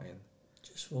Aston Martin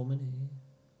Just 4 minutes.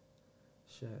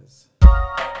 shares.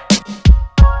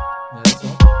 Yeah, this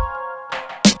one.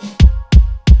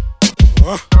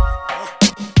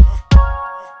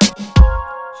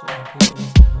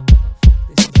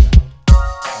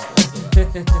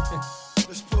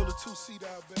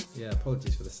 Yeah,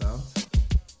 apologies for the sound.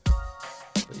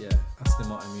 But yeah, Aston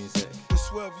Martin music.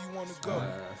 Wherever you want to go.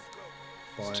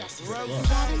 By Rick Ross. So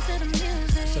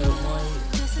my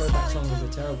throwback song is a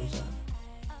terrible song,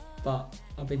 but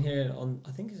I've been hearing it on,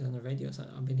 I think it's on the radio or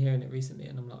something. I've been hearing it recently,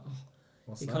 and I'm like,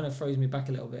 What's it that? kind of throws me back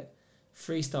a little bit.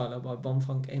 Freestyler by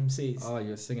Bomfunk MCs. Oh, you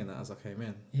were singing that as I came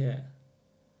in. Yeah.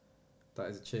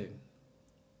 That is a tune.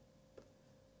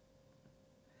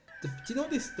 Do you know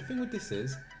what this? The thing with this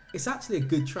is, it's actually a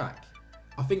good track.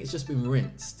 I think it's just been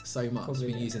rinsed so much. Probably,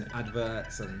 It's been using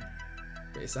adverts,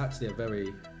 but it's actually a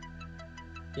very.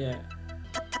 Yeah.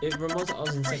 It reminds me, I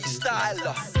was in secondary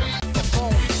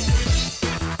school.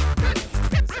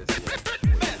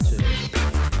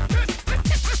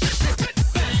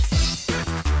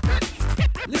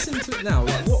 Listen to it now.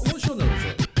 Like, what genre is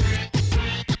it?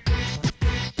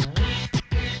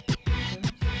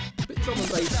 A bit drum and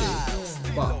bassy,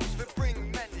 but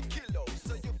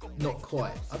not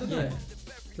quite. I don't know. Yeah.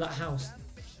 Like house.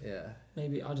 Yeah.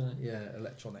 Maybe, I don't know. Yeah,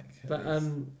 electronic. But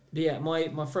yeah,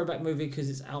 my throwback movie, because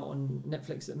it's out on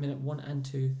Netflix at minute 1 and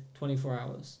 2, 24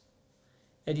 hours.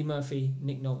 Eddie Murphy,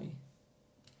 Nick Nolte.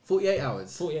 48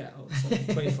 hours. 48 hours, sorry,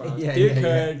 24 hours. Yeah,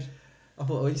 Dickhead. I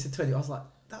thought, you said 20. I was like,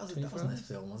 that wasn't 24 this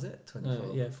film, was it? 24.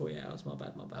 No, yeah, 48 hours. My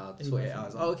bad. Eddie 48 Murphy.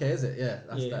 hours. Oh, okay, is it? Yeah.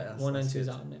 That's, Yeah, that's 1 and that's 2 is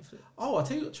good. out on Netflix. Oh, I'll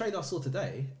tell you what trailer I saw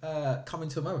today. Coming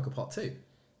to America Part 2.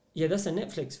 Yeah, that's a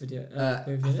Netflix video. I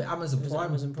movie, think isn't it? Amazon Was it Prime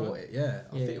Amazon bought it. Yeah,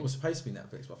 I Yeah, think it was supposed to be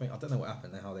Netflix, but I don't know what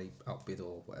happened there, how they outbid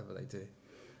or whatever they do.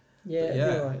 Yeah, But yeah.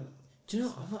 yeah. Right. Do you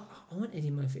know? I want Eddie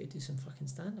Murphy to do some fucking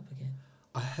stand up again.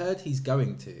 I heard he's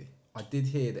going to. I did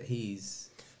hear that he's.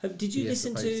 Did you He is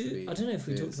listen supposed to to? be I don't know if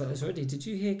we doing talked about this something. already. Did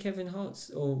you hear Kevin Hart's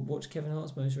or watch Kevin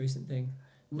Hart's most recent thing?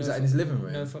 Was that in his living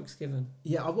room? No fucks given.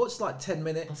 Yeah, I watched like 10 I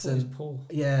minutes. thought it was And poor.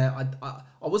 yeah,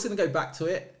 I was going to go back to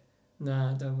it,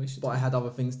 Nah, I don't wish it. but I had other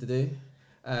things to do.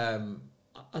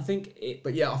 I think it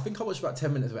But yeah, I think I watched about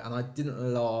 10 minutes of it and I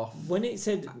didn't laugh. when it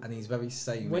said And he's very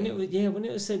samey. when it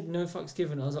was said no fucks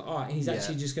given, I was like, all right, he's Yeah,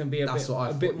 actually just going to be that's what I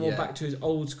a bit thought, more yeah. back to his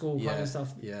old school kind Yeah, of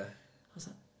stuff. yeah, I was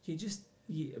like,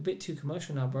 you a bit too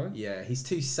commercial now, bro. yeah. He's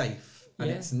too safe, and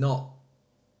Yeah. it's not.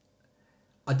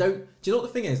 I don't. Do you know what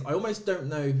the thing is? I almost don't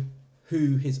know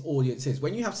who his audience is.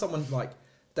 When you have someone like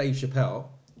Dave Chappelle,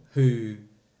 who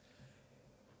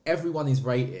everyone is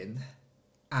rating,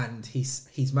 and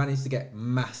he's managed to get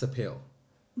mass appeal,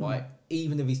 right?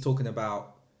 Even if he's talking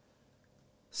about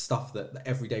stuff that the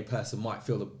everyday person might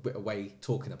feel a bit away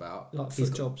talking about, Like he's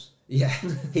foot got- jobs. Yeah,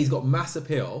 he's got mass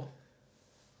appeal.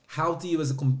 How do you,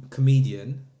 as a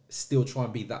comedian, still try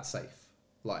and be that safe?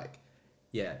 Like,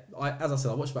 yeah, as I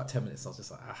said, I watched about 10 minutes. I was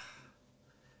just like, ah.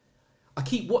 I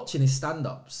keep watching his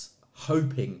stand-ups,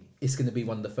 hoping it's going to be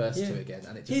one of the first Yeah. two again,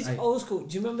 and it just He's ain't. old school.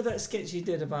 Do you remember that sketch he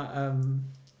did about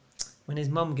when his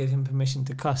mum gave him permission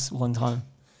to cuss one time?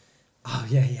 Oh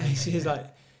yeah, yeah. She was like,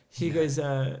 she goes,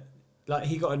 like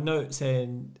he got a note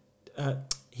saying,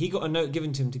 he got a note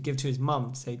given to him to give to his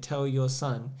mum to say, tell your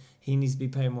son he needs to be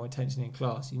paying more attention in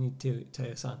class. You need to tell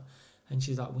your son. And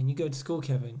she's like, when you go to school,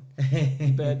 Kevin,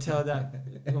 you better tell that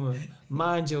woman,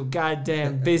 mind your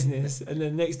goddamn business. And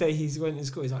the next day he went to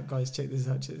school, he's like, guys, check this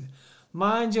out.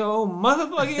 Mind your own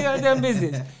motherfucking goddamn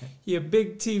business. You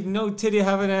big teeth, no titty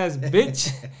having ass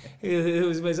bitch. It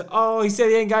was amazing. Oh, he said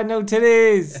he ain't got no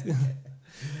titties.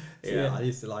 Yeah, I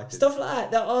used to like it. Stuff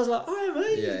like that I was like, all right,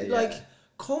 mate. Yeah, yeah. Like,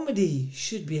 comedy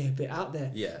should be a bit out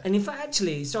there. Yeah. And in fact,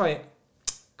 actually,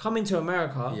 coming to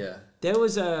America, Yeah. there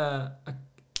was a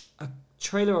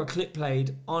trailer or clip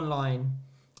played online,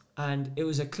 and it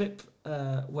was a clip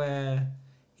where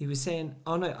he was saying,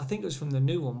 oh no, I think it was from the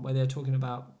new one, where they're talking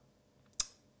about,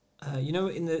 you know,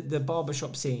 in the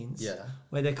barbershop scenes, Yeah.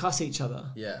 where they cuss each other.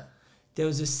 Yeah. There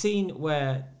was a scene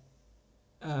where,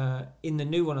 in the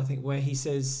new one, I think, where he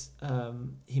says,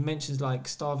 he mentions like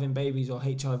starving babies or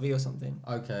HIV or something,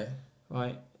 Okay.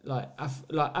 right? Like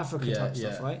Africa Yeah, type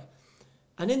stuff, yeah. right?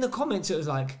 And in the comments, it was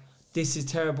like, this is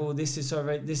terrible, this is so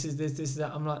right, this is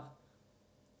that. I'm like,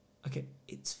 okay,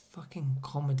 it's fucking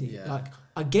comedy. Yeah. Like,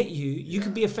 I get you. You Yeah.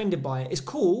 can be offended by it. It's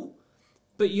cool,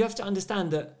 but you have to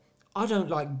understand that I don't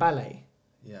like ballet,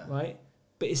 Yeah. right?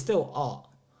 But it's still art.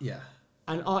 Yeah.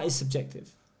 And art is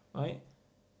subjective, right?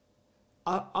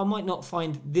 I might not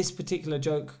find this particular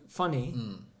joke funny,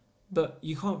 but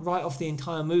you can't write off the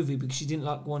entire movie because you didn't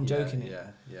like one joke in it. Yeah.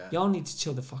 Yeah. Y'all need to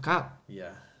chill the fuck out.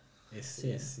 Yeah. It's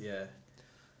Yeah. yeah.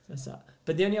 That's that.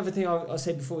 But the only other thing I'll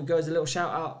say before we go is a little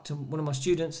shout out to one of my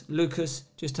students, Lucas,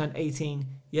 just turned 18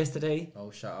 yesterday. Oh,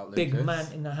 shout out, Lucas. Big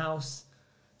man in the house.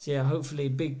 So yeah, hopefully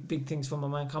big things for my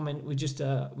man coming. We just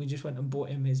went and bought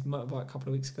him his motorbike a couple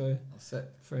of weeks ago That's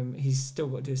it. for him. He's still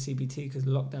got to do a CBT because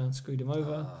lockdown screwed him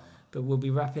over. But we'll be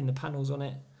wrapping the panels on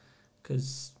it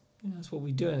because that's what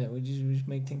we do in it. We just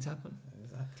make things happen.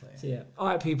 Exactly. So yeah. All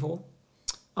right, people.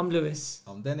 I'm Lewis.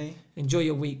 I'm Denny. Enjoy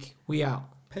your week. We out.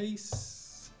 Peace.